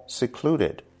more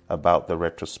secluded about the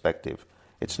retrospective.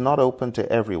 It's not open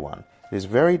to everyone. It is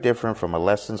very different from a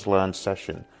lessons learned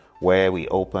session where we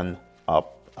open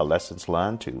up a lessons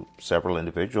learned to several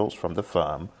individuals from the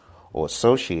firm or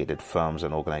associated firms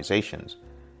and organizations.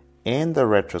 In the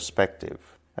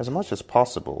retrospective, as much as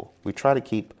possible, we try to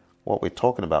keep what we're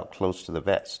talking about close to the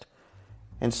vest.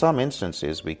 In some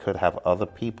instances, we could have other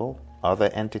people,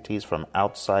 other entities from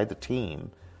outside the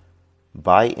team,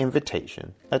 by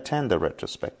invitation, attend the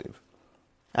retrospective.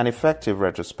 An effective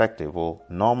retrospective will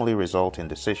normally result in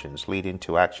decisions leading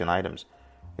to action items.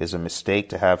 It is a mistake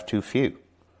to have too few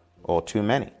or too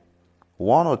many.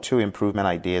 1 or 2 improvement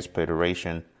ideas per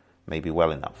iteration may be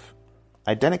well enough.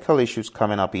 Identical issues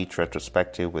coming up each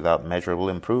retrospective without measurable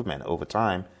improvement over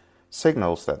time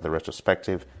signals that the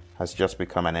retrospective has just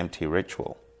become an empty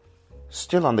ritual.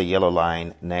 Still on the yellow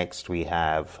line, next we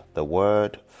have the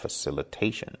word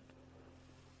facilitation.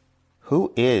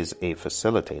 Who is a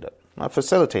facilitator? A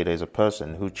facilitator is a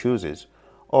person who chooses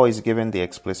or is given the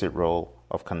explicit role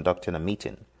of conducting a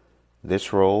meeting.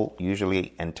 This role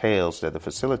usually entails that the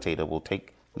facilitator will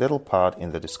take little part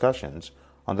in the discussions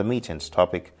on the meeting's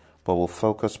topic, but will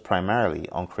focus primarily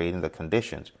on creating the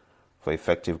conditions for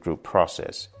effective group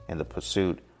process in the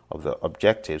pursuit of the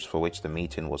objectives for which the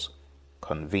meeting was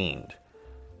convened.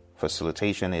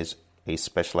 Facilitation is a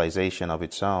specialization of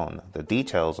its own, the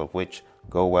details of which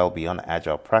go well beyond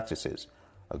Agile practices.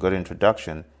 A good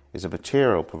introduction is a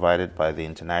material provided by the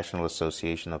International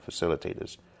Association of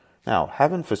Facilitators. Now,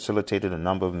 having facilitated a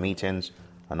number of meetings,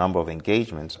 a number of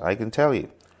engagements, I can tell you,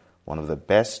 one of the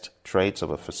best traits of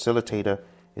a facilitator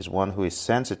is one who is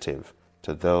sensitive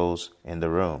to those in the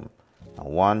room, and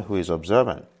one who is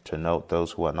observant to note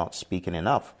those who are not speaking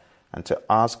enough, and to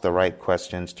ask the right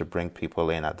questions to bring people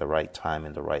in at the right time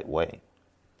in the right way.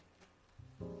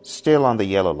 Still on the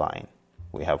yellow line,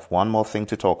 we have one more thing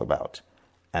to talk about,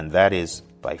 and that is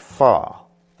by far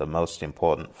the most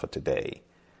important for today.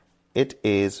 It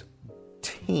is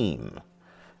team.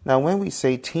 Now, when we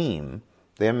say team,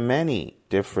 there are many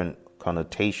different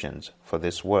connotations for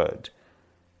this word.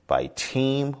 By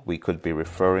team, we could be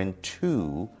referring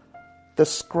to the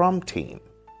Scrum team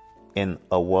in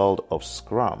a world of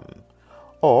Scrum,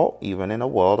 or even in a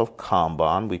world of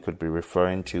Kanban, we could be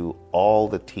referring to all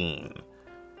the team.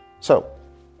 So,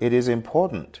 it is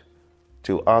important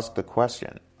to ask the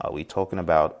question, are we talking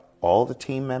about all the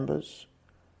team members?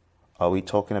 Are we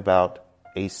talking about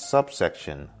a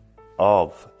subsection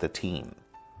of the team?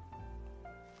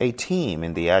 A team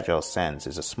in the Agile sense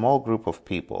is a small group of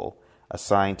people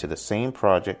assigned to the same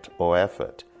project or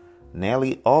effort,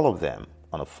 nearly all of them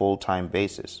on a full-time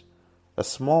basis. A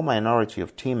small minority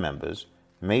of team members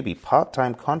may be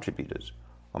part-time contributors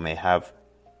or may have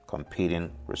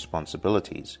competing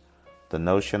responsibilities. The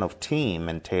notion of team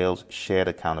entails shared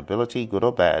accountability, good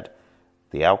or bad.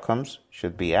 The outcomes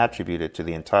should be attributed to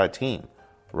the entire team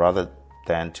rather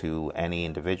than to any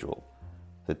individual.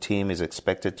 The team is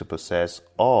expected to possess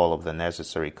all of the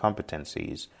necessary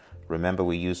competencies. Remember,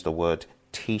 we use the word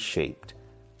T-shaped.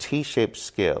 T-shaped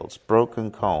skills,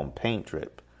 broken comb, paint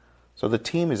drip. So the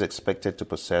team is expected to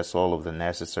possess all of the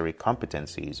necessary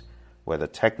competencies, whether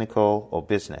technical or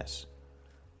business.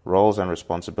 Roles and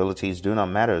responsibilities do not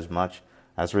matter as much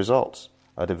as results.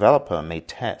 A developer may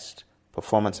test,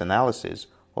 performance analysis,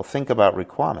 or think about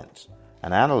requirements.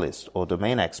 An analyst or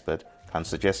domain expert can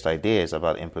suggest ideas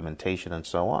about implementation and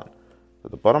so on.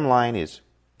 But the bottom line is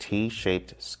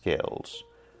T-shaped skills.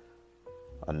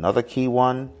 Another key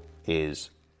one is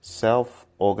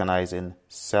self-organizing,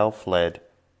 self-led,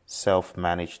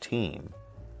 self-managed team.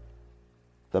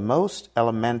 The most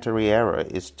elementary error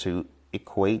is to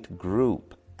equate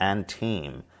group and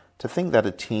team, to think that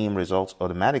a team results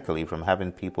automatically from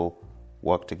having people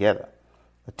work together.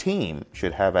 A team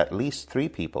should have at least 3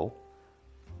 people.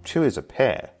 2 is a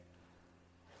pair.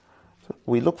 So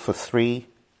we look for 3.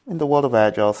 In the world of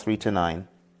Agile, 3 to 9.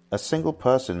 A single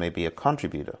person may be a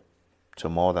contributor to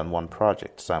more than one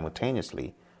project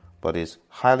simultaneously, but is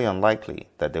highly unlikely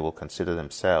that they will consider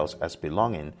themselves as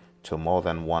belonging to more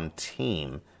than one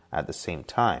team at the same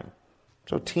time.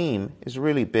 So team is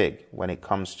really big when it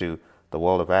comes to the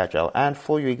world of Agile, and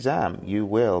for your exam, you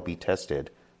will be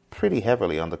tested pretty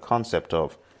heavily on the concept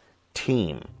of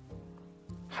team,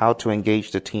 how to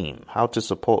engage the team, how to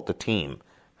support the team,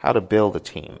 how to build a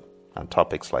team, and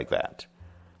topics like that.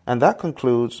 And that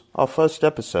concludes our first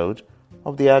episode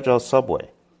of the Agile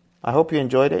Subway. I hope you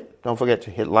enjoyed it. Don't forget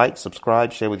to hit like,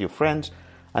 subscribe, share with your friends,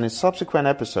 and in subsequent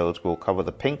episodes, we'll cover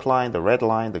the pink line, the red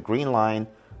line, the green line,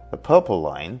 the purple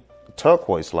line, the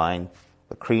turquoise line,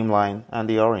 the cream line, and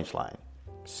the orange line.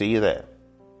 See you there.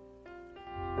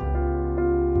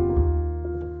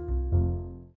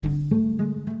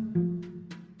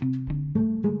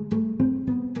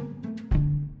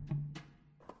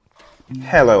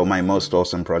 Hello, my most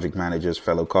awesome project managers,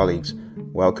 fellow colleagues.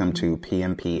 Welcome to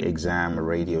PMP Exam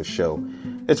Radio Show.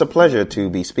 It's a pleasure to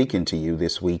be speaking to you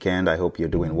this weekend. I hope you're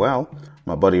doing well.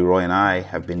 My buddy Roy and I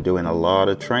have been doing a lot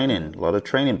of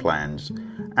training plans.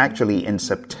 Actually, in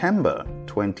September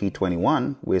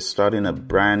 2021, we're starting a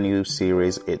brand new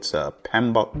series. It's a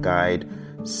PMBOK Guide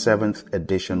 7th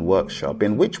edition workshop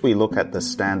in which we look at the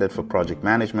standard for project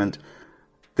management.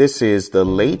 This is the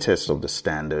latest of the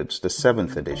standards, the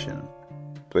 7th edition.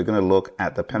 We're going to look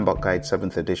at the PMBOK Guide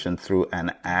 7th edition through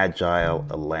an agile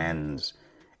lens.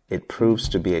 It proves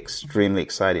to be extremely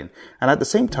exciting. And at the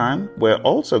same time, we're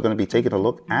also going to be taking a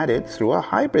look at it through a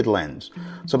hybrid lens.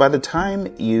 So by the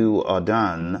time you are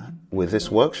done with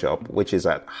this workshop, which is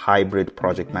at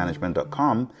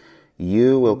hybridprojectmanagement.com,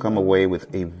 you will come away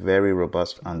with a very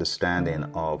robust understanding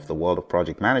of the world of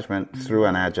project management through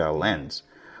an agile lens.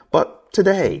 But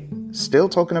today, still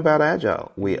talking about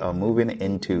Agile, we are moving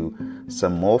into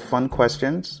some more fun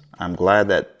questions. I'm glad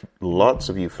that lots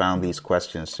of you found these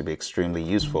questions to be extremely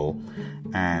useful,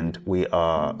 and we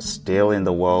are still in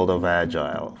the world of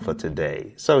Agile for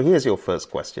today. So here's your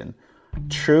first question.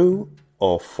 True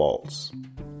or false?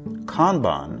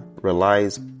 Kanban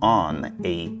relies on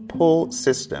a pull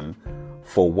system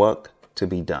for work to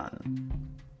be done.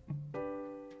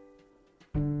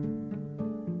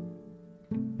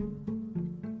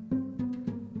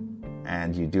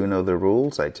 And you do know the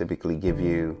rules. I typically give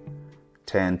you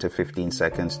 10 to 15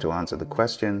 seconds to answer the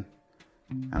question,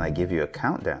 and I give you a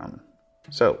countdown.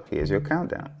 So here's your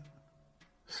countdown.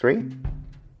 3,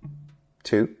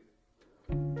 2,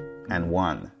 and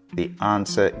 1. The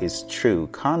answer is true.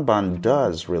 Kanban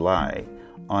does rely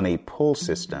on a pull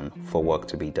system for work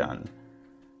to be done.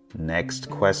 Next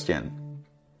question.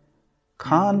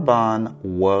 Kanban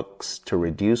works to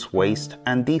reduce waste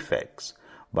and defects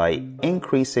by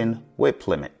increasing WIP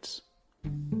limits.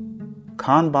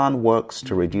 Kanban works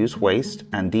to reduce waste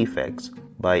and defects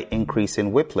by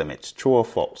increasing WIP limits. True or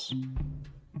false?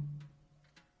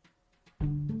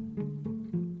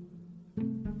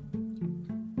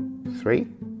 Three,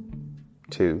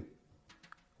 2,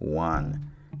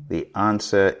 1. The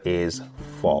answer is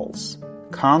false.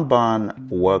 Kanban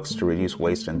works to reduce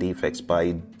waste and defects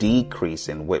by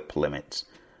decreasing WIP limits.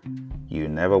 You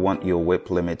never want your WIP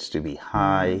limits to be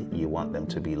high. You want them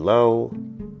to be low.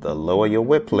 The lower your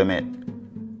WIP limit,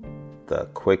 the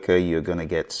quicker you're going to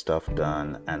get stuff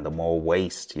done and the more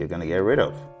waste you're going to get rid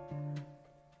of.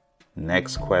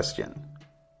 Next question.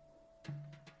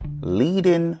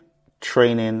 Leading,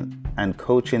 training, and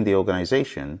coaching the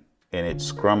organization in its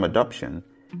Scrum adoption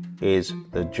is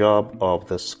the job of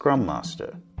the Scrum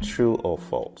Master. True or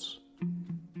false?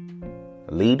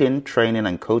 Leading, training,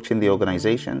 and coaching the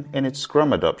organization in its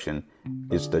Scrum adoption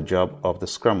is the job of the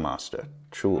Scrum Master.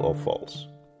 True or false?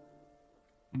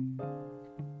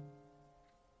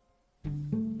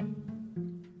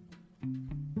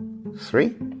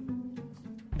 Three,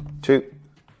 two,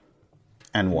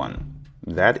 and one.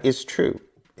 That is true.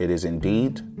 It is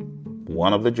indeed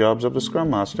one of the jobs of the Scrum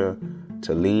Master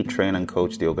to lead, train, and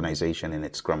coach the organization in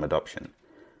its Scrum adoption.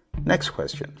 Next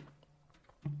question.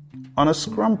 On a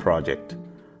Scrum project,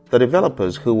 the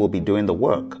developers who will be doing the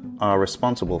work are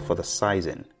responsible for the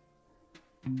sizing.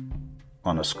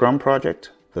 On a Scrum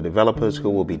project, the developers who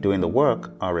will be doing the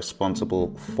work are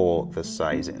responsible for the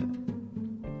sizing.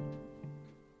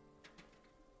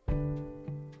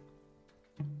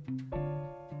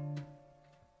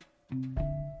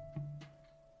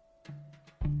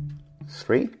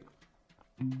 Three,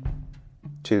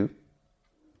 two,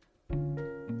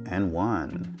 and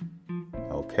one.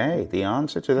 Okay, the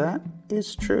answer to that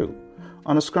is true.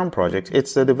 On a Scrum project,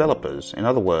 it's the developers, in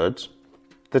other words,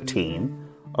 the team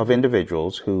of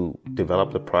individuals who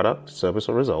develop the product, service,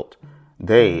 or result.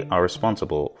 They are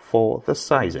responsible for the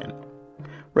sizing.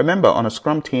 Remember, on a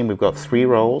Scrum team, we've got three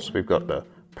roles. We've got the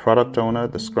product owner,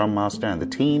 the Scrum Master, and the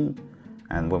team.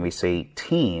 And when we say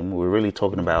team, we're really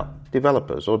talking about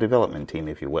developers or development team,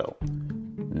 if you will.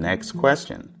 Next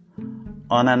question.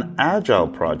 On an Agile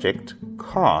project,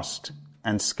 cost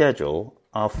and schedule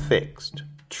are fixed.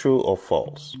 True or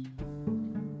false?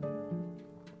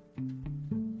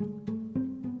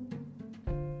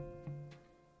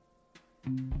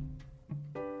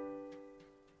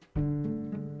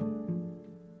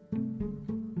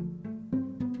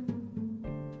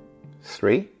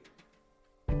 Three,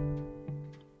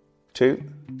 two,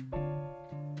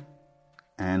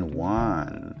 and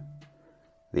one.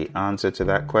 The answer to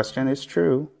that question is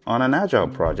true. On an Agile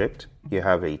project, you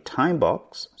have a time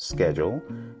box schedule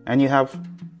and you have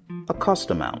a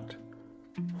cost amount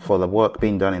for the work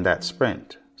being done in that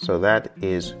sprint. So that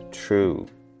is true.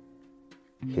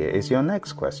 Here is your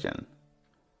next question.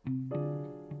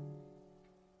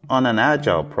 On an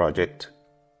Agile project,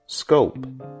 scope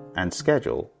and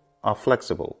schedule are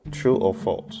flexible. True or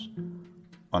false?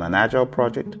 On an Agile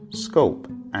project, scope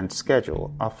and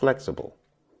schedule are flexible.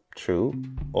 True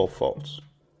or false?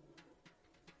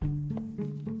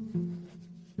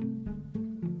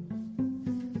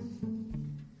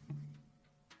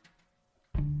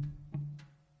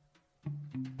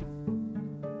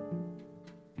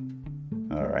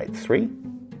 All right, 3,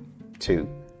 2,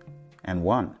 and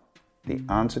 1. The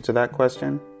answer to that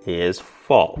question is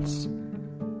false.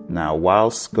 Now, while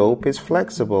scope is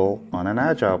flexible on an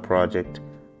Agile project,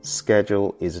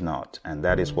 schedule is not, and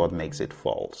that is what makes it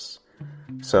false.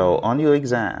 So on your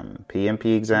exam,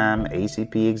 PMP exam,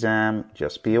 ACP exam,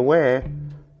 just be aware,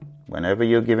 whenever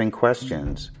you're giving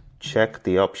questions, check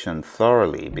the option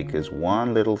thoroughly because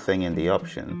one little thing in the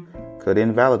option could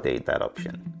invalidate that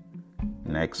option.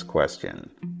 Next question.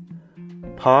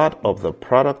 Part of the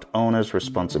product owner's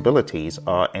responsibilities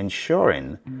are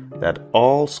ensuring that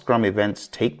all Scrum events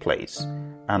take place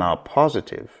and are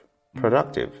positive,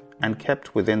 productive, and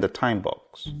kept within the time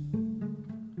box.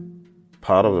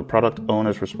 Part of the product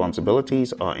owner's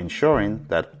responsibilities are ensuring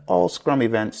that all Scrum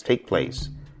events take place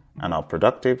and are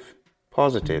productive,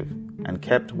 positive, and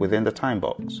kept within the time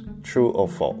box. True or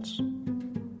false?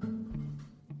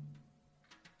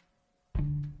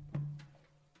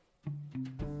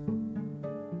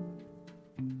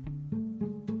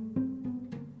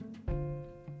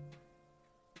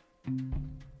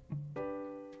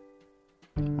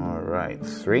 All right,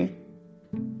 3,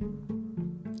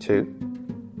 2,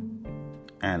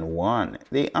 and 1.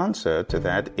 The answer to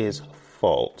that is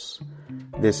false.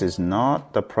 This is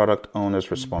not the product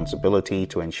owner's responsibility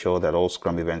to ensure that all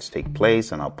Scrum events take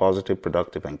place and are positive,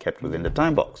 productive, and kept within the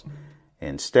time box.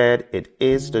 Instead, it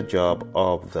is the job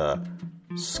of the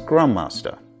Scrum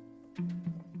Master.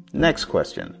 Next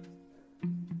question.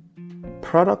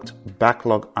 Product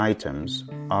backlog items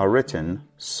are written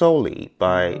solely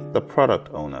by the product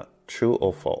owner. True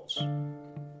or false?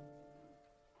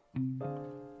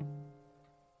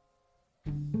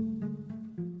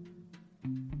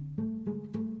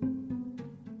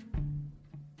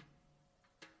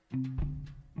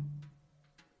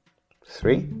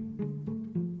 Three,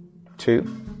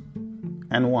 2,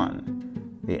 and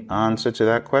 1. The answer to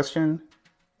that question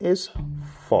is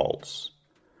false.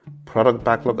 Product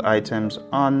backlog items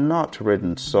are not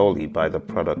written solely by the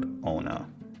product owner.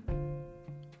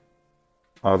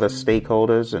 other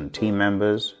stakeholders and team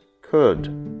members could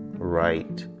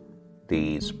write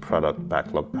these product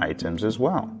backlog items as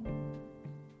well.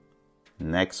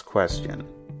 Next question.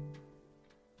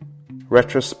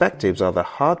 Retrospectives are the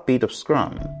heartbeat of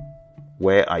Scrum,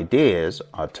 where ideas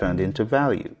are turned into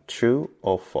value. True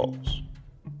or false?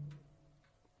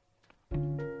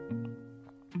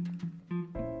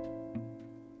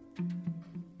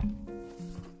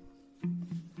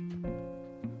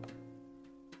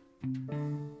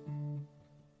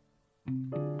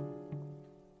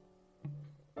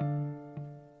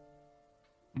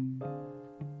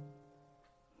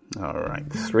 All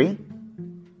right, 3,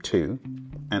 2,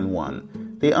 and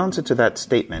 1. The answer to that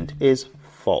statement is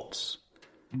false.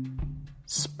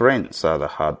 Sprints are the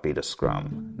heartbeat of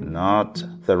Scrum, not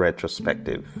the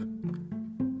retrospective.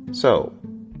 So,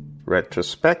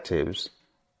 retrospectives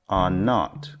are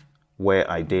not where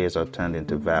ideas are turned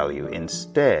into value.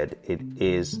 Instead, it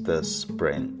is the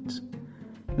sprint.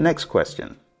 Next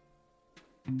question.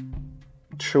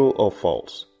 True or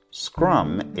false?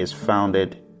 Scrum is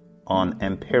founded on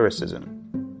empiricism.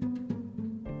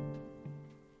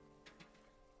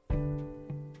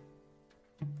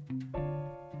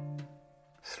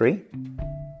 Three,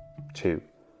 2,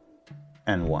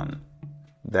 and 1.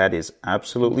 That is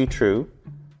absolutely true.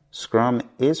 Scrum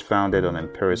is founded on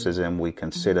empiricism. We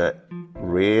consider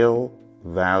real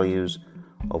values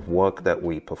of work that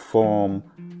we perform,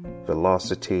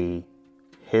 velocity,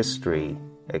 history,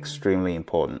 extremely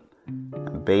important.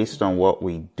 And based on what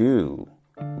we do,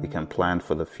 we can plan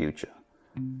for the future.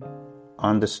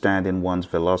 Understanding one's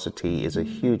velocity is a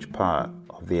huge part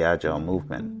of the Agile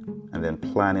movement, and then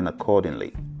planning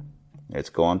accordingly. Let's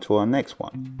go on to our next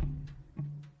one.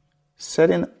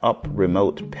 Setting up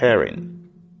remote pairing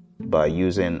by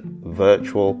using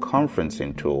virtual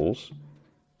conferencing tools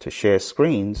to share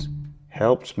screens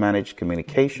helps manage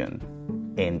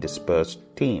communication in dispersed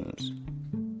teams.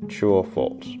 True or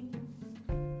false?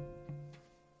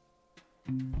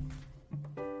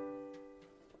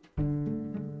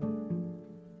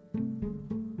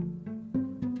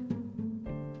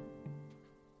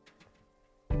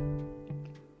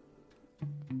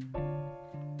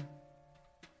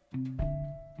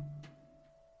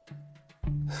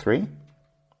 Three,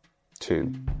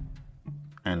 2,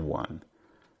 and 1.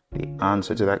 The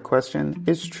answer to that question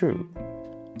is true.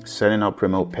 Setting up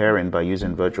remote pairing by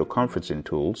using virtual conferencing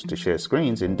tools to share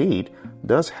screens indeed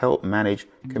does help manage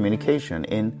communication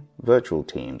in virtual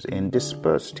teams, in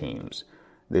dispersed teams.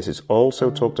 This is also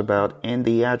talked about in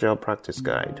the Agile Practice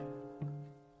Guide.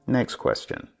 Next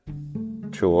question.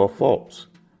 True or false?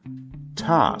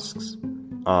 Tasks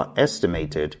are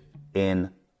estimated in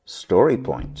story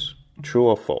points. True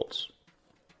or false?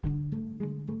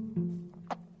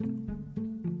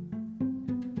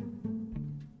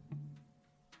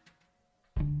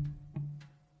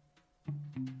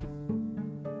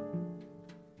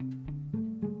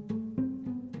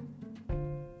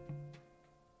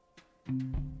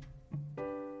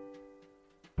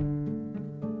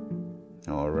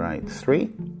 All right,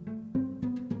 3,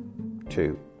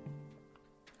 2,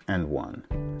 and 1.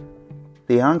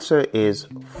 The answer is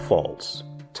false.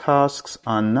 Tasks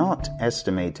are not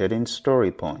estimated in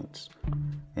story points.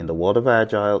 In the world of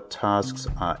Agile, tasks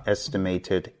are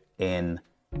estimated in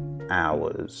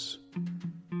hours.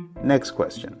 Next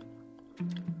question.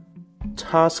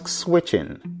 Task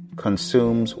switching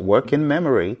consumes working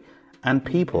memory, and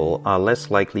people are less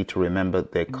likely to remember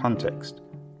their context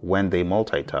when they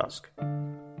multitask.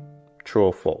 True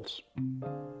or false?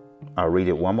 I'll read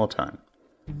it one more time.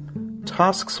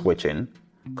 Task switching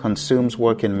consumes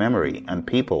working memory, and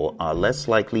people are less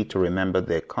likely to remember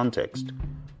their context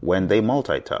when they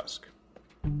multitask.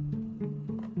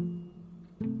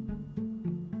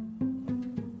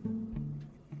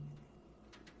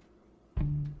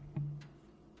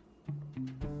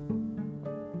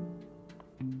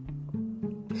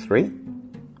 Three,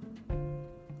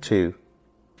 2,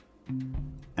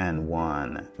 and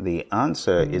 1. The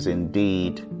answer is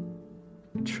indeed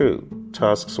true.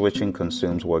 Task switching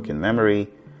consumes working memory.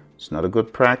 It's not a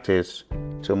good practice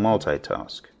to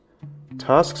multitask.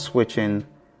 Task switching,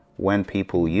 when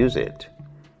people use it,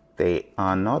 they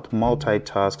are not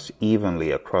multitasks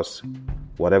evenly across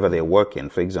whatever they're working.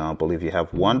 For example, if you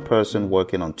have one person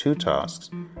working on 2 tasks,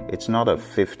 it's not a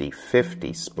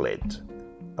 50-50 split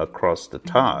across the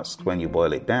tasks. When you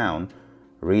boil it down,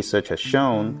 research has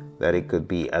shown that it could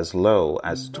be as low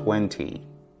as 20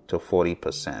 to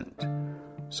 40%.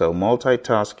 So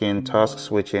multitasking, task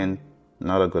switching,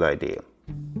 not a good idea.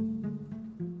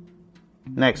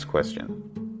 Next question.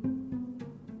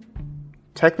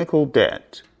 Technical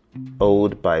debt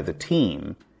owed by the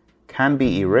team can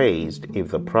be erased if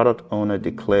the product owner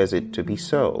declares it to be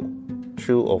so.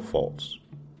 True or false?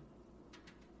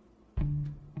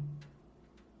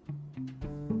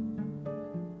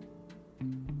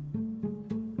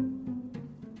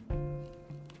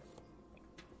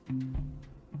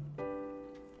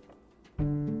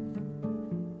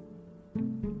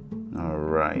 All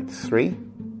right, 3,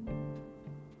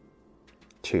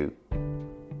 2,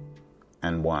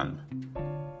 and 1.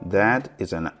 That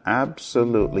is an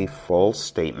absolutely false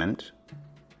statement.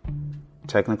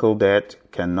 Technical debt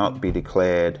cannot be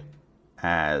declared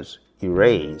as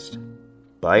erased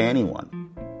by anyone.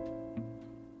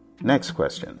 Next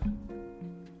question.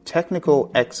 Technical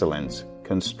excellence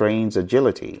constrains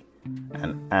agility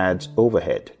and adds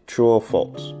overhead. True or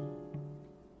false?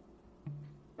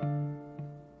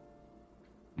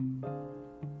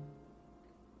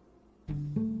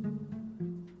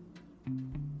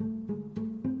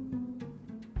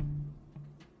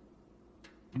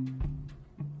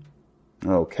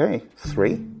 Okay,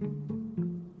 3,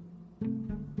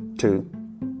 2,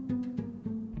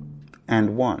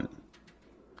 and 1.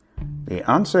 The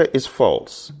answer is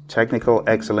false. Technical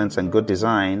excellence and good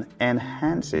design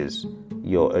enhances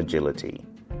your agility.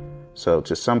 So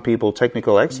to some people,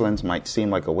 technical excellence might seem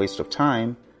like a waste of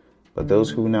time, but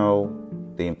those who know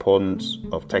the importance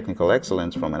of technical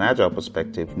excellence from an agile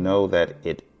perspective know that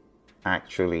it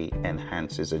actually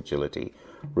enhances agility.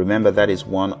 Remember, that is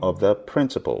one of the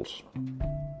principles.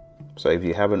 So if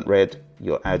you haven't read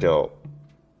your Agile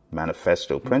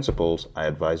Manifesto principles, I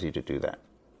advise you to do that.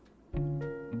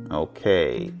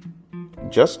 Okay,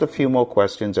 just a few more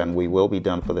questions and we will be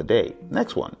done for the day.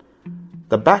 Next one.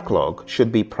 The backlog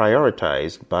should be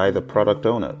prioritized by the product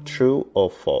owner. True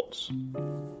or false?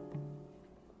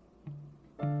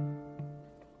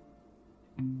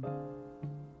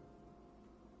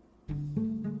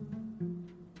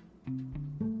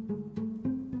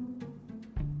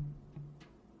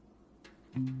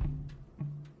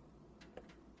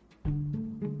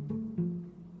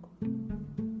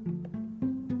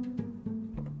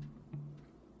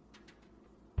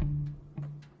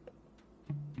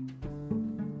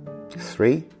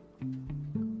 Three,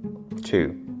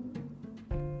 2,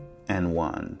 and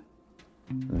 1.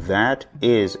 That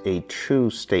is a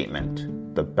true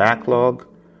statement. The backlog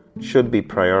should be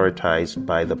prioritized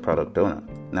by the product owner.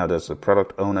 Now, does the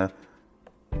product owner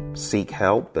seek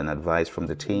help and advice from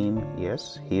the team?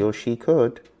 Yes, he or she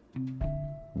could.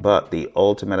 But the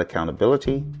ultimate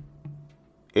accountability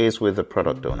is with the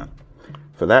product owner.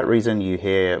 For that reason, you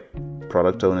hear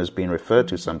product owners being referred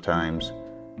to sometimes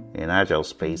in Agile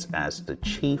space as the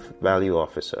Chief Value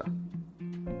Officer.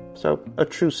 So, a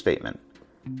true statement.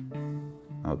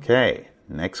 Okay,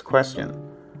 next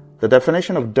question. The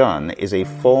definition of done is a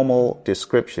formal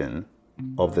description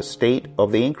of the state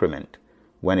of the increment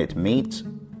when it meets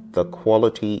the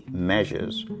quality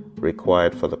measures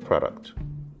required for the product.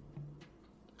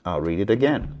 I'll read it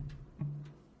again.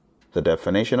 The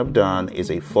definition of done is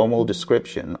a formal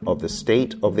description of the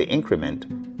state of the increment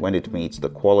when it meets the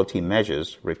quality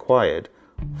measures required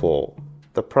for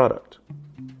the product.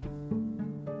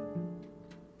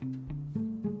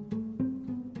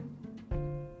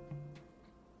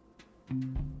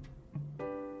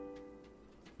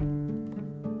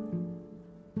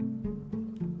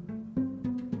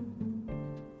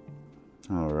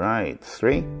 All right,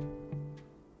 3,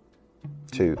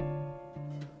 2,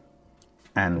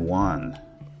 and 1.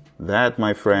 That,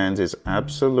 my friends, is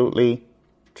absolutely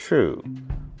true.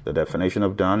 The definition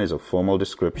of done is a formal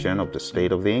description of the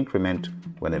state of the increment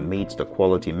when it meets the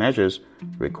quality measures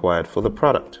required for the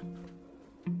product.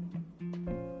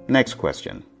 Next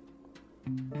question.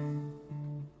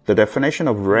 The definition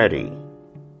of ready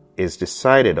is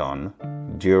decided on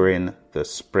during the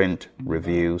sprint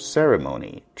review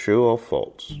ceremony. True or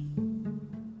false?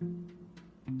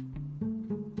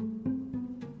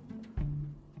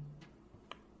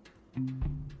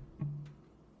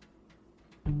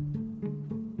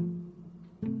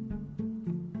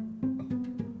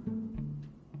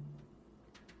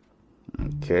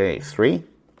 Okay, 3,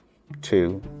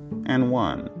 2, and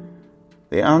 1.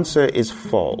 The answer is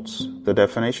false. The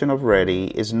definition of ready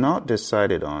is not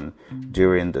decided on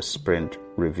during the sprint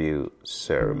review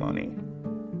ceremony.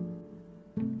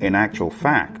 In actual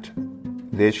fact,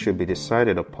 this should be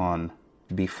decided upon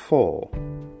before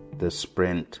the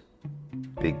sprint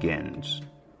begins.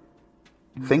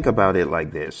 Think about it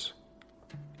like this.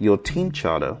 Your team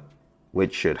charter,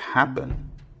 which should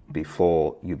happen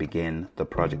before you begin the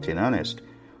project in earnest,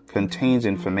 contains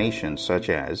information such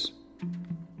as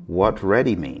what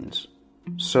ready means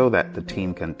so that the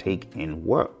team can take in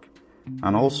work,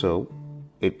 and also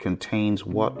it contains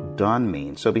what done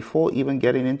means. So before even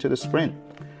getting into the sprint,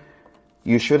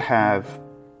 you should have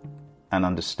an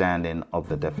understanding of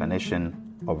the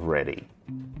definition of ready.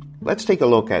 Let's take a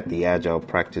look at the Agile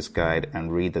Practice Guide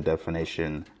and read the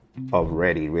definition of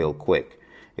ready real quick.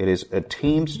 It is a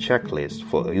team's checklist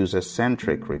for a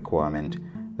user-centric requirement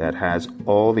that has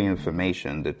all the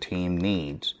information the team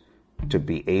needs to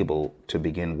be able to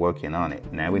begin working on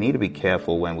it. Now, we need to be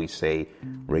careful when we say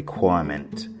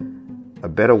requirement. A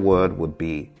better word would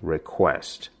be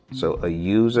request. So a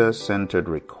user-centered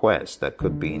request that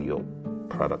could be in your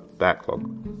product backlog.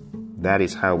 That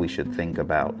is how we should think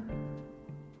about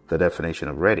the definition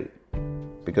of ready.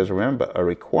 Because remember, a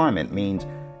requirement means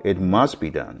it must be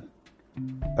done.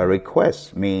 A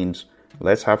request means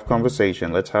let's have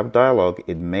conversation, let's have dialogue.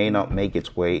 It may not make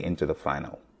its way into the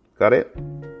final. Got it?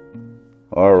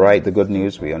 All right, the good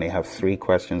news, we only have 3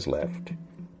 questions left.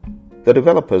 The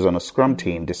developers on a Scrum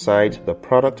team decide the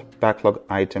product backlog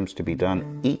items to be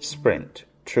done each sprint.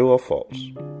 True or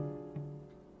false?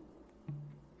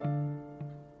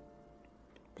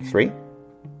 3,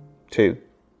 2,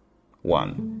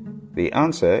 1. The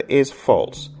answer is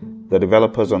false. The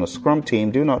developers on a Scrum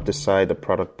team do not decide the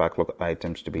product backlog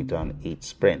items to be done each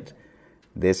sprint.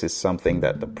 This is something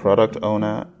that the product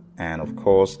owner and, of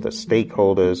course, the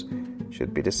stakeholders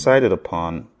should be decided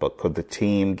upon. But could the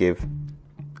team give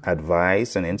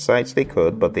advice and insights? They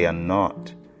could, but they are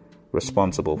not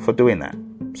responsible for doing that.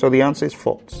 So the answer is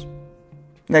false.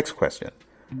 Next question.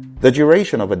 The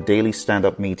duration of a daily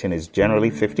stand-up meeting is generally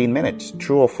 15 minutes.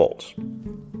 True or false?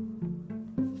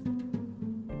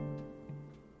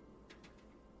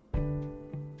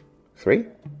 3,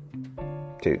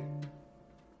 2,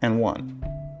 and 1.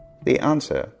 The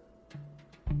answer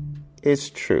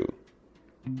is true.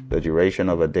 The duration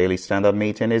of a daily stand-up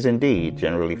meeting is indeed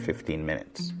generally 15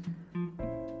 minutes.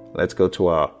 Let's go to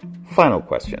our final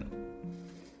question.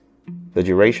 The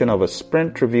duration of a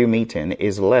sprint review meeting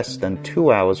is less than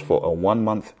 2 hours for a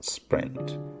 1-month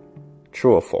sprint.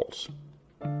 True or false?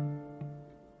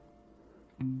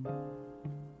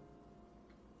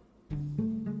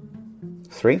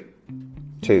 3,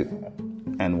 2,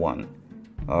 and 1.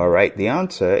 All right, the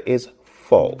answer is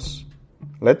false.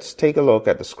 Let's take a look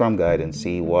at the Scrum Guide and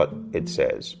see what it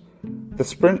says. The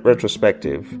sprint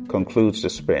retrospective concludes the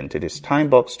sprint. It is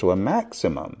time-boxed to a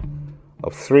maximum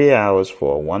of 3 hours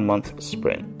for a 1-month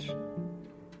sprint.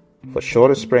 For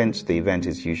shorter sprints, the event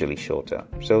is usually shorter.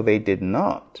 So they did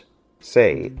not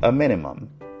say a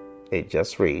minimum. It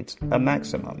just reads a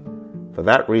maximum. For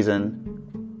that reason,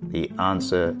 the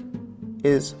answer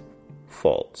is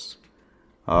false.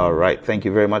 All right. Thank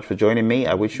you very much for joining me.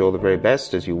 I wish you all the very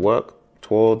best as you work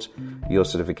towards your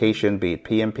certification, be it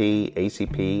PMP,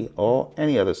 ACP, or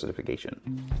any other certification.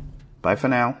 Bye for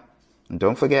now. And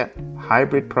don't forget,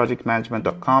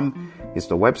 hybridprojectmanagement.com is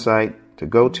the website to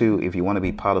go to if you want to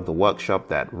be part of the workshop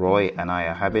that Roy and I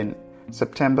are having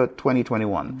September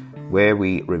 2021, where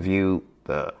we review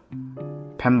the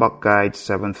PMBOK Guide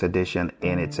 7th edition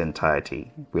in its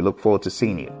entirety. We look forward to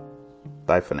seeing you.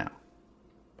 Bye for now.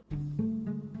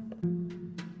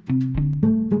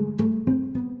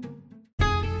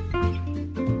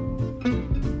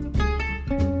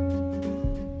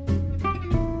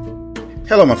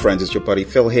 Hello, my friends. It's your buddy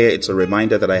Phil here. It's a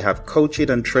reminder that I have coaching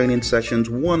and training sessions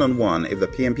one-on-one. If the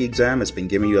PMP exam has been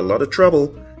giving you a lot of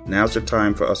trouble, now's the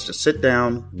time for us to sit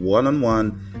down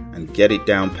one-on-one and get it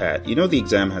down pat. You know, the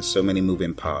exam has so many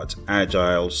moving parts.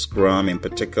 Agile, Scrum in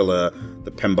particular,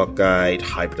 the PMBOK Guide,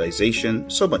 hybridization,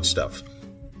 so much stuff.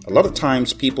 A lot of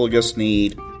times people just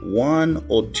need 1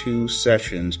 or 2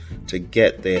 sessions to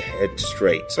get their head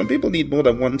straight. Some people need more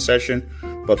than 1 session,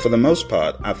 but for the most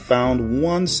part, I've found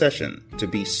 1 session to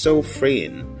be so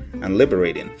freeing and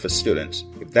liberating for students.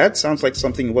 If that sounds like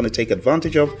something you want to take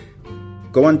advantage of,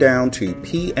 go on down to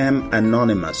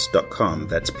pmanonymous.com.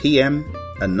 That's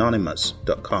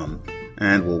pmanonymous.com.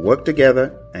 And we'll work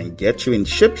together and get you in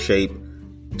ship shape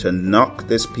to knock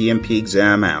this PMP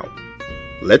exam out.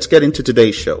 Let's get into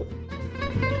today's show.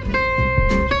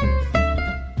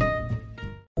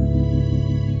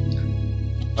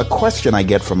 A question I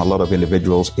get from a lot of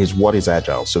individuals is, what is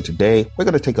Agile? So today we're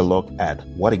going to take a look at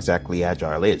what exactly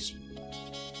Agile is.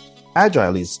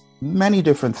 Agile is many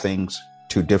different things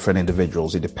to different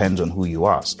individuals. It depends on who you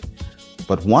ask.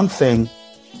 But one thing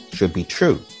should be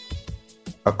true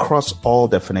across all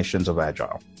definitions of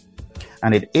Agile.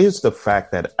 And it is the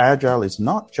fact that Agile is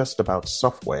not just about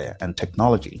software and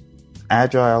technology.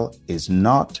 Agile is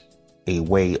not a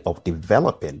way of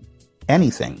developing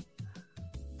anything.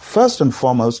 First and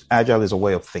foremost, Agile is a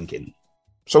way of thinking.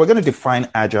 So we're going to define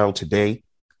Agile today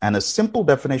And a simple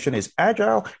definition is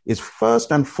agile is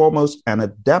first and foremost an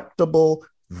adaptable,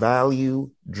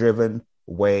 value-driven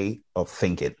way of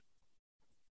thinking.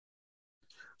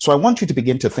 So I want you to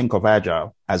begin to think of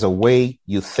agile as a way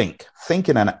you think. Think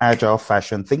in an agile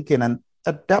fashion, think in an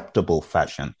adaptable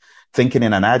fashion. Thinking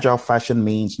in an agile fashion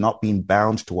means not being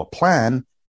bound to a plan,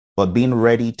 but being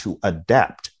ready to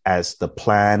adapt as the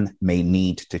plan may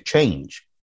need to change.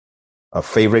 A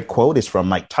favorite quote is from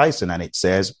Mike Tyson, and it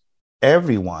says,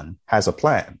 "Everyone has a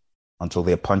plan until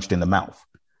they're punched in the mouth."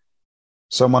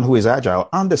 Someone who is agile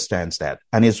understands that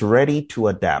and is ready to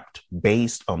adapt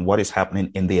based on what is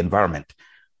happening in the environment.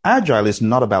 Agile is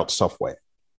not about software.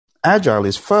 Agile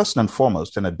is first and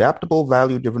foremost an adaptable,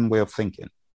 value-driven way of thinking.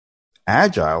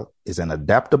 Agile is an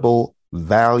adaptable,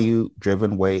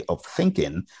 value-driven way of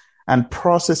thinking and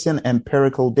processing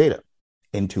empirical data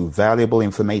into valuable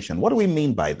information. What do we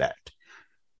mean by that?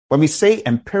 When we say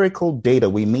empirical data,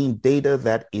 we mean data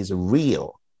that is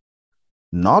real,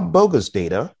 not bogus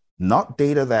data, not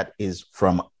data that is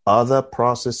from other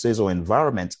processes or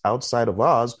environments outside of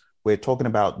ours. We're talking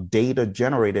about data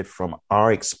generated from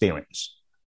our experience,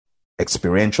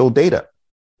 experiential data.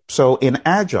 So in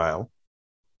Agile,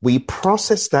 we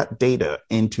process that data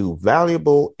into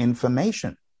valuable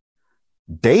information.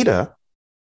 Data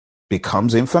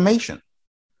becomes information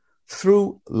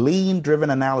through lean-driven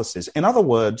analysis. In other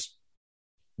words,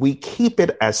 we keep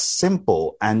it as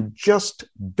simple and just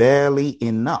barely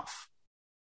enough.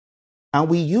 And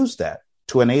we use that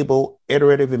to enable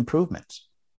iterative improvements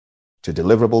to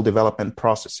deliverable development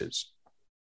processes.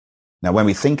 Now, when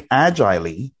we think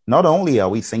agilely, not only are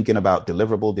we thinking about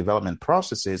deliverable development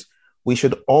processes, we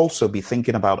should also be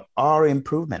thinking about our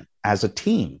improvement as a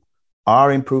team,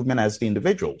 our improvement as the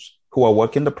individuals who are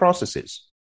working the processes.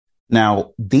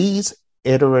 Now, these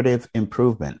iterative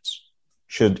improvements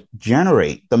should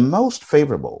generate the most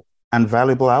favorable and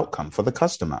valuable outcome for the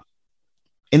customer.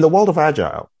 In the world of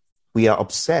Agile, we are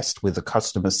obsessed with the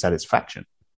customer's satisfaction.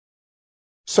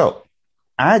 So,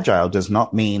 Agile does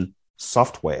not mean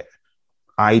software,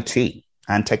 IT,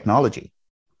 and technology,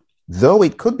 though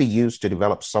it could be used to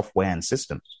develop software and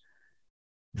systems.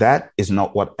 That is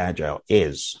not what Agile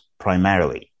is,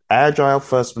 primarily. Agile,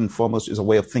 first and foremost, is a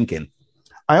way of thinking.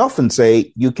 I often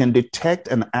say you can detect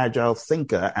an Agile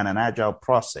thinker and an Agile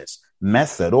process,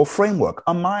 method, or framework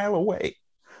a mile away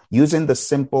using the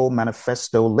simple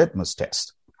manifesto litmus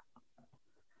test.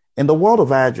 In the world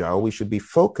of Agile, we should be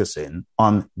focusing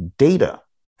on data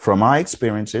from our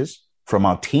experiences, from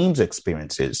our team's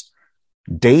experiences,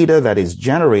 data that is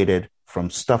generated from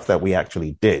stuff that we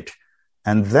actually did.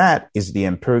 And that is the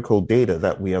empirical data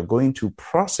that we are going to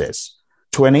process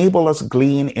to enable us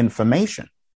glean information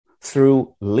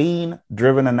through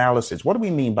lean-driven analysis. What do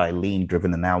we mean by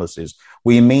lean-driven analysis?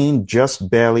 We mean just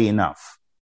barely enough.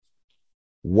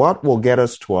 What will get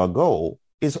us to our goal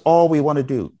is all we want to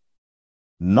do.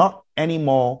 Not any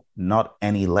more, not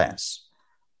any less.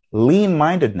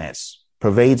 Lean-mindedness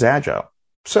pervades Agile.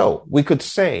 So we could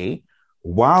say,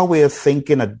 while we're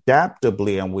thinking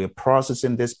adaptably and we're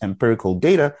processing this empirical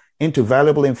data into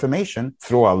valuable information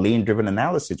through our lean-driven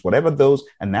analysis, whatever those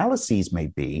analyses may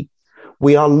be,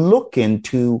 we are looking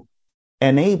to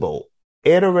enable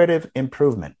iterative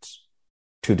improvements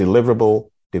to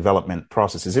deliverable development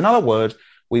processes. In other words,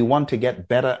 we want to get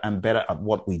better and better at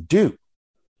what we do.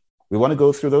 We want to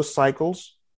go through those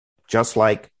cycles, just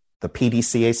like the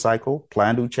PDCA cycle,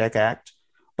 Plan, Do, Check, Act.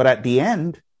 But at the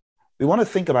end, we want to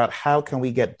think about how can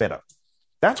we get better.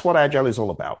 That's what Agile is all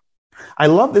about. I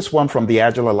love this one from the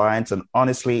Agile Alliance, and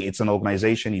honestly, it's an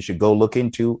organization you should go look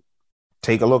into.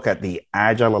 Take a look at the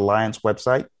Agile Alliance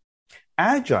website.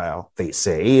 Agile, they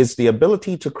say, is the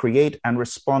ability to create and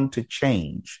respond to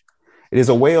change. It is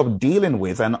a way of dealing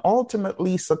with and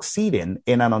ultimately succeeding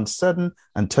in an uncertain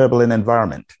and turbulent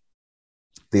environment.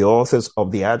 The authors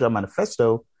of the Agile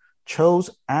Manifesto chose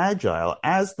Agile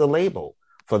as the label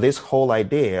for this whole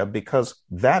idea because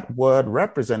that word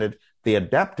represented the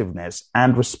adaptiveness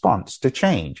and response to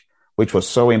change, which was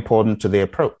so important to their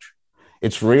approach.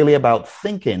 It's really about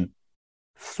thinking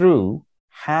through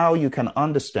how you can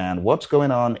understand what's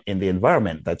going on in the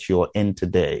environment that you're in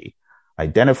today.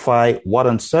 Identify what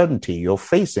uncertainty you're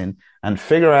facing and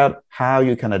figure out how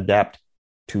you can adapt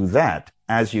to that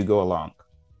as you go along.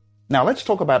 Now, let's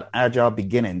talk about Agile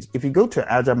beginnings. If you go to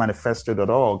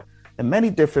agilemanifesto.org, there are many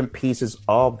different pieces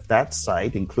of that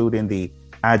site, including the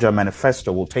Agile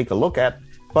Manifesto we'll take a look at.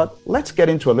 But let's get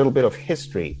into a little bit of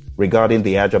history regarding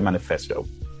the Agile Manifesto.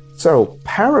 So,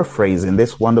 paraphrasing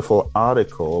this wonderful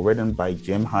article written by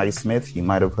Jim Highsmith, you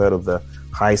might have heard of the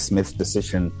Highsmith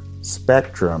decision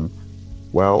spectrum.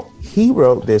 Well, he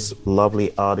wrote this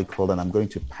lovely article, and I'm going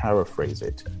to paraphrase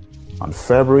it. On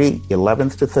February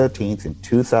 11th to 13th in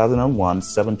 2001,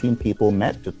 17 people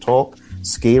met to talk,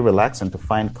 ski, relax, and to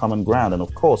find common ground, and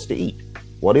of course, to eat.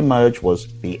 What emerged was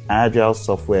the Agile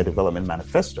Software Development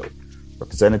Manifesto.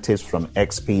 Representatives from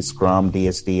XP, Scrum,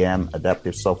 DSDM,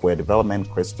 Adaptive Software Development,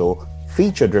 Crystal,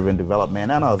 Feature-Driven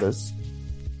Development, and others,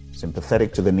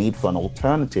 sympathetic to the need for an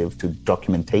alternative to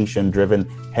documentation-driven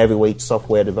heavyweight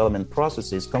software development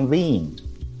processes, convened.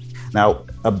 Now,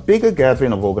 a bigger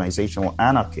gathering of organizational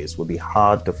anarchists would be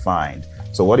hard to find.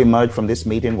 So what emerged from this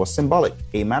meeting was symbolic,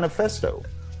 a manifesto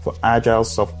for agile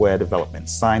software development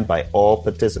signed by all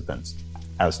participants.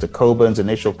 As to Coburn's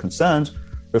initial concerns,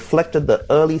 reflected the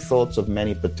early thoughts of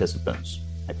many participants.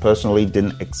 I personally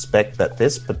didn't expect that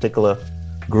this particular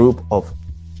group of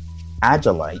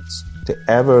Agilites to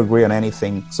ever agree on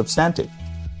anything substantive,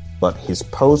 but his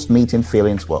post-meeting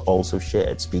feelings were also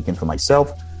shared. Speaking for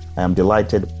myself, I am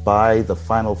delighted by the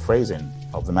final phrasing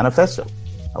of the manifesto.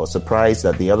 I was surprised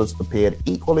that the others appeared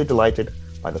equally delighted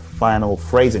by the final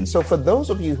phrasing. So for those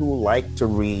of you who like to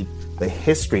read the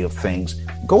history of things,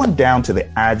 going down to the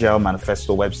Agile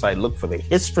Manifesto website, look for the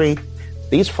history.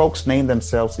 These folks name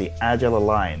themselves the Agile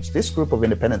Alliance. This group of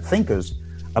independent thinkers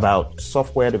about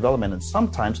software development, and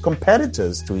sometimes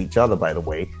competitors to each other, by the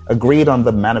way, agreed on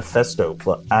the manifesto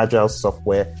for agile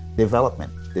software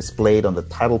development, displayed on the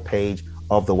title page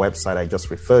of the website I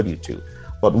just referred you to.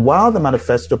 But while the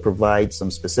manifesto provides some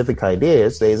specific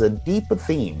ideas, there is a deeper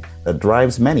theme that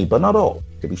drives many, but not all,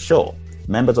 to be sure,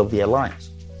 members of the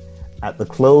Alliance. At the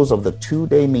close of the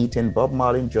 2-day meeting, Bob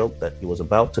Martin joked that he was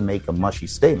about to make a mushy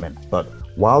statement, but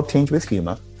while tinged with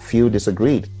humor, few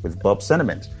disagreed with Bob's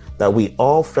sentiment that we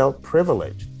all felt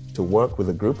privileged to work with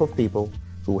a group of people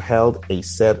who held a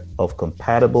set of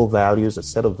compatible values, a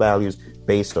set of values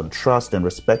based on trust and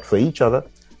respect for each other,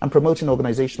 and promoting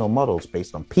organizational models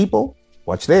based on people,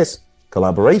 watch this,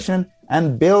 collaboration,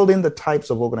 and building the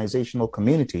types of organizational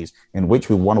communities in which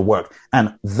we want to work.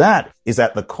 And that is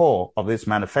at the core of this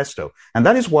manifesto. And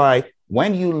that is why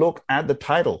when you look at the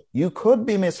title, you could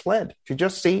be misled to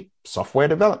just see software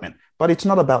development. But it's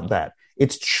not about that.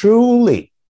 It's truly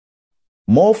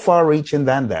more far-reaching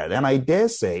than that. And I dare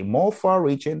say more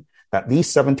far-reaching that these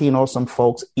 17 awesome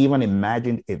folks even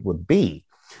imagined it would be.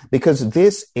 Because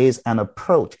this is an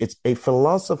approach. It's a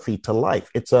philosophy to life.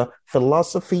 It's a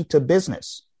philosophy to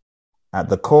business. At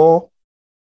the core,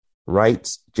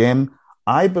 writes Jim,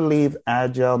 I believe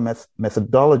agile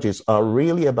methodologies are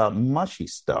really about mushy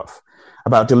stuff,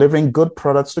 about delivering good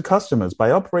products to customers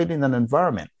by operating in an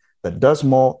environment that does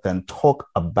more than talk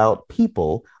about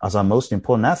people as our most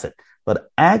important asset, but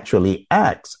actually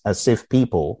acts as if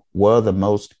people were the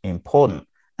most important,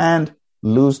 and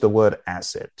lose the word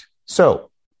asset. So,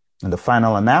 in the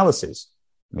final analysis,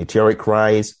 meteoric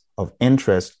rise of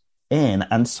interest in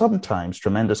and sometimes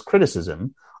tremendous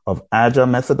criticism of agile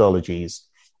methodologies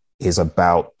is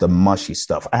about the mushy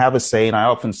stuff. I have a saying, I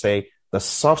often say, the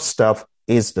soft stuff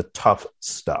is the tough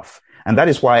stuff. And that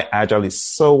is why agile is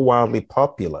so wildly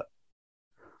popular.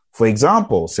 For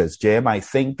example, says Jim, I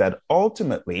think that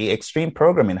ultimately extreme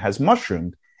programming has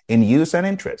mushroomed in use and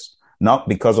interest, not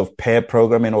because of pair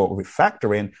programming or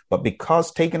refactoring, but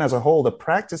because taken as a whole, the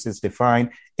practices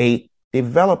define a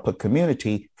developer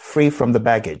community free from the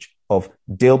baggage of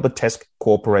Dilbertesque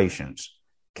corporations.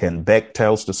 Ken Beck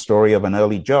tells the story of an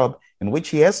early job in which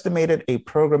he estimated a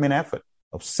programming effort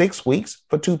of 6 weeks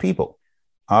for 2 people.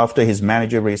 After his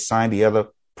manager reassigned the other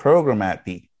program at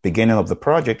the beginning of the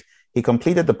project, he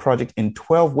completed the project in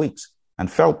 12 weeks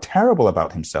and felt terrible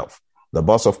about himself. The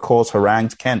boss, of course,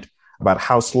 harangued Kent about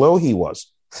how slow he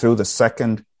was through the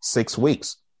second 6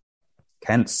 weeks.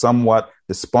 Kent, somewhat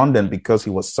despondent because he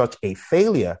was such a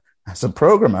failure as a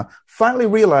programmer, finally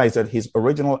realized that his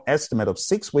original estimate of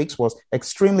 6 weeks was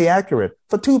extremely accurate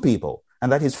for 2 people,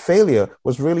 and that his failure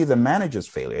was really the manager's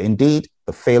failure. Indeed,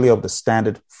 the failure of the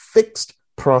standard fixed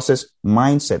process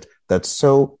mindset that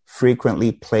so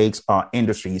frequently plagues our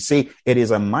industry. You see, it is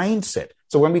a mindset.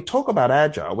 So when we talk about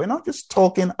agile, we're not just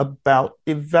talking about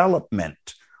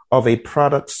development of a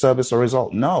product, service, or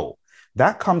result. No,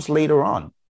 that comes later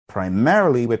on.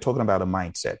 Primarily, we're talking about a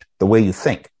mindset, the way you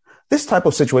think. This type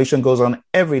of situation goes on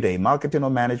every day, marketing or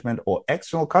management or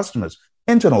external customers,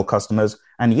 internal customers,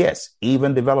 and yes,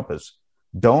 even developers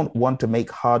don't want to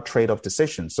make hard trade-off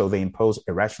decisions, so they impose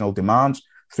irrational demands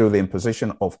through the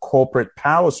imposition of corporate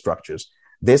power structures.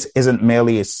 This isn't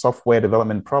merely a software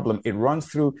development problem. It runs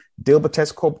through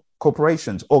Dilbertesque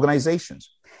corporations,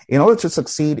 organizations. In order to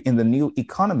succeed in the new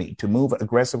economy, to move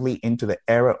aggressively into the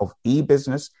era of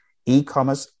e-business,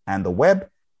 e-commerce, and the web,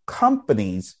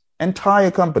 companies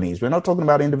entire companies, we're not talking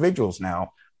about individuals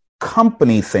now,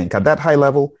 company think at that high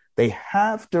level, they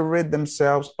have to rid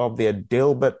themselves of their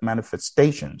Dilbert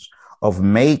manifestations of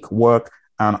make, work,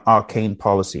 and arcane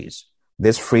policies.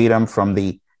 This freedom from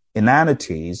the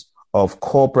inanities of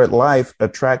corporate life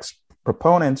attracts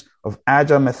proponents of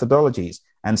agile methodologies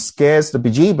and scares the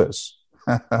bejeebers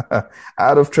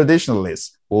out of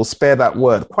traditionalists. We'll spare that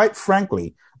word. Quite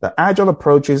frankly, the agile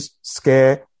approaches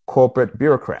scare corporate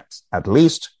bureaucrats, at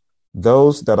least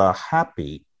those that are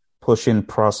happy pushing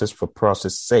process for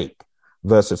process sake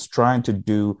versus trying to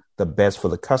do the best for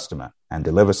the customer and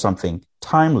deliver something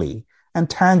timely and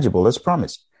tangible as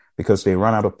promised because they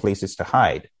run out of places to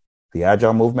hide. The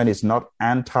agile movement is not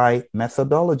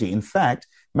anti-methodology. In fact,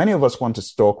 many of us want to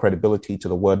store credibility to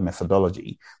the word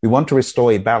methodology. We want to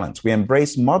restore a balance. We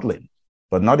embrace modeling,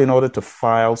 but not in order to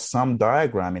file some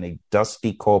diagram in a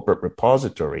dusty corporate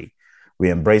repository. We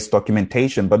embrace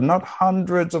documentation, but not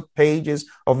hundreds of pages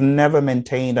of never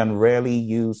maintained and rarely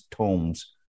used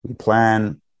tomes. We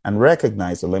plan and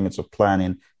recognize the limits of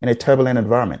planning in a turbulent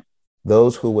environment.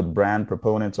 Those who would brand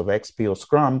proponents of XP or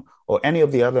Scrum or any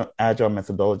of the other agile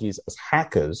methodologies as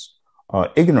hackers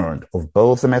are ignorant of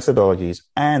both the methodologies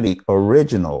and the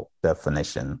original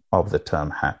definition of the term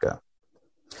hacker.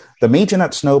 The meeting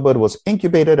at Snowbird was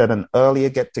incubated at an earlier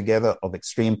get-together of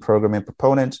extreme programming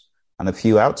proponents and a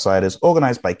few outsiders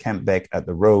organized by Kent Beck at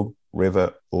the Rogue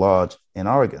River Lodge in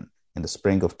Oregon in the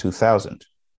spring of 2000.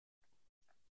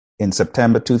 In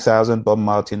September 2000, Bob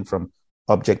Martin from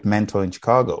Object Mentor in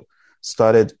Chicago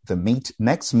started the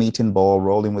next meeting ball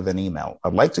rolling with an email.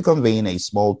 I'd like to convene a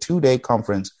small 2-day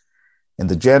conference in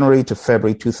the January to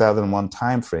February 2001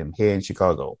 timeframe here in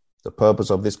Chicago. The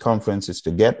purpose of this conference is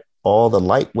to get all the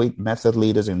lightweight method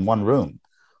leaders in one room.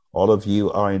 All of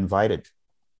you are invited,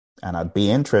 and I'd be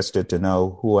interested to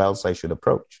know who else I should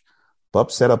approach.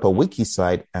 Bob set up a wiki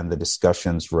site and the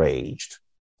discussions raged.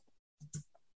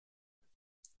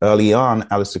 Early on,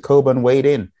 Alistair Coburn weighed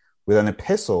in with an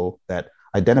epistle that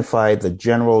identified the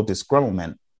general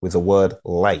disgruntlement with the word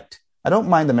light. I don't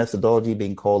mind the methodology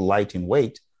being called light in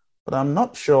weight, but I'm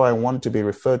not sure I want to be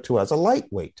referred to as a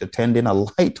lightweight attending a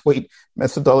lightweight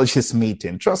methodologist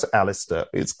meeting. Trust Alistair,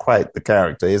 it's quite the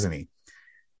character, isn't he?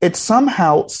 It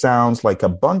somehow sounds like a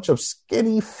bunch of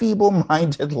skinny,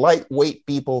 feeble-minded, lightweight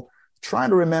people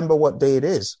trying to remember what day it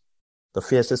is. The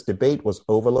fiercest debate was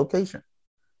over location.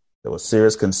 There was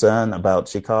serious concern about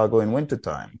Chicago in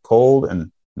wintertime, cold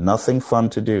and nothing fun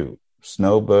to do.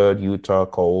 Snowbird, Utah,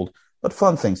 cold, but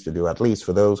fun things to do, at least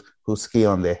for those who ski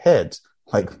on their heads,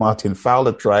 like Martin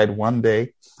Fowler tried one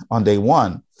day on day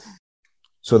one.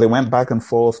 So they went back and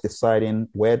forth deciding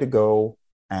where to go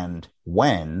and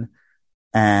when,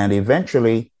 and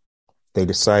eventually they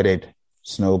decided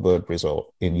Snowbird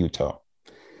Resort in Utah.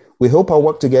 We hope our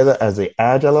work together as the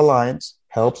Agile Alliance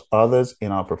helps others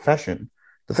in our profession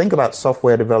to think about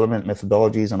software development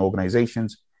methodologies and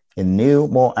organizations in new,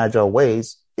 more agile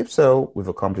ways. If so, we've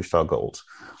accomplished our goals.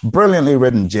 Brilliantly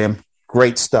written, Jim.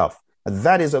 Great stuff.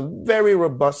 That is a very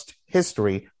robust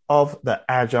history of the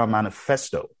Agile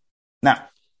Manifesto. Now,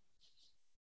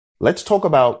 let's talk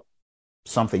about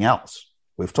something else.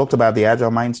 We've talked about the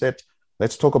Agile mindset.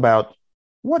 Let's talk about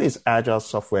what is Agile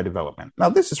software development. Now,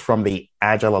 this is from the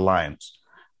Agile Alliance.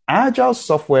 Agile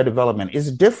software development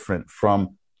is different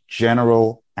from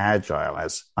general Agile,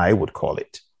 as I would call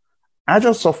it.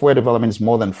 Agile software development is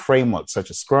more than frameworks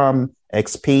such as Scrum,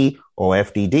 XP, or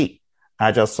FDD.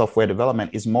 Agile software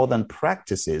development is more than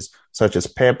practices such as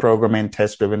pair programming,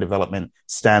 test-driven development,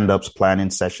 stand-ups, planning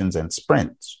sessions, and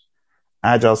sprints.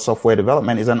 Agile software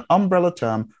development is an umbrella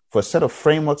term for a set of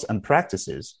frameworks and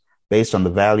practices based on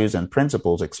the values and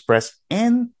principles expressed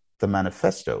in the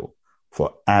manifesto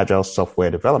for Agile software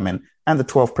development and the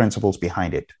 12 principles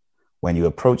behind it. When you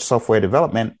approach software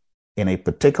development in a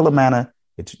particular manner,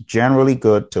 it's generally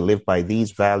good to live by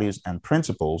these values and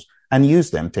principles and use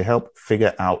them to help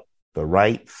figure out the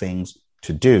right things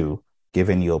to do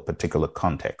given your particular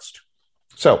context.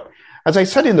 So, as I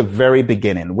said in the very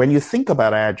beginning, when you think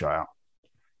about Agile,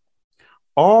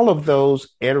 all of those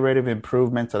iterative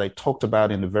improvements that I talked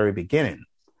about in the very beginning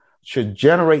should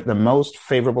generate the most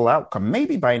favorable outcome.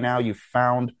 Maybe by now you've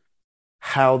found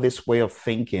how this way of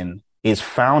thinking is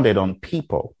founded on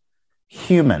people,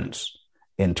 humans,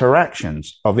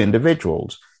 interactions of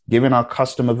individuals, giving our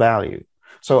customer value.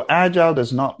 So Agile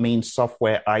does not mean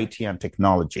software, IT, and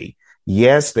technology.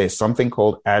 Yes, there's something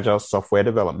called Agile software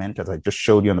development, as I just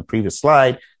showed you on the previous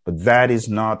slide, but that is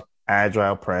not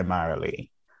Agile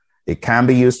primarily. It can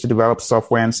be used to develop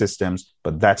software and systems,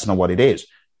 but that's not what it is.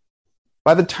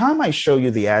 By the time I show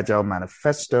you the Agile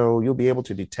Manifesto, you'll be able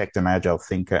to detect an Agile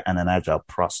thinker and an Agile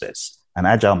process. an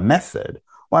agile method,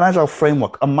 or an agile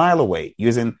framework a mile away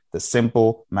using the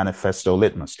simple manifesto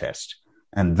litmus test.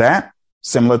 And that,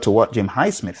 similar to what Jim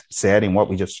Highsmith said in what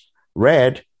we just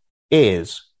read,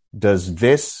 is, does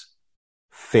this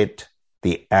fit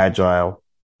the agile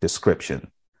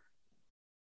description?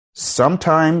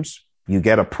 Sometimes you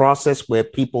get a process where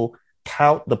people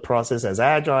tout the process as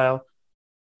agile,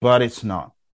 but it's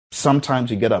not.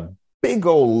 Sometimes you get a big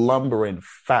old lumbering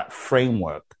fat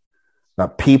framework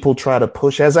that people try to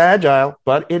push as agile,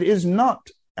 but it is not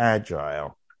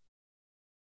agile.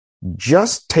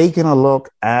 Just taking a look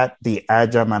at the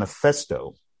Agile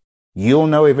Manifesto, you'll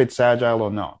know if it's agile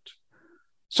or not.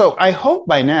 So I hope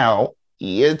by now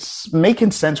it's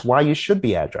making sense why you should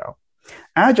be agile.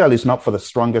 Agile is not for the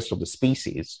strongest of the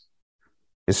species.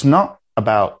 It's not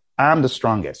about, I'm the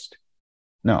strongest.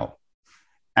 No.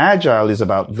 Agile is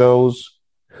about those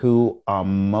who are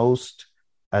most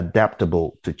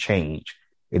adaptable to change.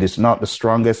 It is not the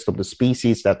strongest of the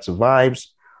species that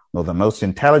survives, nor the most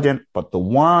intelligent, but the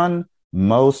one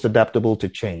most adaptable to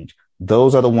change.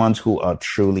 Those are the ones who are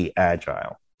truly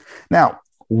agile. Now,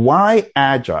 why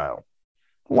agile?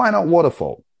 Why not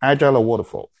waterfall? Agile or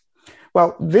waterfall?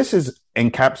 Well, this is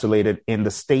encapsulated in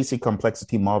the Stacy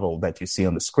complexity model that you see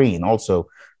on the screen, also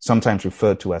sometimes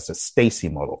referred to as a Stacy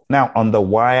model. Now, on the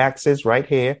y-axis right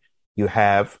here, you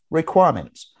have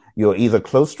requirements. You're either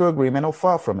close to agreement or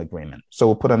far from agreement. So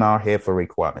we'll put an R here for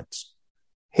requirements.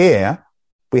 Here,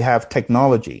 we have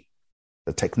technology,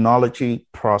 the technology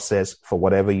process for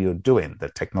whatever you're doing, the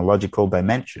technological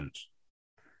dimensions.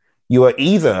 You are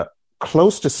either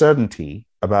close to certainty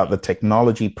about the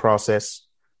technology process,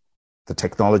 the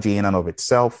technology in and of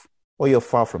itself, or you're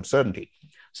far from certainty.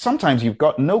 Sometimes you've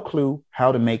got no clue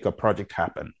how to make a project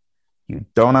happen. You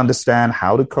don't understand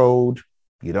how to code.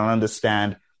 You don't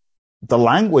understand the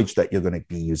language that you're going to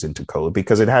be using to code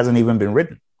because it hasn't even been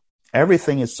written.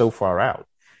 Everything is so far out.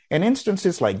 In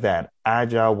instances like that,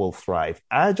 Agile will thrive.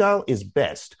 Agile is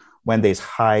best when there's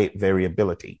high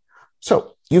variability.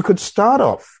 So you could start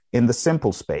off in the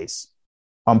simple space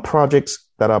on projects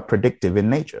that are predictive in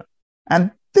nature.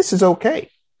 And this is okay.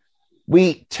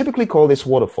 We typically call this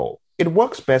waterfall. It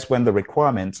works best when the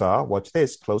requirements are, watch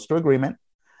this, close to agreement,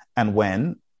 and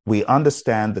when we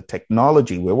understand the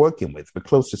technology we're working with. We're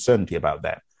close to certainty about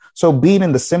that. So being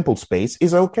in the simple space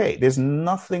is okay. There's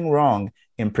nothing wrong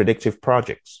in predictive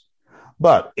projects.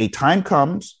 But a time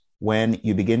comes when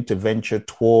you begin to venture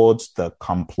towards the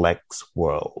complex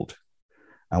world.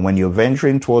 And when you're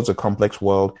venturing towards a complex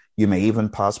world, you may even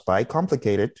pass by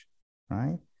complicated,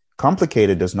 right?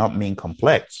 Complicated does not mean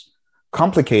complex.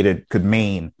 Complicated could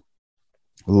mean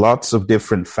lots of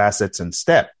different facets and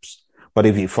steps. But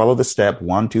if you follow the step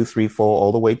 1, 2, 3, 4,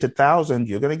 all the way to 1,000,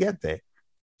 you're going to get there.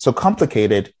 So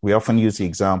complicated, we often use the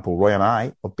example, Roy and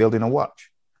I, of building a watch.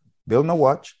 Building a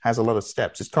watch has a lot of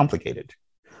steps. It's complicated.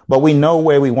 But we know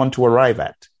where we want to arrive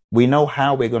at. We know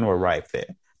how we're going to arrive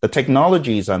there. The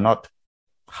technologies are not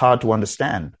hard to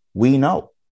understand. We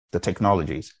know the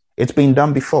technologies. It's been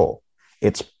done before.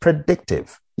 It's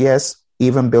predictive. Yes,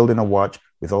 even building a watch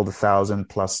with all the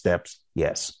 1,000+ steps,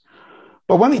 yes.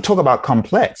 But when we talk about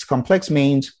complex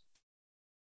means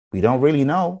we don't really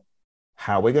know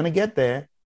how we're going to get there.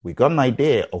 We've got an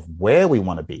idea of where we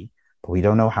want to be, but we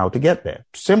don't know how to get there.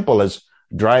 Simple as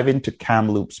driving to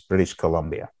Kamloops, British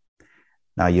Columbia.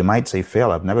 Now, you might say,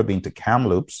 Phil, I've never been to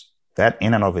Kamloops. That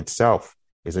in and of itself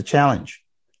is a challenge.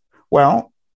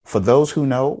 Well, for those who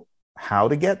know how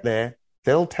to get there,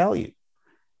 they'll tell you.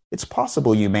 It's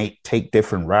possible you may take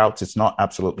different routes. It's not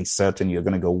absolutely certain you're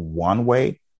going to go one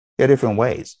way. There are different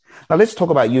ways. Now, let's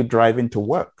talk about you driving to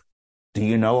work. Do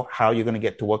you know how you're going to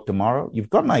get to work tomorrow? You've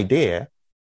got an idea,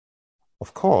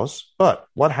 of course, but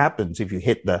what happens if you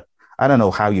hit I don't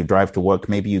know how you drive to work.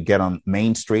 Maybe you get on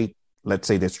Main Street. Let's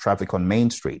say there's traffic on Main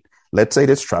Street. Let's say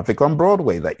there's traffic on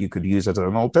Broadway that you could use as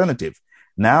an alternative.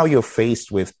 Now you're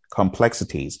faced with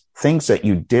complexities, things that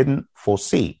you didn't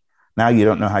foresee. Now you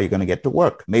don't know how you're going to get to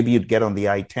work. Maybe you'd get on the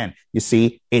I-10. You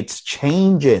see, it's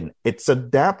changing. It's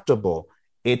adaptable.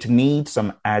 It needs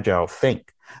some agile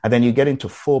think. And then you get into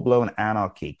full-blown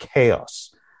anarchy,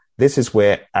 chaos. This is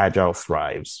where agile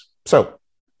thrives. So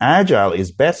agile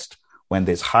is best when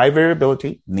there's high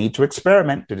variability, need to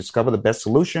experiment to discover the best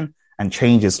solution, and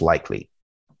change is likely.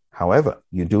 However,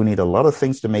 you do need a lot of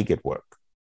things to make it work.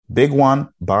 Big one,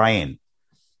 buy-in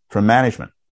from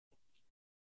management.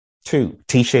 2,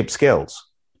 T-shaped skills.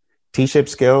 T-shaped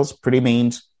skills pretty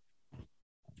means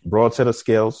broad set of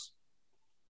skills,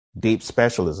 deep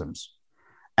specialisms.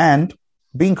 And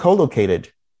being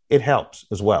co-located, it helps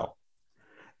as well.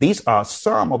 These are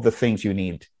some of the things you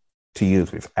need to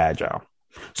use with Agile.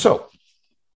 So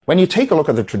When you take a look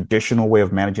at the traditional way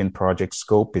of managing project,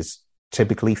 scope is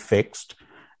typically fixed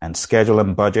and schedule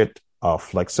and budget are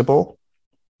flexible.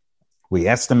 We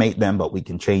estimate them, but we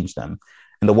can change them.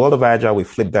 In the world of Agile, we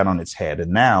flip that on its head.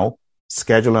 And now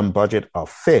schedule and budget are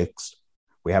fixed.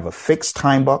 We have a fixed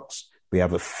time box. We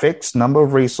have a fixed number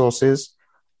of resources,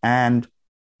 and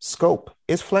scope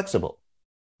is flexible.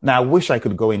 Now, I wish I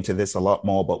could go into this a lot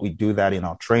more, but we do that in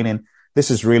our training.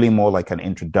 This is really more like an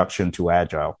introduction to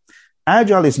Agile.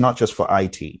 Agile is not just for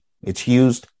IT. It's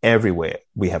used everywhere.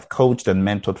 We have coached and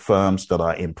mentored firms that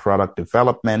are in product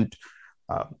development,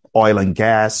 oil and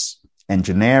gas,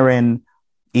 engineering.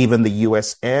 Even the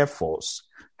U.S. Air Force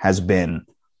has been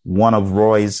one of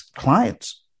Roy's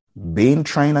clients, being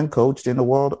trained and coached in the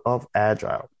world of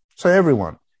Agile. So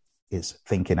everyone is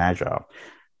thinking Agile.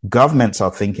 Governments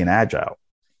are thinking Agile.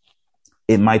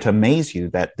 It might amaze you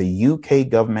that the UK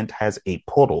government has a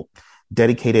portal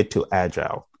dedicated to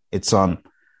Agile. It's on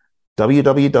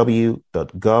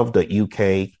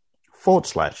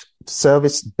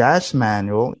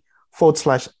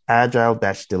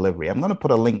www.gov.uk/service-manual/agile-delivery. I'm going to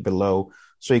put a link below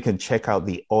so you can check out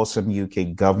the awesome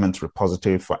UK government's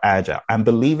repository for Agile. And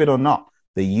believe it or not,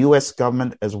 the US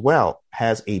government as well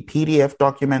has a PDF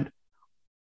document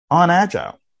on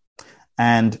Agile,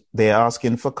 and they're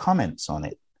asking for comments on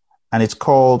it. And it's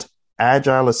called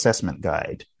Agile Assessment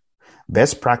Guide,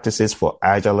 Best Practices for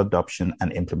Agile Adoption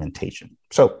and Implementation.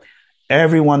 So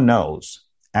everyone knows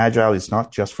Agile is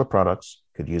not just for products.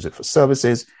 Could use it for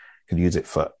services, could use it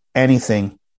for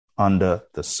anything under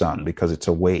the sun, because it's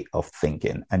a way of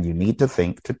thinking, and you need to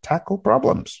think to tackle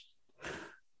problems.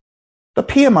 The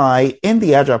PMI in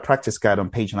the Agile Practice Guide on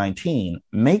page 19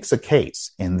 makes a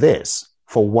case in this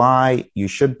for why you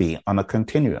should be on a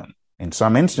continuum. In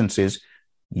some instances,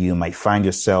 you might find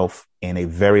yourself in a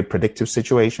very predictive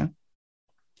situation.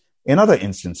 In other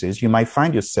instances, you might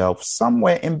find yourself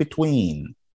somewhere in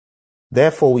between.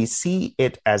 Therefore, we see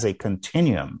it as a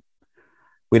continuum.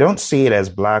 We don't see it as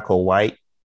black or white.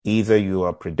 Either you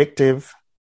are predictive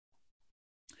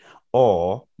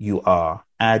or you are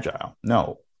agile.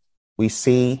 No, we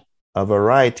see a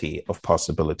variety of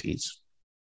possibilities.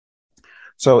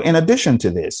 So in addition to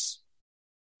this,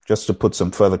 just to put some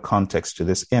further context to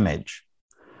this image,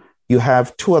 you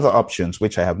have two other options,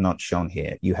 which I have not shown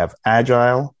here. You have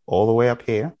agile all the way up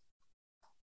here,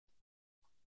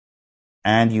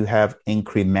 and you have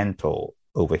incremental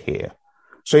over here.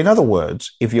 So in other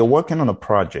words, if you're working on a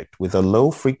project with a low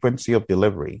frequency of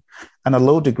delivery and a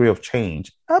low degree of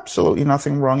change, absolutely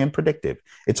nothing wrong in predictive.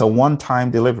 It's a one-time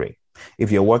delivery.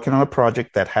 If you're working on a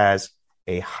project that has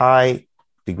a high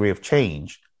degree of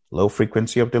change, low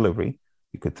frequency of delivery,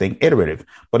 you could think iterative.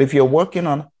 But if you're working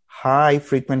on high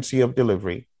frequency of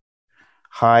delivery,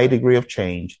 high degree of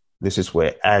change, this is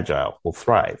where agile will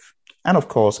thrive. And of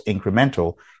course,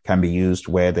 incremental can be used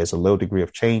where there's a low degree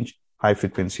of change, high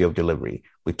frequency of delivery.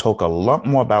 We talk a lot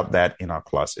more about that in our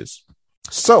classes.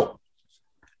 So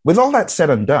with all that said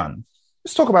and done,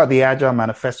 let's talk about the Agile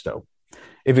Manifesto.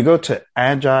 If you go to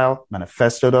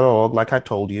agilemanifesto.org, like I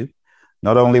told you,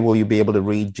 not only will you be able to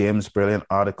read Jim's brilliant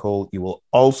article, you will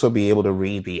also be able to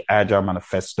read the Agile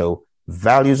Manifesto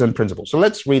values and principles. So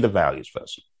let's read the values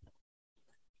first.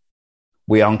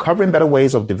 We are uncovering better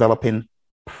ways of developing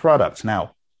products.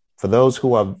 Now, for those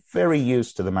who are very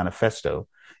used to the manifesto,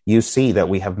 you see that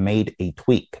we have made a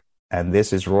tweak. And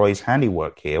this is Roy's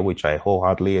handiwork here, which I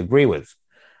wholeheartedly agree with.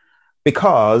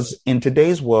 Because in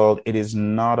today's world, it is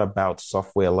not about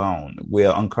software alone. We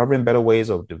are uncovering better ways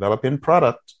of developing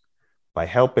product by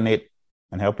helping it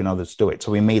and helping others do it.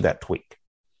 So we made that tweak.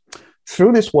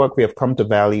 Through this work, we have come to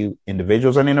value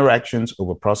individuals and interactions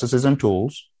over processes and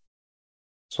tools.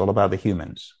 It's all about the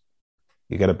humans.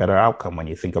 You get a better outcome when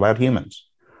you think about humans.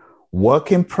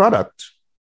 Work in product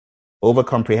over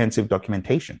comprehensive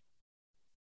documentation.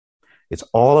 It's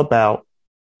all about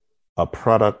a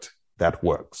product that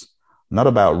works, not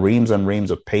about reams and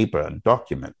reams of paper and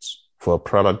documents for a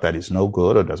product that is no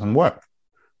good or doesn't work.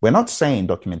 We're not saying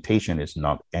documentation is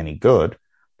not any good,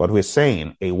 but we're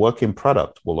saying a working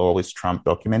product will always trump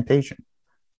documentation.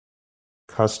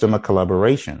 Customer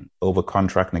collaboration over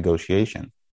contract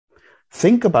negotiation.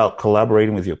 Think about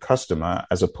collaborating with your customer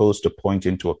as opposed to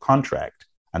pointing to a contract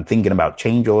and thinking about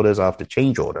change orders after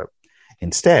change order.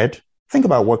 Instead, think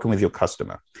about working with your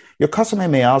customer. Your customer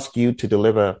may ask you to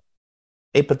deliver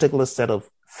a particular set of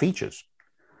features,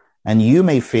 and you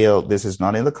may feel this is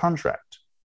not in the contract.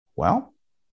 Well,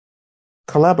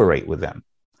 collaborate with them.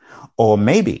 Or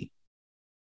maybe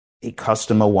a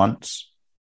customer wants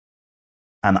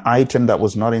an item that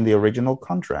was not in the original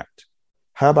contract.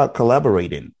 How about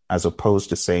collaborating as opposed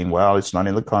to saying, well, it's not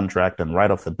in the contract, and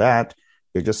right off the bat,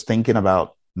 you're just thinking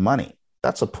about money.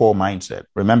 That's a poor mindset.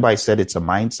 Remember, I said it's a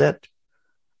mindset?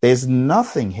 There's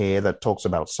nothing here that talks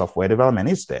about software development,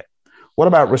 is there? What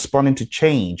about responding to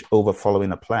change over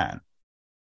following a plan?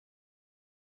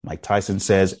 Mike Tyson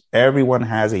says, everyone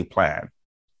has a plan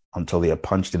until they are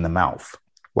punched in the mouth.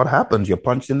 What happens? You're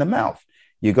punched in the mouth.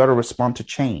 You got to respond to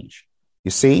change.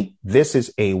 You see, this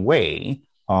is a way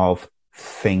of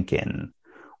thinking.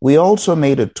 We also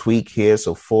made a tweak here.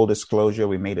 So full disclosure,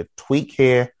 we made a tweak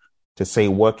here to say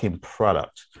working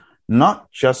product,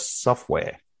 not just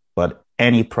software, but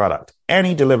any product,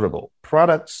 any deliverable,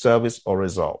 product, service, or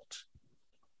result.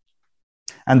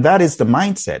 And that is the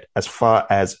mindset as far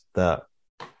as the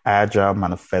Agile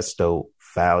Manifesto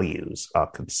values are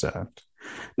concerned.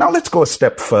 Now let's go a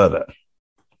step further.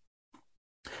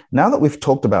 Now that we've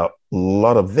talked about a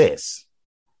lot of this,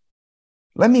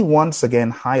 let me once again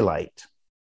highlight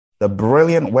the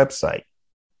brilliant website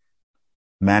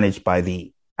managed by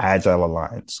the Agile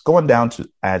Alliance. Go on down to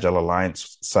Agile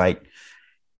Alliance site,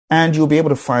 and you'll be able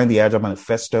to find the Agile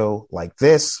Manifesto like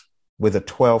this with the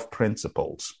 12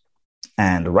 principles.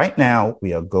 And right now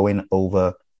we are going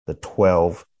over the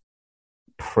 12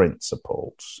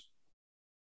 principles.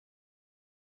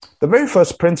 The very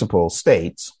first principle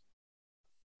states,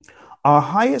 our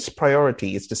highest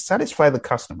priority is to satisfy the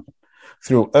customer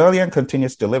through early and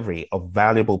continuous delivery of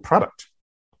valuable product.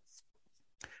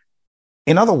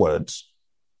 In other words,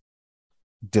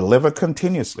 deliver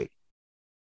continuously.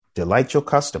 Delight your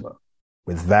customer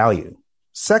with value.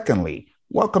 Secondly,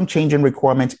 welcome changing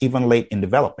requirements even late in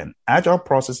development. Agile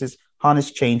processes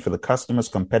harness change for the customer's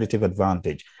competitive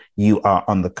advantage. You are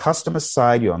on the customer's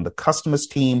side. You're on the customer's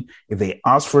team. If they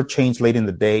ask for a change late in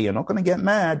the day, you're not going to get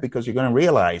mad because you're going to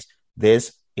realize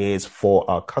this is for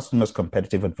our customer's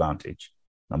competitive advantage.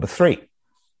 Number 3,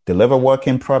 deliver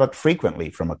working product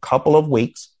frequently from a couple of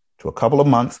weeks to a couple of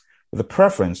months with a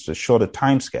preference to a shorter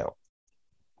timescale.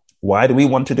 Why do we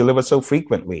want to deliver so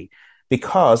frequently?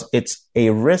 Because it's a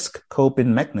risk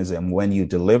coping mechanism. When you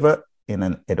deliver in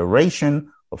an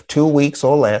iteration of 2 weeks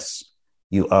or less,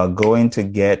 you are going to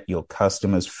get your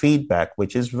customers' feedback,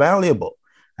 which is valuable,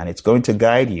 and it's going to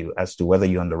guide you as to whether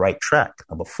you're on the right track.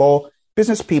 Number 4,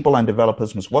 business people and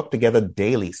developers must work together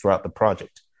daily throughout the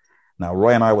project. Now,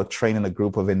 Roy and I were training a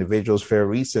group of individuals very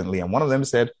recently, and one of them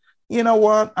said, you know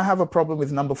what, I have a problem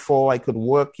with number 4. I could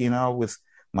work, with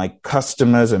my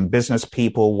customers and business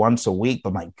people once a week,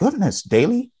 but my goodness,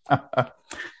 daily?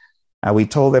 And we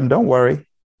told them, don't worry.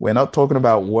 We're not talking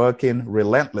about working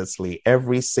relentlessly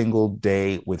every single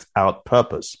day without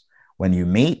purpose. When you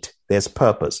meet, there's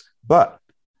purpose. But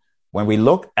when we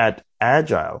look at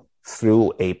Agile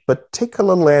through a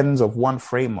particular lens of one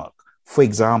framework, for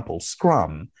example,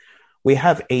 Scrum, we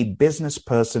have a business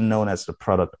person known as the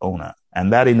product owner,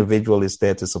 and that individual is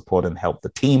there to support and help the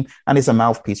team and is a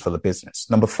mouthpiece for the business.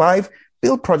 Number 5,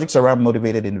 build projects around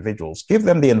motivated individuals. Give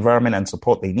them the environment and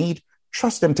support they need.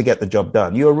 Trust them to get the job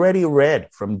done. You already read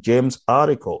from Jim's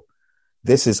article.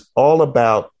 This is all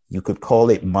about, you could call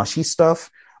it mushy stuff,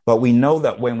 but we know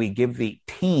that when we give the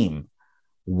team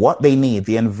what they need,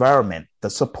 the environment, the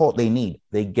support they need,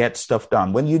 they get stuff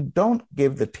done. When you don't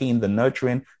give the team the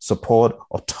nurturing, support,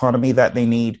 autonomy that they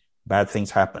need, bad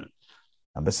things happen.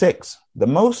 Number 6, the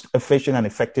most efficient and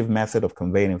effective method of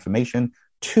conveying information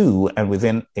to and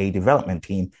within a development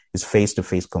team is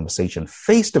face-to-face conversation.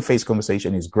 Face-to-face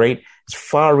conversation is great. It's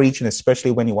far-reaching, especially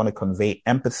when you want to convey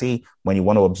empathy, when you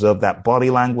want to observe that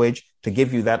body language, to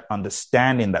give you that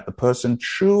understanding that the person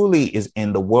truly is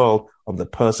in the world of the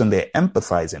person they're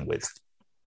empathizing with.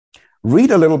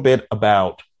 Read a little bit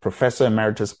about Professor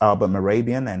Emeritus Albert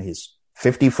Mehrabian and his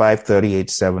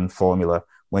 55-38-7 formula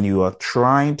when you are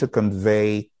trying to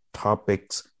convey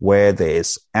topics where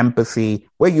there's empathy,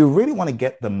 where you really want to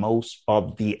get the most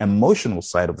of the emotional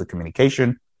side of the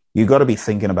communication. You got to be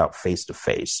thinking about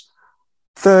face-to-face.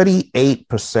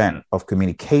 38% of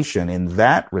communication in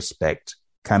that respect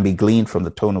can be gleaned from the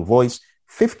tone of voice.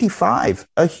 55,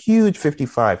 a huge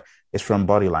 55, is from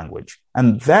body language.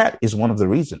 And that is one of the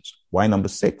reasons why number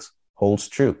 6 holds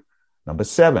true. Number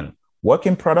 7,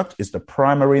 working product is the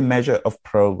primary measure of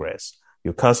progress.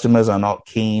 Your customers are not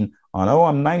keen on,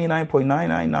 I'm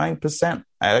 99.999%.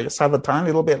 I just have a tiny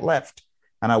little bit left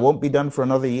and I won't be done for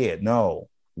another year. No,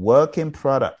 working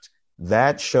product,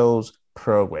 that shows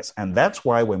progress. And that's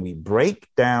why when we break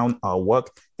down our work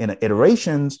in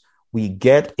iterations, we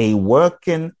get a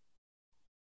working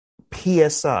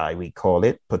PSI, we call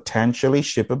it, potentially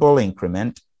shippable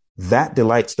increment, that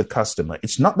delights the customer.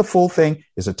 It's not the full thing.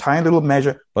 It's a tiny little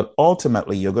measure, but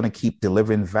ultimately you're going to keep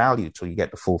delivering value till you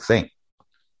get the full thing.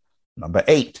 Number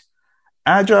 8,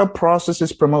 agile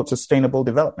processes promote sustainable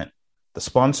development. The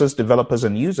sponsors, developers,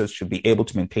 and users should be able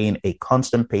to maintain a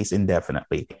constant pace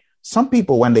indefinitely. Some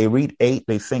people, when they read 8,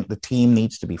 they think the team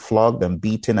needs to be flogged and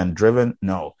beaten and driven.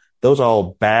 No, those are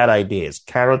all bad ideas.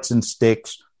 Carrots and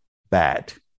sticks,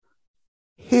 bad.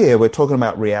 Here, we're talking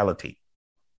about reality.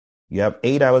 You have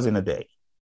 8 hours in a day.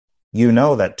 You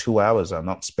know that 2 hours are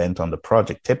not spent on the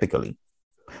project typically.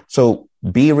 So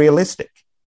be realistic.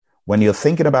 When you're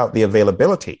thinking about the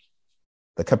availability,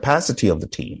 the capacity of the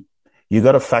team, you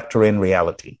got to factor in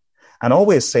reality. And all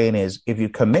we're saying is, if you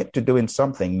commit to doing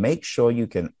something, make sure you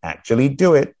can actually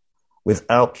do it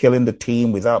without killing the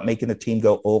team, without making the team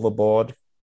go overboard.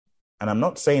 And I'm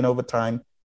not saying overtime.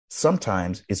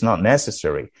 Sometimes it's not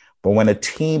necessary. But when a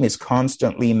team is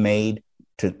constantly made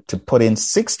to put in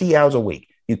 60 hours a week,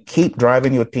 you keep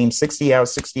driving your team 60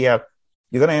 hours, you're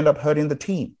going to end up hurting the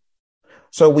team.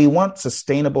 So we want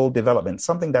sustainable development,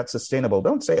 something that's sustainable.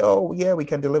 Don't say, oh, yeah, we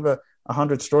can deliver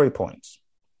 100 story points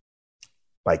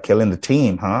by killing the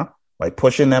team, by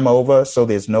pushing them over so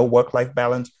there's no work-life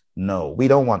balance. No, we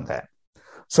don't want that.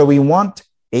 So we want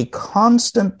a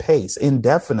constant pace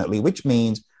indefinitely, which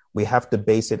means we have to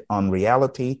base it on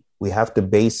reality. We have to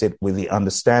base it with the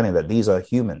understanding that these are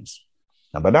humans.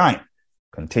 Number 9,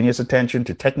 continuous attention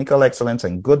to technical excellence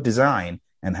and good design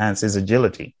enhances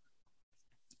agility.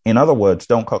 In other words,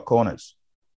 don't cut corners.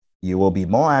 You will be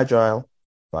more agile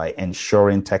by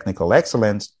ensuring technical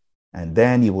excellence, and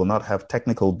then you will not have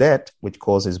technical debt, which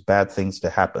causes bad things to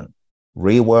happen.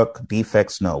 Rework,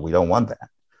 defects, no, we don't want that.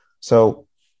 So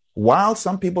while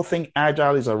some people think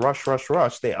agile is a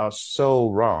rush, they are so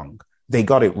wrong. They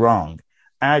got it wrong.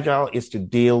 Agile is to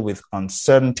deal with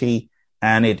uncertainty,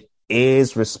 and it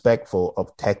is respectful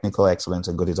of technical excellence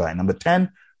and good design. Number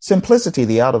 10, simplicity,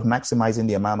 the art of maximizing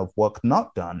the amount of work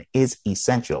not done, is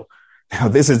essential. Now,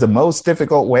 this is the most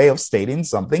difficult way of stating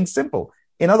something simple.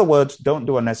 In other words, don't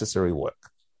do unnecessary work.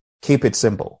 Keep it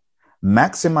simple.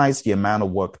 Maximize the amount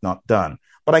of work not done.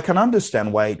 But I can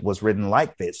understand why it was written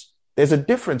like this. There's a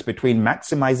difference between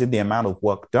maximizing the amount of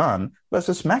work done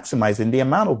versus maximizing the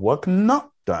amount of work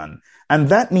not done. And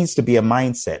that needs to be a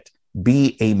mindset.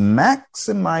 Be a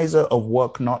maximizer of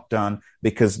work not done,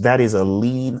 because that is a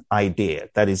lean idea.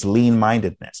 That is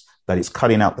lean-mindedness. That is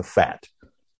cutting out the fat.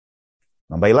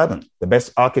 Number 11, the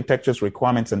best architectures,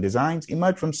 requirements, and designs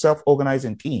emerge from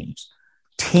self-organizing teams.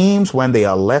 Teams, when they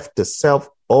are left to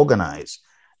self-organize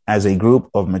as a group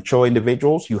of mature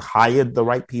individuals, you hired the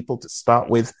right people to start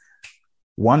with.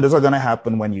 Wonders are going to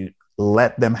happen when you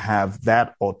let them have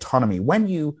that autonomy. When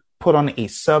you put on a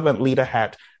servant leader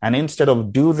hat, and instead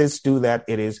of do this, do that,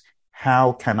 it is,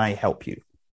 how can I help you?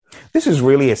 This is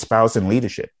really espousing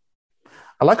leadership.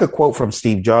 I like a quote from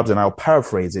Steve Jobs, and I'll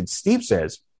paraphrase it. Steve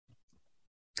says,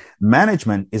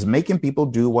 management is making people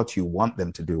do what you want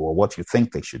them to do or what you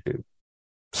think they should do.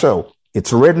 So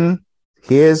it's written,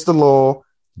 here's the law,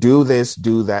 do this,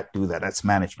 do that, do that. That's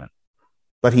management.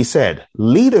 But he said,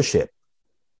 leadership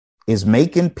is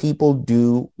making people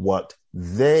do what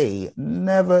they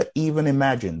never even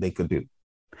imagined they could do.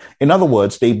 In other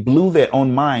words, they blew their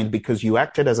own mind because you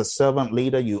acted as a servant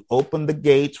leader. You opened the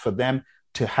gates for them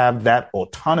to have that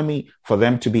autonomy, for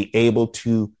them to be able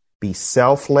to be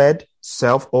self-led,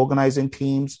 self-organizing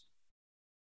teams.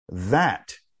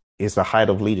 That is the height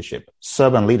of leadership,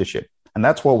 servant leadership. And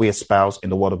that's what we espouse in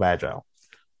the world of Agile.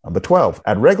 Number 12,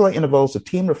 at regular intervals, the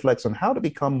team reflects on how to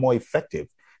become more effective,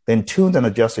 then tunes and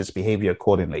adjusts its behavior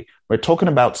accordingly. We're talking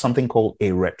about something called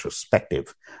a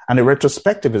retrospective. And a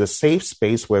retrospective is a safe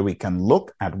space where we can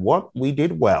look at what we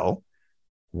did well,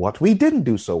 what we didn't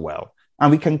do so well, and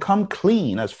we can come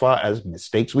clean as far as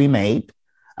mistakes we made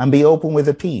and be open with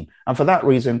the team. And for that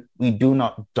reason, we do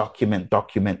not document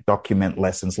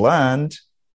lessons learned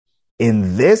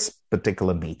in this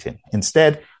particular meeting.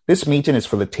 Instead, this meeting is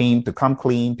for the team to come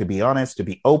clean, to be honest, to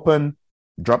be open,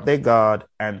 drop their guard,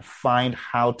 and find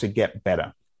how to get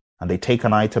better. And they take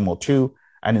an item or two,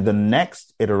 and in the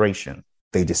next iteration,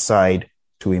 they decide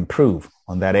to improve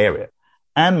on that area.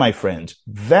 And my friends,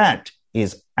 that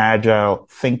is agile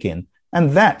thinking.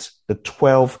 And that's the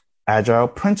 12 agile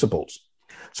principles.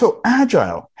 So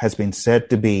agile has been said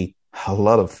to be a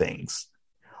lot of things,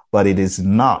 but it is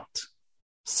not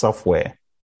software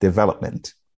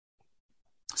development.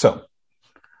 So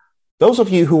those of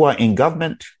you who are in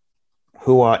government,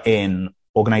 who are in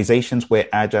organizations where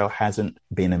agile hasn't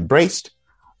been embraced,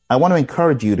 I want to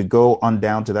encourage you to go on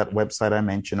down to that website I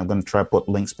mentioned. I'm going to try to put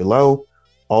links below.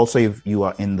 Also, if you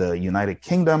are in the United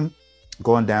Kingdom,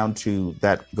 go on down to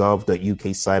that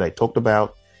gov.uk site I talked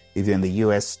about. If you're in the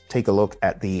US, take a look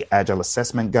at the Agile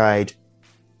Assessment Guide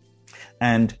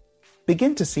and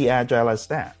begin to see Agile as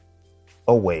that,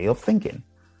 a way of thinking.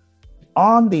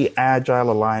 on the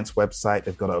Agile Alliance website,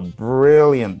 they've got a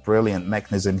brilliant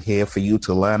mechanism here for you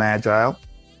to learn Agile.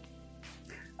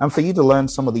 And for you to learn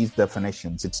some of these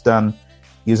definitions, it's done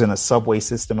using a subway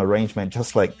system arrangement,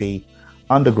 just like the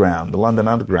Underground, the London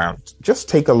Underground. Just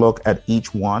take a look at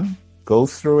each one, go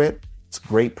through it. It's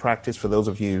great practice for those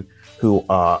of you who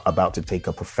are about to take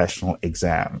a professional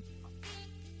exam.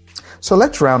 So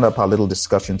let's round up our little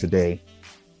discussion today.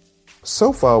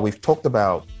 So far, we've talked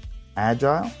about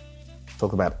Agile,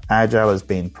 as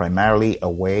being primarily a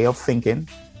way of thinking.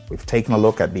 We've taken a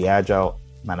look at the Agile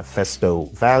Manifesto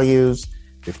values.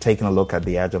 We've taken a look at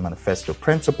the Agile Manifesto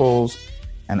principles.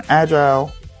 And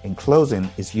Agile, in closing,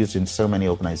 is used in so many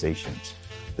organizations.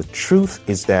 The truth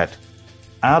is that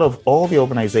out of all the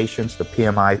organizations the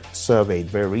PMI surveyed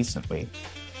very recently,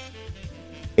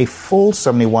 a full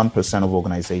 71% of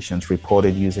organizations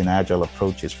reported using Agile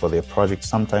approaches for their projects,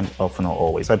 sometimes, often, or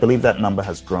always. I believe that number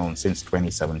has grown since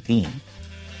 2017.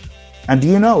 And do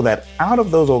you know that out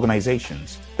of those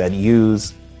organizations that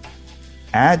use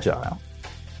Agile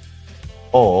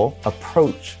or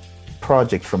approach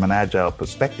project from an Agile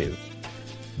perspective,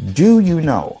 do you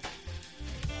know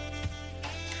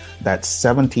that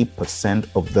 70%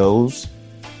 of those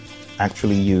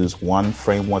actually use one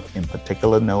framework in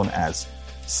particular known as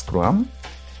Scrum?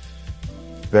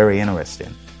 Very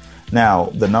interesting. Now,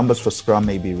 the numbers for Scrum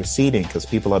may be receding because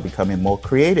people are becoming more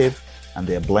creative and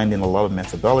they're blending a lot of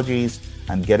methodologies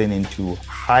and getting into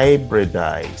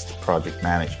hybridized project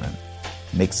management,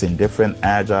 mixing different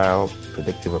agile,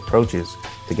 predictive approaches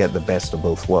to get the best of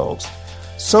both worlds.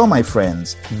 So, my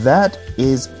friends, that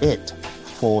is it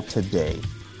for today.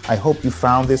 I hope you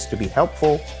found this to be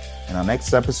helpful. In our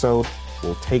next episode,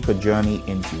 we'll take a journey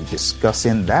into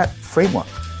discussing that framework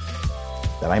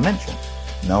that I mentioned,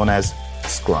 known as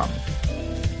Scrum.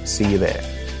 See you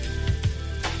there.